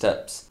of these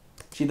steps.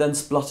 She then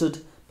spluttered,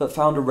 but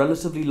found a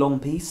relatively long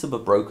piece of a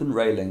broken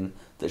railing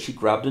that she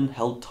grabbed and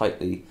held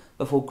tightly,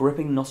 before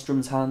gripping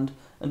Nostrum's hand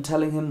and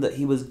telling him that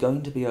he was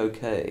going to be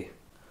okay.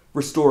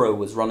 Restoro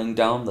was running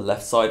down the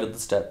left side of the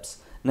steps,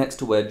 next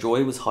to where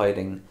Joy was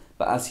hiding,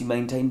 but as he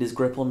maintained his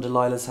grip on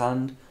Delilah's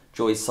hand,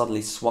 Joy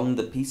suddenly swung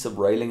the piece of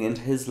railing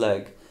into his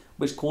leg,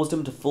 which caused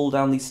him to fall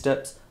down these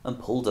steps and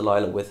pull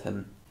Delilah with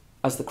him.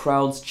 As the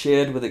crowds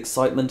cheered with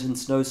excitement in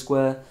Snow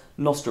Square,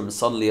 Nostrum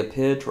suddenly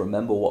appeared to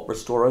remember what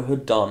Restoro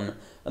had done,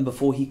 and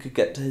before he could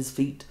get to his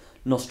feet,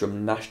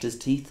 Nostrum gnashed his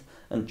teeth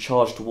and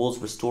charged towards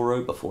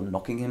Restoro before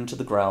knocking him to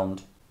the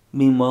ground.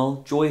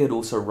 Meanwhile, Joy had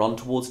also run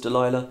towards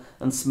Delilah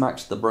and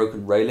smacked the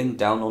broken railing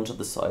down onto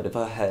the side of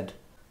her head.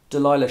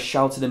 Delilah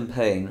shouted in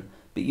pain,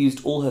 but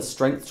used all her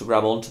strength to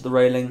grab onto the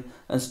railing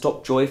and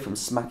stop Joy from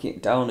smacking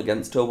it down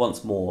against her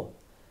once more.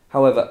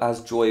 However,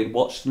 as Joy had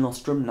watched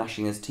Nostrum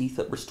gnashing his teeth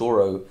at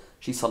Restoro,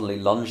 she suddenly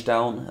lunged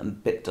down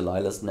and bit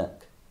Delilah's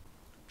neck.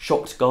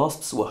 Shocked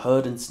gasps were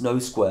heard in Snow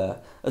Square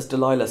as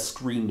Delilah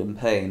screamed in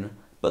pain,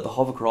 but the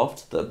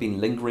hovercraft that had been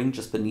lingering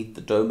just beneath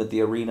the dome of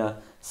the arena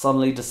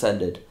suddenly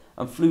descended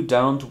and flew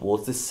down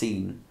towards this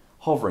scene,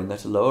 hovering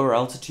at a lower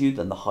altitude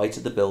than the height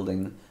of the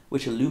building,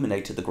 which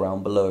illuminated the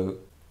ground below.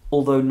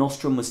 Although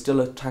Nostrum was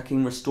still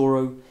attacking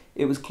Restoro,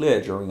 it was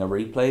clear during a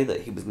replay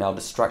that he was now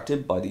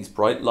distracted by these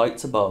bright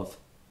lights above.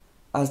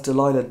 As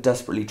Delilah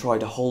desperately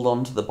tried to hold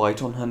on to the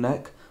bite on her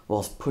neck,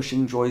 whilst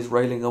pushing Joy's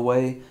railing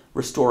away,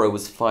 Restoro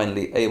was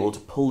finally able to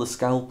pull the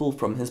scalpel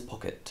from his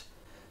pocket.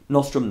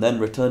 Nostrum then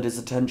returned his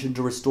attention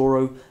to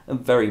Restoro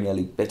and very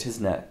nearly bit his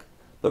neck,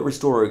 but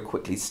Ristoro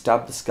quickly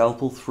stabbed the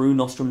scalpel through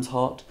Nostrum's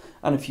heart,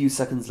 and a few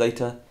seconds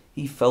later,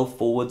 he fell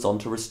forwards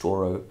onto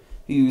Ristoro,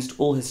 who used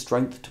all his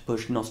strength to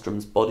push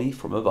Nostrum's body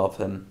from above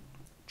him.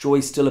 Joy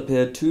still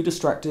appeared too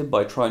distracted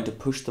by trying to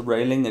push the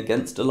railing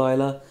against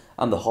Delilah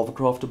and the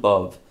hovercraft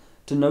above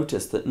to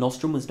notice that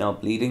Nostrum was now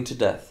bleeding to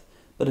death,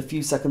 but a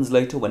few seconds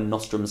later, when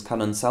Nostrum's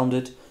cannon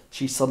sounded,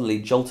 she suddenly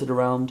jolted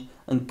around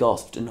and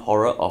gasped in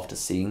horror after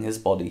seeing his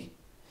body.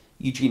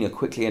 Eugenia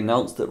quickly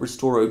announced that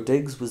Ristoro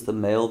Diggs was the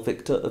male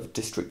victor of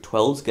District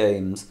 12's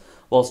games,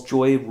 whilst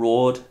Joy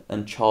roared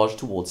and charged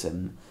towards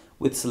him,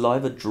 with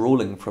saliva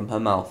drooling from her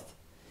mouth.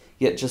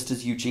 Yet just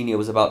as Eugenia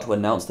was about to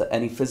announce that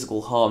any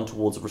physical harm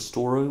towards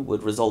Ristoro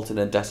would result in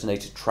a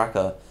detonated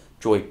tracker,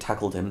 Joy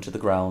tackled him to the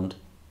ground.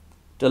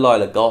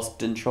 Delilah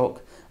gasped in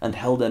shock and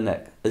held her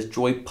neck as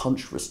Joy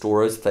punched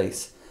Ristoro's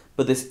face,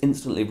 but this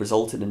instantly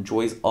resulted in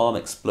Joy's arm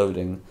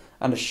exploding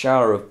and a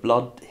shower of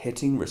blood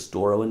hitting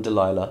Ristoro and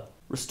Delilah.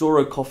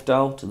 Ristoro coughed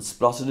out and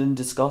spluttered in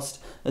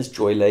disgust as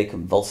Joy lay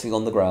convulsing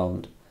on the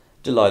ground.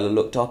 Delilah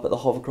looked up at the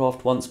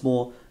hovercraft once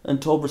more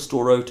and told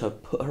Ristoro to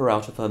put her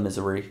out of her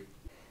misery.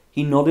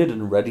 He nodded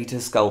and readied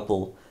his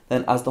scalpel.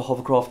 Then, as the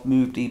hovercraft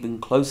moved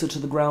even closer to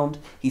the ground,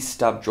 he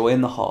stabbed Joy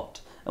in the heart,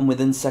 and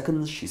within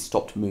seconds she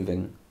stopped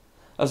moving.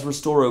 As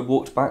Ristoro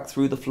walked back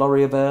through the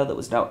flurry of air that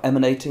was now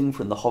emanating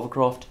from the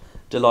hovercraft,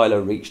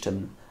 Delilah reached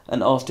him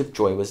and asked if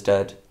Joy was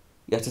dead.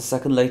 Yet a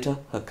second later,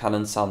 her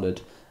cannon sounded,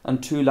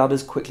 and 2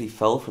 ladders quickly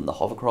fell from the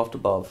hovercraft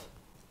above.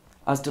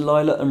 As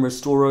Delilah and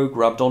Ristoro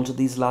grabbed onto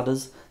these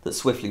ladders that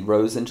swiftly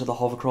rose into the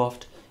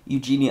hovercraft,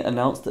 Eugenia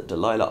announced that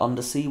Delilah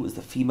Undersea was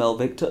the female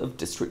victor of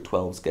District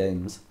 12's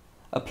games.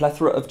 A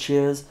plethora of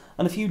cheers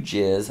and a few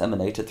jeers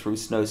emanated through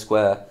Snow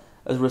Square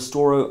as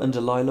Ristoro and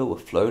Delilah were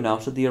flown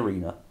out of the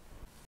arena.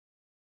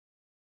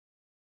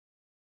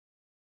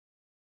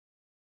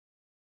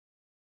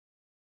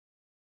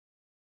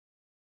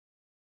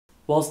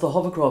 Whilst the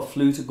hovercraft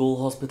flew to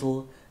Gaul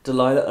Hospital,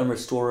 Delilah and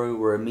Ristoro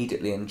were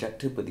immediately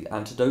injected with the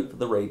antidote for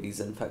the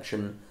rabies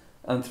infection,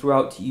 and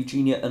throughout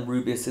Eugenia and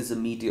Rubius's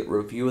immediate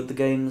review of the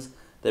games,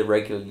 they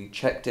regularly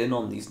checked in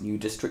on these new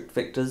district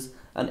victors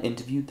and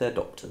interviewed their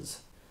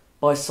doctors.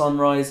 By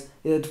sunrise,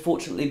 it had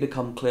fortunately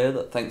become clear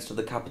that thanks to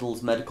the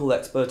capital's medical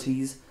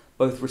expertise,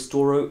 both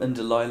Ristoro and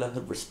Delilah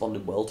had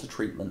responded well to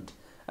treatment,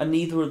 and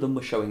neither of them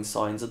were showing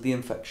signs of the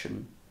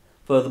infection.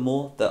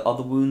 Furthermore, their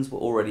other wounds were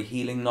already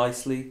healing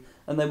nicely,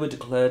 and they were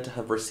declared to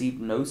have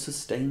received no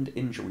sustained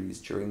injuries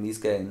during these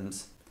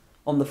games.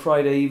 On the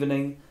Friday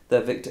evening,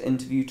 their victor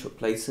interview took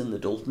place in the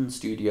Dalton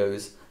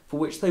studios, for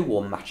which they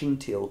wore matching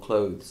teal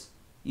clothes.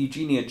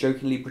 Eugenia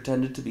jokingly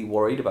pretended to be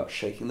worried about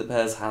shaking the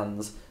pair's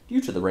hands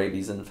due to the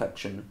rabies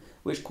infection,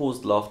 which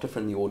caused laughter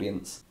from the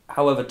audience.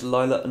 However,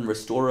 Delilah and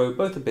Ristoro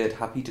both appeared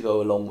happy to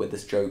go along with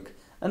this joke,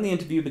 and the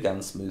interview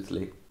began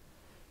smoothly.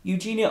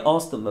 Eugenia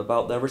asked them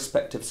about their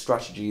respective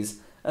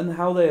strategies and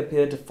how they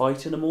appeared to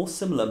fight in a more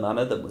similar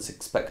manner than was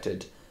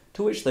expected,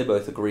 to which they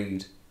both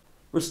agreed.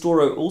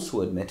 Ristoro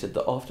also admitted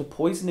that after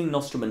poisoning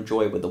Nostrum and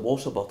Joy with a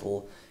water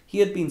bottle, he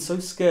had been so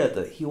scared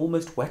that he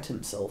almost wet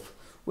himself,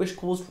 which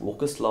caused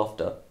raucous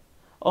laughter.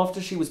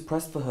 After she was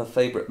pressed for her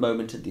favourite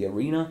moment in the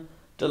arena,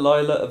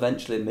 Delilah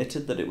eventually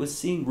admitted that it was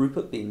seeing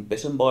Rupert being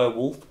bitten by a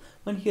wolf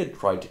when he had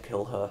tried to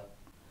kill her.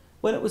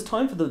 When it was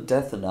time for the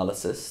death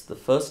analysis, the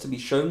first to be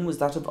shown was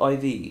that of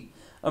Ivy,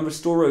 and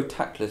Ristoro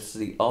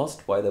tactlessly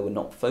asked why they were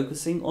not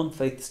focusing on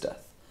Faith's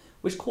death,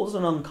 which caused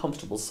an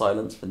uncomfortable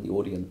silence from the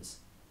audience.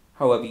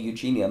 However,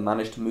 Eugenia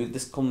managed to move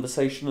this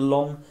conversation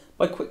along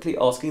by quickly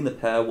asking the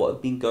pair what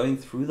had been going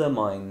through their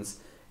minds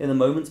in the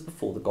moments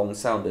before the gong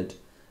sounded,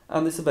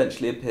 and this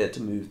eventually appeared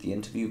to move the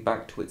interview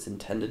back to its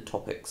intended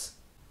topics.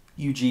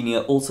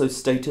 Eugenia also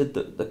stated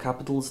that the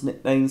capital's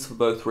nicknames for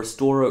both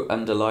Ristoro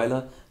and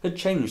Delilah had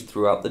changed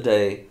throughout the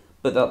day,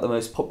 but that the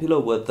most popular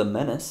were the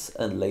Menace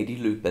and Lady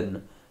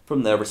Lupin,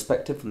 from their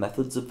respective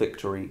methods of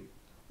victory.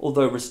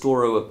 Although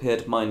Ristoro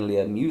appeared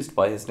minorly amused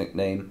by his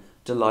nickname,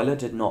 Delilah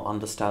did not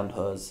understand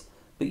hers,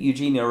 but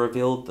Eugenia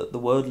revealed that the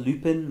word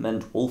Lupin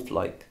meant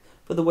wolf-like,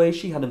 for the way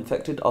she had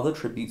infected other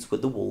tributes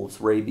with the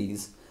wolves'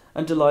 rabies,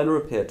 and Delilah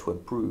appeared to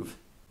approve.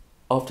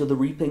 After the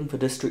reaping for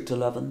District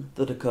 11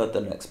 that occurred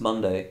the next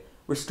Monday,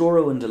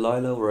 Ristoro and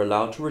Delilah were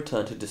allowed to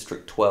return to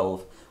District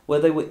 12, where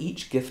they were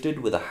each gifted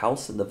with a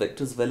house in the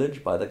victor's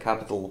village by the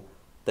capital.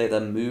 They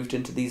then moved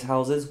into these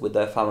houses with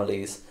their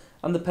families,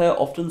 and the pair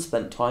often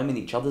spent time in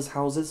each other's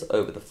houses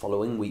over the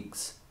following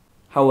weeks.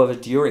 However,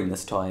 during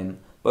this time,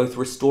 both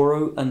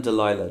Ristoro and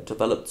Delilah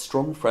developed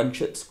strong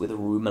friendships with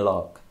Rue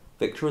Malark,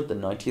 victor at the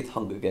 90th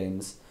Hunger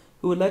Games,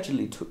 who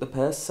allegedly took the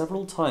pair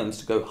several times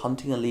to go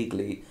hunting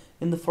illegally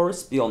in the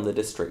forests beyond the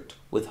district,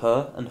 with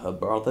her and her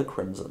brother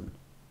Crimson.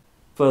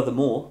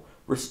 Furthermore,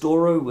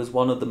 Ristoro was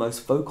one of the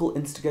most vocal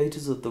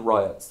instigators of the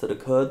riots that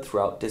occurred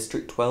throughout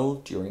District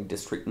 12 during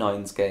District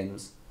 9's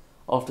games.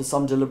 After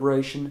some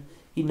deliberation,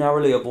 he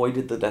narrowly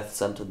avoided the death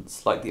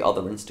sentence, like the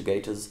other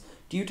instigators,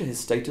 due to his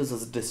status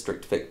as a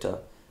district victor,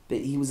 but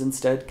he was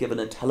instead given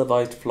a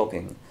televised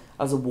flogging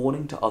as a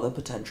warning to other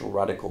potential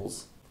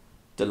radicals.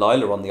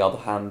 Delilah, on the other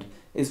hand,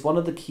 is one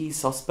of the key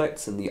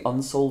suspects in the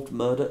unsolved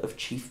murder of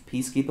Chief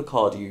Peacekeeper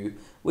Cardew,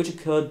 which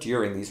occurred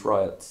during these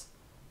riots.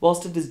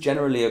 Whilst it is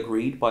generally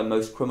agreed by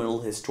most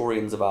criminal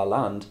historians of our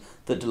land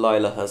that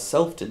Delilah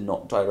herself did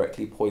not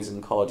directly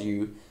poison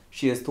Cardew,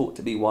 she is thought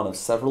to be one of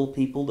several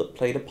people that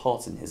played a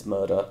part in his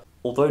murder,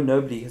 although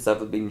nobody has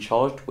ever been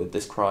charged with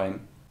this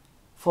crime.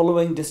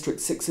 Following District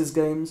 6's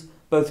games,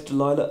 both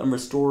Delilah and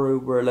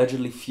Restoro were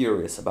allegedly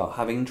furious about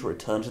having to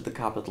return to the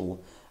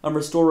capital, and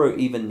Restoro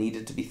even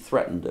needed to be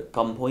threatened at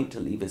gunpoint to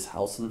leave his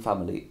house and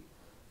family.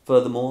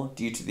 Furthermore,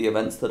 due to the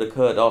events that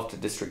occurred after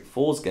District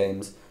 4's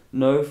games,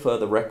 no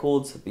further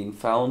records have been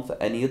found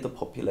for any of the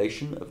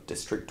population of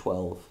District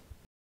 12.